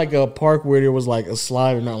wasn't like a park where there was like a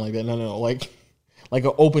slide or nothing like that. No, like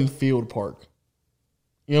an open field park.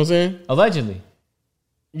 You know what I'm saying? Allegedly.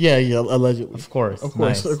 Yeah, allegedly. Of course.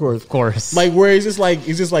 Nice. Of course. Like where is this like?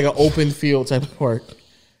 Is this like an open field type of park?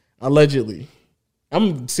 Allegedly,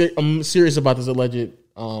 I'm serious about this alleged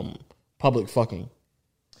public fucking.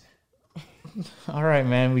 All right,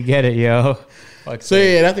 man, we get it, yo. So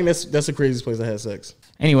yeah, I think that's the craziest place I had sex.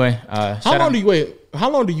 Anyway, How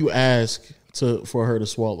long do you ask for her to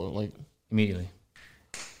swallow? Like immediately?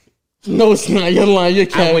 No, it's not. You're lying. You're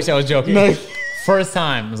I wish I was joking. No. First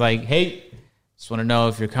time, I was like, hey, just want to know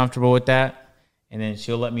if you're comfortable with that. And then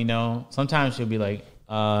she'll let me know. Sometimes she'll be like,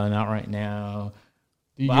 not right now.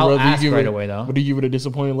 I'll ask right away, though. But do you give it a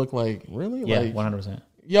disappointed look like, really? Yeah, like, 100%.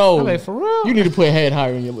 Yo, I'm like, for real? You need to put head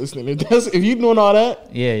higher when you're listening. If you're doing all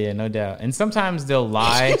that. Yeah, no doubt. And sometimes they'll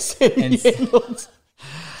lie. and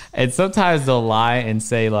and sometimes they'll lie and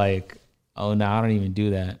say like, oh, no, I don't even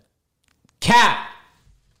do that. Cap!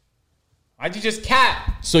 Why'd you just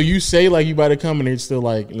cap? So you say like you about to come and it's still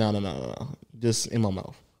like, no. Just in my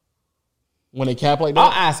mouth. When they cap like that?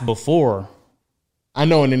 I'll ask before. I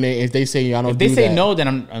know, and then if they say I don't do that. If they say no, then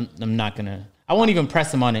I'm not going to. I won't even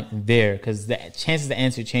press them on it there because the chances the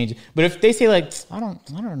answer changes. But if they say like I don't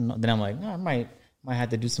know, then I'm like I might have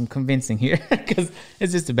to do some convincing here because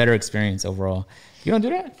it's just a better experience overall. You don't do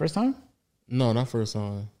that first time? No, not first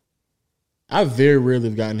time. I very rarely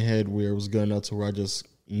have gotten head where it was good enough to where I just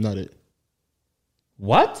nutted.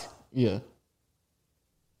 What? Yeah.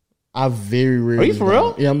 I very rarely. Are you for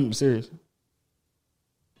real? Yeah, I'm serious.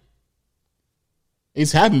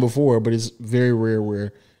 It's happened before, but it's very rare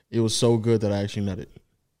where it was so good that I actually nutted.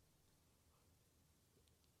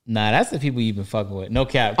 Nah, that's the people you've been fucking with. No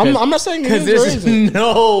cap. I'm not saying it is there's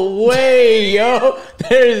no way, yo.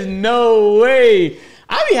 There's no way.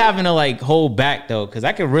 I be having to like hold back though, because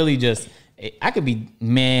I could really just. I could be,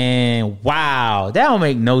 man, wow. That don't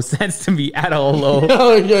make no sense to me at all, low.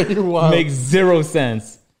 Oh, yeah, you're wild. Makes 0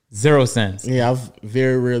 sense. 0 sense. Yeah, I've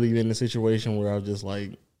very rarely been in a situation where I was just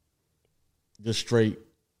like, just straight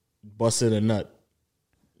busted a nut.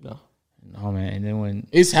 No. No, man. And then when.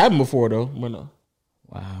 It's happened before, though, but no.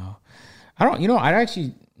 Wow. I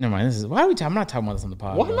actually, never mind. Why are we talking? I'm not talking about this on the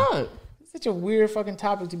pod. Why not? It's such a weird fucking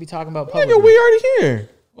topic to be talking about publicly. Nigga, we already here.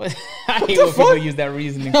 I hate when people use that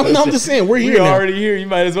reasoning. I'm just saying, we're here. We're already here. You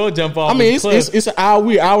might as well jump off. I mean, it's an hour.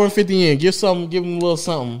 We're hour and 50 in. Give them a little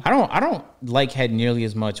something. I don't like head nearly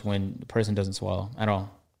as much when the person doesn't swallow at all.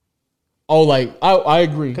 Oh, like I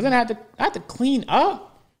agree. Because then I have to clean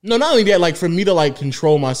up. No, not only that. Like for me to like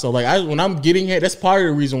control myself. Like when I'm getting head, that's part of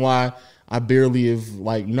the reason why I barely have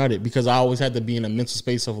like nutted, because I always had to be in a mental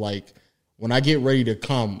space of like when I get ready to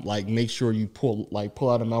come, like make sure you pull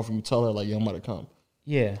out the mouth and you tell her like, yo, I'm about to come.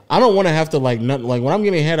 Yeah, I don't want to have to like nut. Like when I'm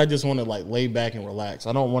getting head, I just want to like lay back and relax.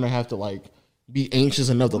 I don't want to have to like be anxious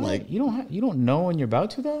enough to like. You don't know when you're about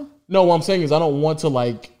to though. No, what I'm saying is I don't want to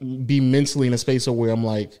like be mentally in a space of where I'm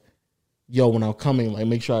like, yo, when I'm coming, like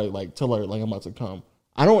make sure I like tell her like I'm about to come.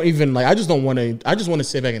 I don't even like. I just don't want to. I just want to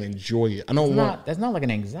sit back and enjoy it. I don't want. That's not like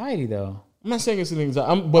an anxiety though. I'm not saying it's an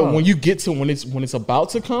anxiety. But when you get to when it's about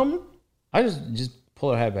to come, I just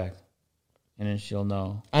pull her head back. And then she'll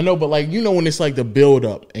know. I know, but like when it's like the build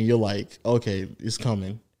up, and you're like, okay, it's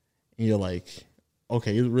coming, and you're like,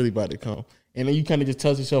 okay, it's really about to come, and then you kind of just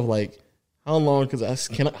tell yourself like, how long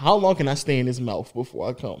can I stay in this mouth before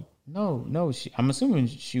I come? No, I'm assuming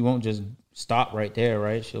she won't just stop right there,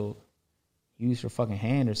 right? She'll use her fucking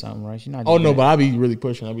hand or something, right? She's not. Oh no, but I'll be really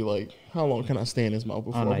pushing. I'll be like, how long can I stay in this mouth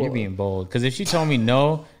before? Oh no, you're being bold. Because if she told me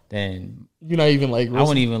no, then You're not even like. I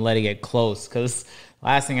wouldn't even let it get close because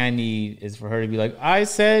last thing I need is for her to be like, I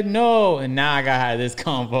said no, and now I gotta have this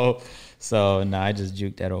combo. So no, I just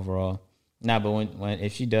juked that overall. Nah, but when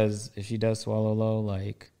if she does swallow low,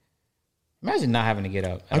 like imagine not having to get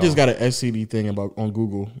up. I just got an STD thing about on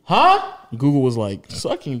Google. Huh? Google was like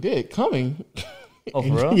sucking dick coming. Oh,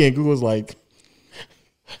 for real? Yeah, Google was like,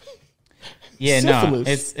 yeah, no,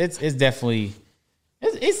 syphilis. it's definitely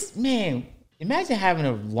it's man. Imagine having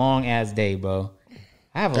a long ass day, bro.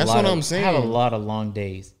 That's what I'm saying. I have a lot of long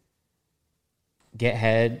days. Get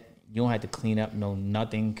head. You don't have to clean up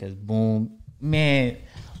nothing because boom, man.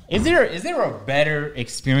 Is there a better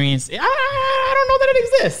experience? I don't know that it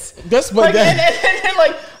exists. That's what like, and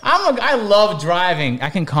like I love driving.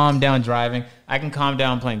 I can calm down driving. I can calm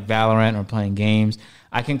down playing Valorant or playing games.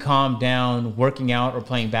 I can calm down working out or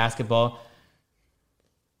playing basketball.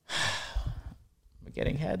 We're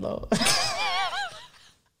getting head low.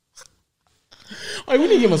 Like, we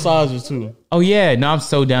need to get massages too. Oh yeah, no, I'm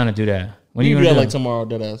so down to do that. When We are can you do gonna that do? like tomorrow,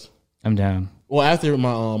 dead ass. I'm down. Well, after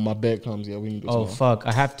my bed comes, yeah, we can do it Oh tomorrow. fuck!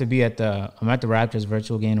 I have to be I'm at the Raptors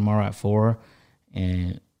virtual game tomorrow at 4,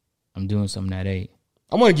 and I'm doing something at 8.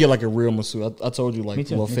 I'm gonna get like a real masseuse. I told you like Me a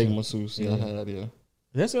too, little me fake too. masseuse. Yeah. Yeah, I had that idea. Is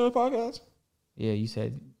that still on the podcast? Yeah, you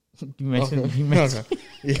said you mentioned. Okay. You mentioned.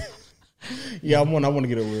 Okay. Yeah, I want to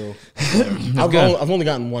get a real. good. I've only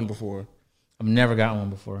gotten one before. I've never gotten one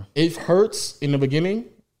before. It hurts in the beginning,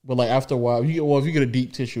 but like after a while, if you get a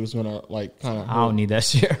deep tissue, it's gonna like kind of. I don't need that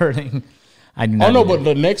shit hurting. I do not. Oh no, need but it.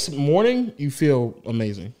 the next morning you feel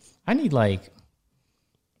amazing. I need like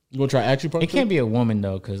You gonna try acupuncture? it can't be a woman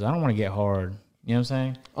though because I don't want to get hard. You know what I'm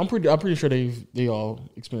saying? I'm pretty sure they all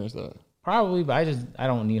experienced that. Probably, but I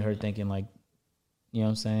don't need her thinking like, you know what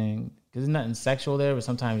I'm saying? Because there's nothing sexual there, but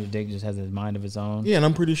sometimes your dick just has a mind of its own. Yeah, and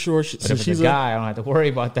I'm pretty sure But if it's a guy, I don't have to worry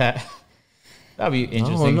about that. That'd be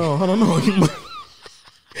interesting. I don't know.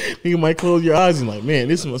 You might close your eyes and like, man,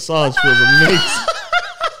 this massage feels amazing.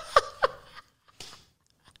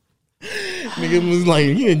 Nigga was like,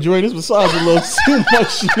 you enjoying this massage a little too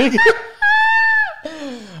much, nigga.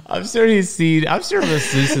 I'm sure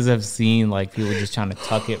masseuses have seen like people just trying to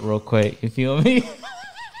tuck it real quick. You feel me?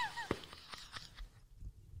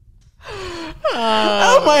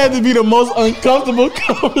 That might have to be the most uncomfortable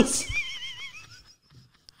conversation.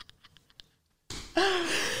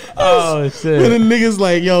 Oh And shit! the niggas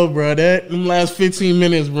like, yo, bro, them last 15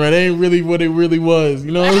 minutes, bro, that ain't really what it really was.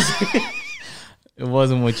 You know what I'm saying? It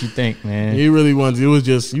wasn't what you think, man. It really was. It was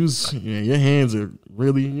just, your hands are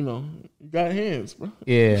really, you got hands, bro.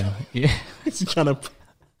 Yeah. He's trying to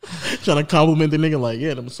compliment the nigga like,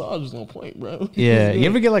 yeah, the massage was on point, bro. Yeah. You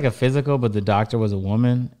ever get like a physical, but the doctor was a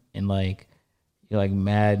woman, and like you're like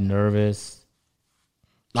mad nervous?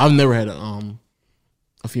 I've never had a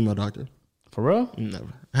female doctor. For real? Never.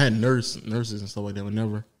 I had nurses and stuff like that, but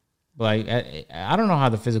never. Like I don't know how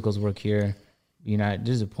the physicals work here. You know,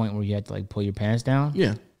 there's a point where you have to like pull your pants down.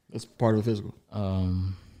 Yeah, that's part of the physical. You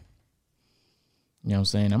know what I'm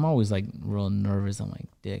saying? I'm always like real nervous. I'm like,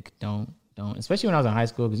 dick, don't. Especially when I was in high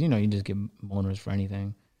school, because you just get boners for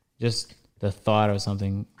anything. Just the thought of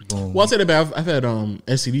something. Boom. Well, I'll say that, but I've had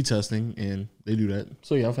STD testing, and they do that.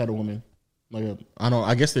 So yeah, I've had a woman.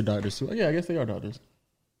 I guess they're doctors too. Yeah, I guess they are doctors.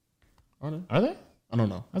 Are they? Are they? I don't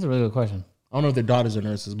know. That's a really good question. I don't know if they're doctors or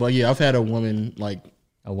nurses, but yeah, I've had a woman like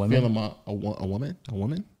A woman? feeling a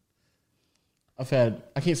woman. I've had,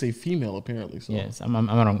 I can't say female apparently. So Yes, I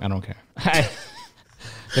don't care.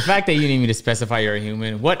 The fact that you need me to specify you're a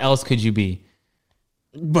human, what else could you be?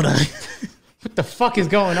 but What the fuck is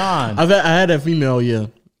going on? I had a female, yeah,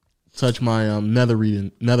 touch my nether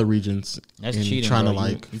regions. That's and cheating. Trying Bro. to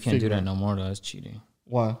like you can't do figure that out- no more though. That's cheating.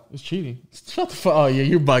 Why? It's cheating. Shut the fuck. Oh yeah,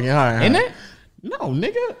 you're bugging. All right, Isn't all right. it? No,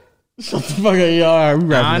 nigga. Shut the fuck up. Yeah, all right, we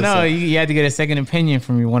wrapping I this know up. you had to get a second opinion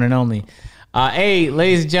from your one and only. Hey,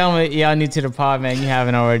 ladies and gentlemen, y'all new to the pod, man. You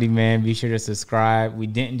haven't already, man. Be sure to subscribe. We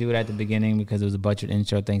didn't do it at the beginning because it was a butchered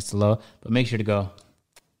intro, thanks to Lo. But make sure to go.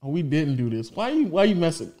 Oh, we didn't do this. Why you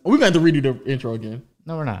messing? We're gonna have to redo the intro again.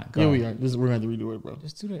 No, we're not. Go. Yeah, we are. We're gonna have to redo it, bro.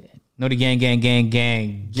 Just do that. No, the gang.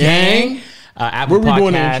 Gang? Apple Where we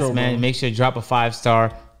doing the Podcasts, intro, man. bro? Make sure to drop a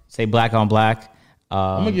 5-star. Say black on black.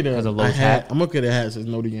 I'm gonna get because of a Lowe's hat. hat. I'm gonna get a hat that says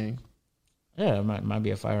no the gang. Yeah, it might be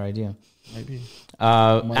a fire idea. Might be.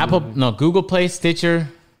 Google Play, Stitcher,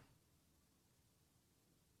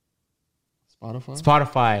 Spotify.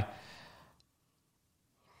 Spotify.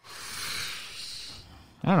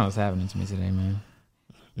 I don't know what's happening to me today, man.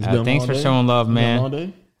 It's been a Thanks long for day. showing love, It's been a man. long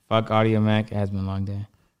day. Fuck Audio Mac. It has been a long day.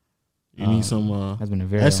 You need some. Has been a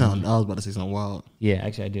very That long sound. I was about to say something wild. Yeah,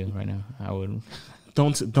 actually, I do right now. I would.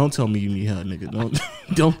 Don't tell me you need help, nigga.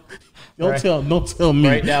 Don't Right. don't tell me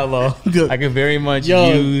Right now, Lo. I could very much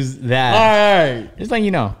Yo. use that. All right. Just like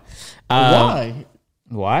you know. Why?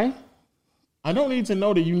 Why? I don't need to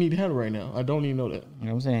know that you need help right now. I don't need to know that. You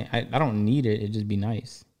know what I'm saying? I don't need it. It'd just be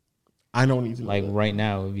nice. I don't need to know Like that. right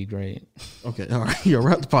now, it would be great. Okay, all right. Yo,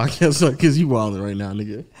 wrap the podcast up because you wilding right now,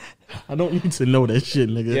 nigga. I don't need to know that shit,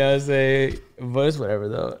 nigga. Yeah, I say, but it's whatever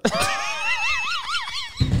though.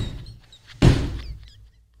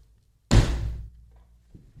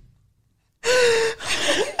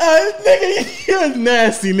 Nigga, you're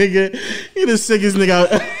nasty, nigga. You're the sickest nigga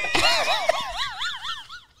out.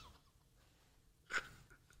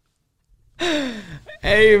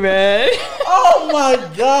 Hey man. Oh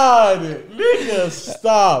my god, nigga,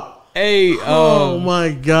 stop. Hey. Oh my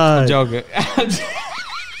god. Joker.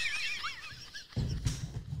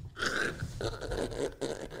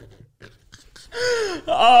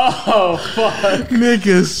 Oh fuck,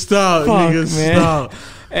 nigga, stop, Fuck, nigga, man. stop.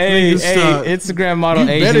 Hey, Nigga, stop. Instagram model You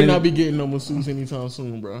Asian. better not be getting no masseuse anytime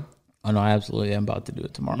soon, bro. Oh no, I absolutely am about to do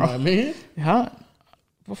it tomorrow. My man, Huh?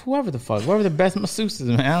 Whoever the fuck, whoever the best masseuses,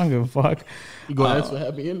 man. I don't give a fuck. you gonna ask for a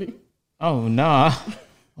happy ending? Oh nah.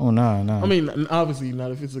 Oh no, no. I mean, obviously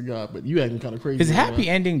not if it's a guy, but you acting kind of crazy. Is right happy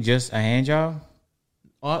now. ending just a hand job?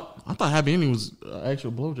 I thought happy ending was an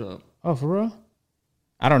actual blowjob. Oh, for real?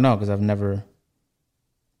 I don't know because I've never.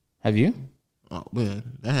 Have you? Oh man,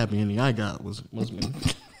 that happy ending I got must have been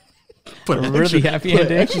put A really happy put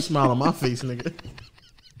ending? An extra smile on my face, nigga.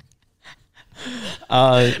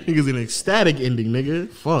 Uh, Nigga's an ecstatic ending, nigga.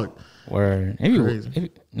 Fuck. Word. Crazy.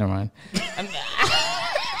 Maybe never mind.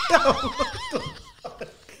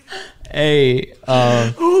 Hey,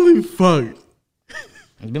 Holy fuck.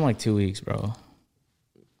 it's been like 2 weeks, bro.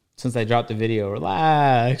 Since I dropped the video.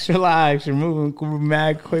 Relax. You're moving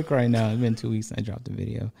mad quick right now. It's been 2 weeks since I dropped the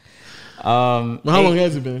video. Well, how long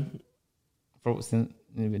has it been? Since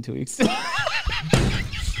it's been 2 weeks.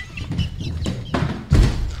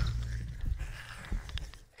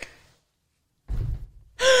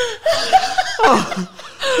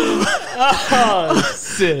 Oh,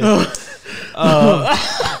 shit.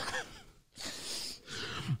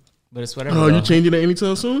 But it's whatever. Oh, though. you changing that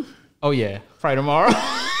anytime soon? Oh yeah, probably tomorrow.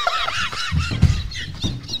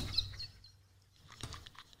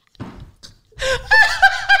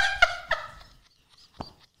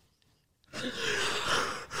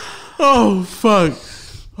 Oh fuck.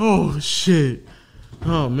 Oh shit.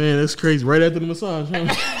 Oh man, that's crazy. Right after the massage,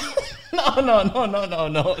 huh? No. Wait,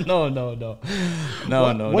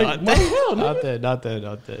 Not what the hell, that. Not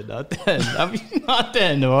that. I mean, not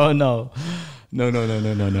that. No. Oh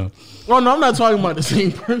no, I'm not talking about the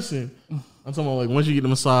same person. I'm talking about like once you get the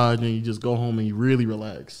massage and you just go home and you really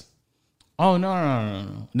relax. Oh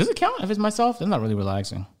no. Does it count if it's myself? That's not really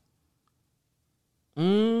relaxing.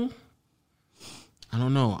 I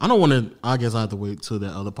don't know. I don't want to. I guess I have to wait till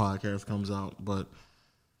that other podcast comes out. But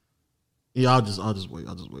yeah, I'll just wait.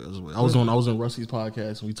 I was on Rusty's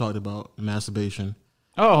podcast and we talked about masturbation.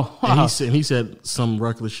 Oh, And wow. he said some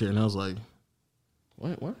reckless shit, and I was like,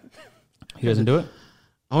 what? He doesn't do it.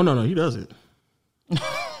 Oh no, he does it.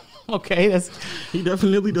 Okay, that's. He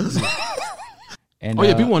definitely does it. And, Oh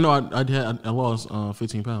yeah, people want to know I lost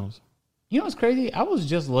 15 pounds. You know what's crazy? I was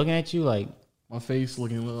just looking at you like. My face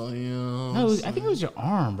looking a little, No, I think it was your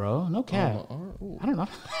arm, bro. No cap. I don't know.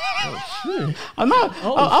 Shit. I'm not. I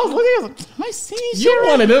was looking. I was like, am I seeing shit? You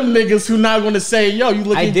right? one of them niggas who not going to say, yo, you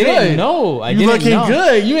looking I good. didn't know. I you didn't looking know.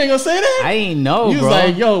 good. You ain't going to say that? I ain't know, You bro. was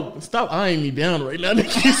like, yo, stop eyeing me down right now,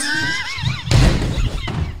 niggas.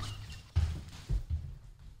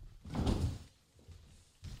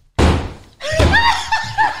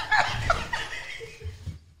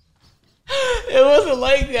 It wasn't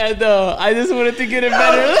like that though. I just wanted to get it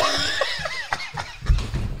better.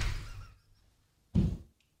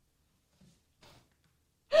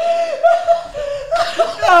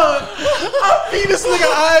 Beat this nigga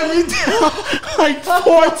eyeing me down like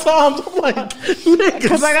 4 times. I'm like, nigga,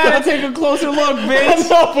 Cause I gotta take a closer look, bitch.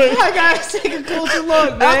 No, but I gotta take a closer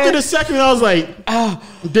look, man. after the second, I was like,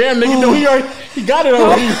 damn, nigga, no, he got it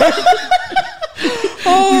already.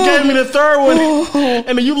 You gave me the third one,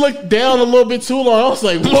 and then you looked down a little bit too long. I was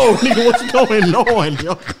like, whoa, nigga, what's going on,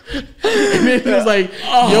 yo? And then he was like,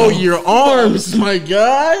 yo, your arms, my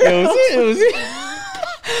guy. It was it.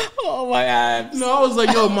 Oh my abs. No, I was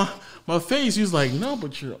like, yo, my face. He was like, no,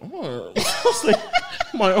 but your arms. I was like,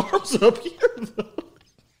 my arms are up here, though.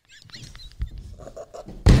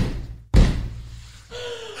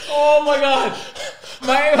 Oh my god.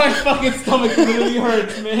 My fucking stomach literally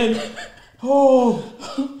hurts, man. Oh,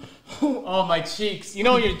 my cheeks. You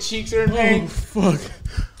know when your cheeks are in Oh, pain? fuck.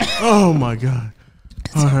 Oh, my God.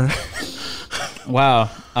 Wow.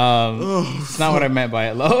 It's not what I meant by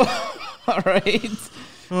it, Lo. All right.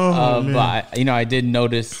 But I did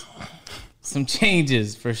notice some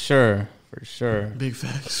changes for sure. Big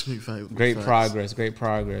facts. Great progress.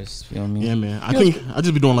 Feel me? Yeah, man. I think I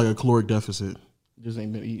just be doing like a caloric deficit. Just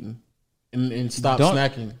ain't been eating. And stop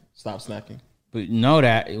snacking. But know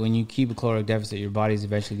that when you keep a caloric deficit, your body's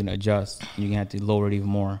eventually going to adjust. And you're going to have to lower it even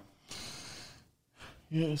more.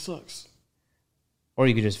 Yeah, it sucks. Or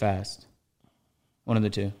you could just fast. One of the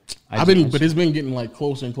two. But it's been getting like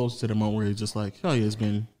closer and closer to the moment where it's just like, oh yeah, it's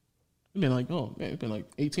been like, oh man, it's been like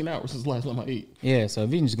 18 hours since the last time I ate. Yeah, so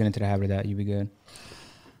if you can just get into the habit of that, you'll be good.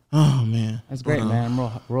 Oh man, that's great, man.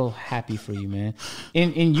 I'm real happy for you, man.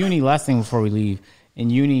 In uni, last thing before we leave, in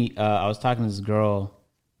uni, I was talking to this girl,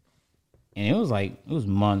 and it was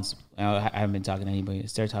months. I haven't been talking to anybody. I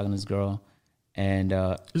started talking to this girl, and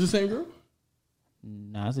is it the same girl?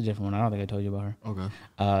 Nah, it's a different one. I don't think I told you about her. Okay.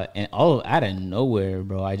 And all out of nowhere,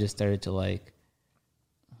 bro, I just started to I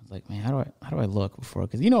was like, man, how do I look before?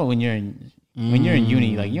 Because when you're in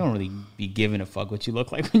uni, like you don't really be giving a fuck what you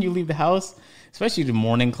look like when you leave the house, especially the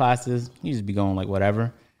morning classes. You just be going like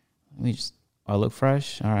whatever. I look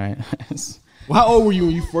fresh. All right. Well, how old were you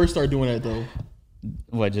when you first started doing that though?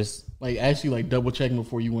 What, just like actually like double checking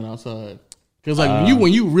before you went outside? Because like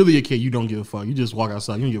when you really a kid, you don't give a fuck. You just walk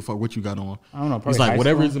outside. You don't give a fuck what you got on. I don't know. It's like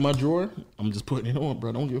whatever is in my drawer, I'm just putting it on,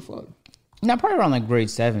 bro. Don't give a fuck. No, probably around like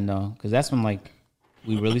grade 7 though, because that's when like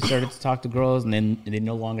we really started to talk to girls, and then they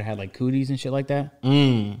no longer had like cooties and shit like that.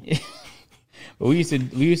 But we used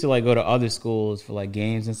to like go to other schools for like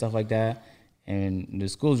games and stuff like that, and the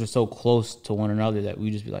schools were so close to one another that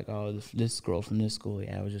we just be like, oh, this girl from this school,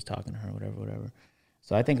 yeah, I was just talking to her, whatever.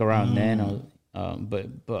 So I think around then I was.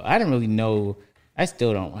 But I didn't really know. I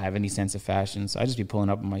still don't have any sense of fashion, so I just be pulling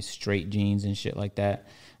up in my straight jeans and shit like that.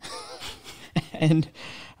 And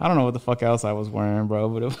I don't know what the fuck else I was wearing, bro.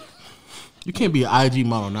 But you can't be an IG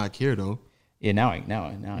model and not care though. Yeah, now I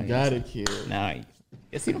gotta care. Now I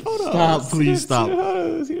see the photos. Stop, please stop.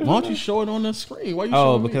 Why don't you show it on the screen? Why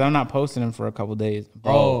you? Because I'm not posting them for a couple days,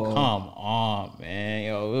 bro. Come on, man.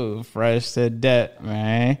 Yo, fresh to death,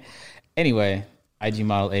 man. Anyway. IG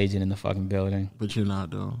model agent in the fucking building. But you're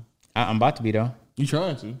not, though. I'm about to be, though. You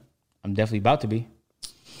trying to? I'm definitely about to be.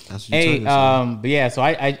 That's what you but yeah, so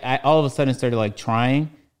I all of a sudden started like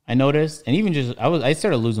trying. I noticed, and even just I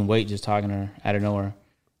started losing weight just talking to her out of nowhere.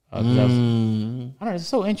 I don't know. It's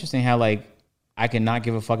so interesting how like I can not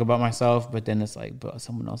give a fuck about myself, but then it's like, but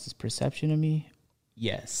someone else's perception of me.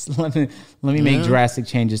 Yes, let me make drastic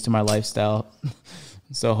changes to my lifestyle,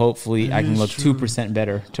 so hopefully I can look 2%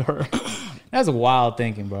 better to her. That's wild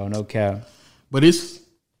thinking, bro. No cap. But it's,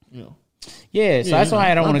 Yeah, so that's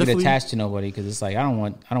why I don't want to get attached to nobody, because it's like I don't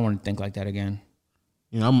want to think like that again.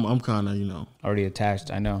 I'm kind of already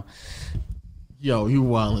attached. I know. Yo, you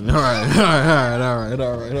wildin'. All right.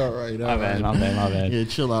 My bad. Yeah,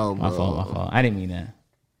 chill out, bro. My fault. I didn't mean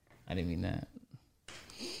that.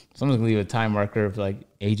 Someone's gonna leave a time marker if like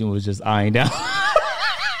agent was just eyeing down.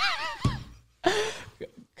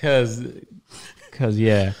 Cause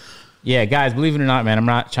yeah, guys, believe it or not, man, I'm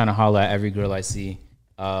not trying to holler at every girl I see.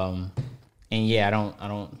 And yeah, I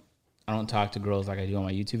don't talk to girls like I do on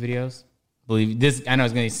my YouTube videos. Believe this, I know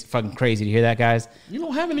it's gonna be fucking crazy to hear that, guys. You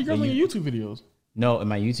don't have any girls in your YouTube videos. No, in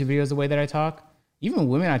my YouTube videos, the way that I talk, even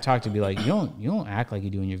women I talk to be like, you don't act like you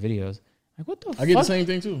do in your videos. Like, what the fuck? I get the same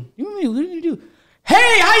thing too. What do you do?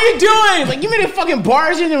 Hey, how you doing? Like, you made a fucking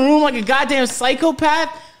barge in the room like a goddamn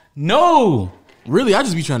psychopath? No. Really, I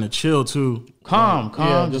just be trying to chill too. Calm,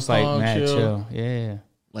 just like mad chill. Yeah.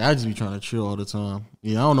 Like I just be trying to chill all the time.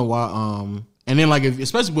 Yeah, I don't know why. And then like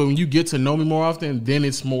especially when you get to know me more often, then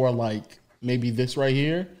it's more like maybe this right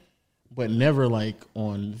here, but never like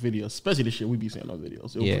on video. Especially the shit we be saying on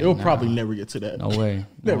videos. It'll probably never get to that. No way.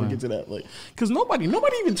 Never get to that. Like, because nobody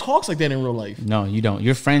even talks like that in real life. No, you don't.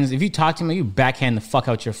 Your friends, if you talk to me, you backhand the fuck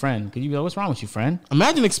out your friend. Because you be like, what's wrong with you, friend?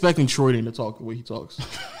 Imagine expecting Troy to talk the way he talks.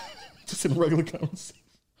 Just in a regular conversation.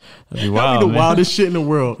 That'd be wild. That'd be the wildest shit in the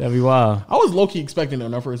world. That'd be wild. I was low-key expecting that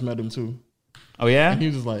when I first met him too. Oh yeah? And he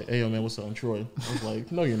was just like, hey yo man, what's up? I'm Troy. I was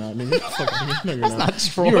like, no you're not, nigga. No, you're That's not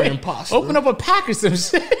Troy. You're an imposter. Open up a pack or some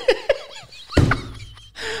shit.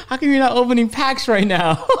 How come you're not opening packs right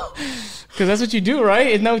now? Because that's what you do, right?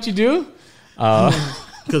 Isn't that what you do?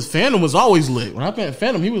 Because Phantom was always lit. When I met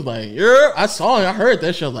Phantom, he was like, yeah, I saw him. I heard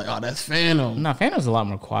that shit. I was like, oh, that's Phantom. No, Phantom's a lot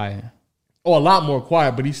more quiet. Oh, a lot more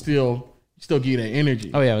quiet, but he still give you that energy.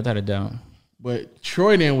 Oh, yeah, without a doubt. But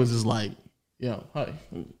Troy then was just like, yo, hi,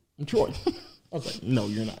 I'm Troy. I was like, no,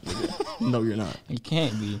 you're not, nigga. No, you're not. You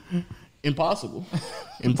can't be. Impossible.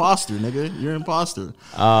 Imposter, nigga. You're an imposter.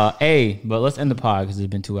 Hey, but let's end the pod because it's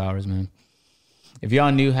been 2 hours, man. If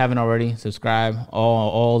y'all new, haven't already, subscribe.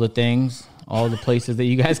 All the things, all the places that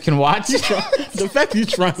you guys can watch. The fact that you're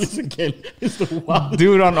trying this again is the wild.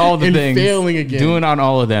 Do it on all the and things. Failing again. Doing on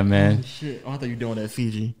all of them, man. Oh, shit. Oh, I thought you were doing that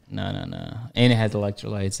Fiji. No. And it has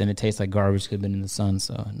electrolytes, and it tastes like garbage could have been in the sun,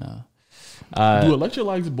 so no. Do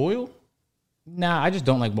electrolytes boil? Nah, I just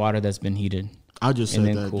don't like water that's been heated. I just and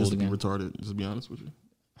said then that cooled just to be again. retarded, just to be honest with you.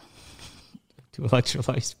 Do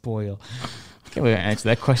electrolytes boil? Can't believe I answer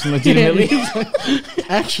that question legitimately.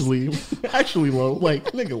 Actually, low. Like,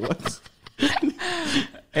 nigga, what?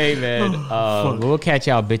 Hey, man. We'll catch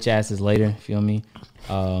y'all bitch asses later. Feel me?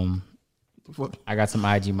 I got some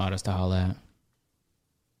IG models to holla at.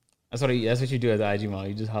 That's what you do as an IG model.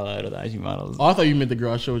 You just holla at other IG models. Oh, I thought you meant the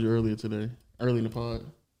girl I showed you earlier today. Early in the pod.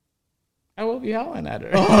 I will be hollering at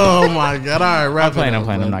her. Oh, my God. All right, wrap it up. I'm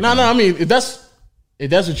playing. I'm not No, I mean, if that's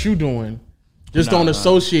what you doing, just don't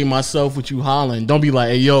associate myself with you hollering. Don't be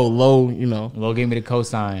like, hey, yo, Low, you know. Low gave me the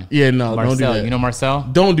cosign. Yeah, no, Marcel, don't do that. You know Marcel?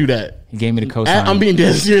 Don't do that. He gave me the cosign. I'm being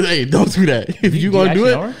dead serious. Hey, don't do that. If you gonna do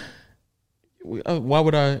know it, her? why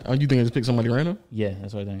would I? You think I just pick somebody random? Yeah,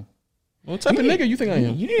 that's what I think. What type of nigga you think I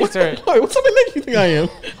am? You need to start. What type of nigga you think I am?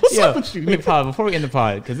 What's up with you? Before we end the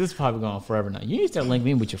pod, because this is probably going on forever now. You need to start linking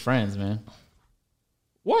me with your friends, man.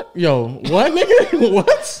 What? Yo, what, nigga?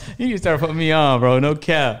 What? You need to start putting me on, bro. No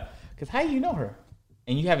cap. Because how you know her?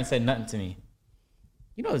 And you haven't said nothing to me.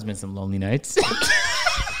 You know there's been some lonely nights.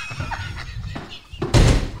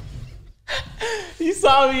 You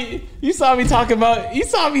saw me talking about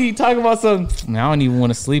some, I don't even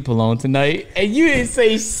want to sleep alone tonight. And you didn't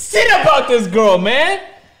say shit about this girl, man.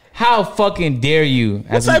 How fucking dare you?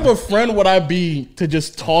 What type of friend would I be to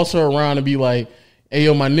just toss her around and be like, hey,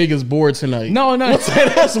 yo, my nigga's bored tonight? No.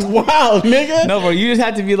 That's wild, nigga. No, bro, you just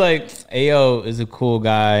have to be like, Ayo is a cool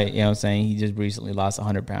guy. You know what I'm saying? He just recently lost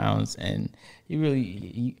 100 pounds and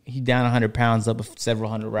he down 100 pounds up several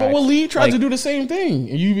hundred racks. But Waleed tried to do the same thing.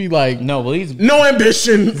 And you be like, no, Waleed's no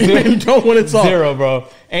ambition. And don't want to talk. Zero, bro.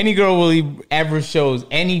 Any girl Waleed ever shows,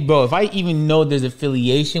 if I even know there's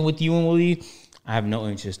affiliation with you and Waleed, I have no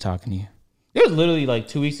interest talking to you. It was literally like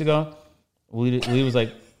 2 weeks ago. Waleed was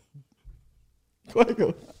like,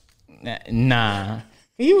 Go. Nah.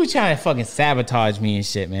 He was trying to fucking sabotage me and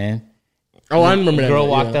shit, man. Oh, I remember that. The girl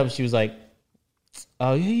walked up, she was like,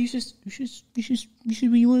 oh, yeah, you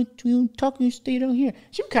want to talk, you stay down here.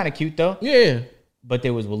 She was kind of cute, though. Yeah. But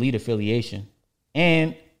there was Waleed affiliation.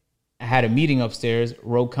 And I had a meeting upstairs,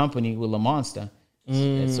 Rogue Company with La Monster.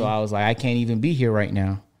 And so I was like, I can't even be here right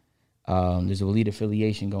now. There's a Waleed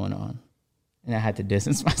affiliation going on. And I had to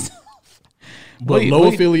distance myself. But low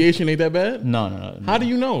affiliation ain't that bad? No. How do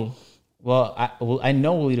you know? Well, I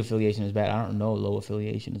know Waleed affiliation is bad. I don't know low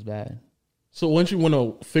affiliation is bad. So wouldn't you want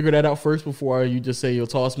to figure that out first before you just say you'll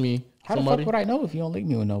toss me How somebody? the fuck would I know if you don't link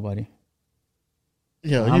me with nobody?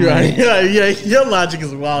 Yeah, you're right. Yeah, your logic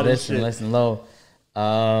is wild as shit. Listen, Low.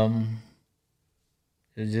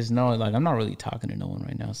 Just know, like, I'm not really talking to no one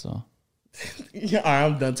right now, so. Yeah, all right,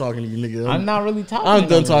 I'm done talking to you, nigga. I'm not really talking. I'm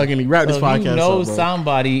done talking to you. Wrap this podcast if you know up, bro.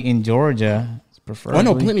 somebody in Georgia, preferably. I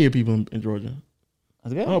know plenty of people in Georgia.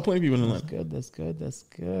 That's good. I know plenty of people in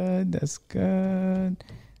That's good.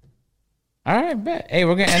 All right, bet. Hey,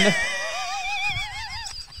 we're gonna end up.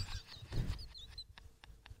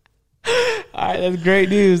 All right, that's great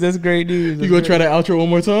news. You gonna try that outro one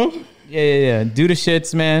more time? Yeah. Do the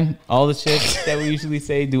shits, man. All the shits that we usually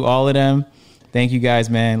say, do all of them. Thank you guys,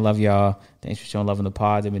 man. Love y'all. Thanks for showing love in the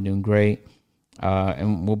pods. They've been doing great.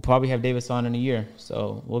 And we'll probably have Davis on in a year.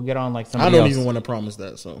 So we'll get on like somebody else. I don't even want to promise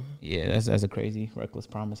that. So yeah, that's a crazy, reckless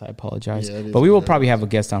promise. I apologize. Yeah, but we will probably have a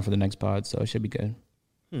guest on for the next pod, so it should be good.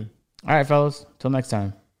 All right, fellas. Till next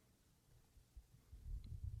time.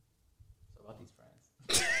 So about these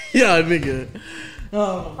friends. Yeah, nigga.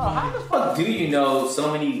 How the fuck do you know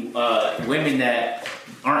so many women that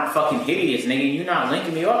aren't fucking hideous, nigga? You're not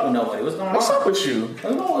linking me up with nobody. What's going on? What's up with you?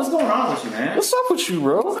 What's going on with you, man? What's up with you,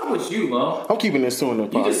 bro? What's up with you, bro? I'm keeping this to in the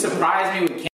You just surprised me with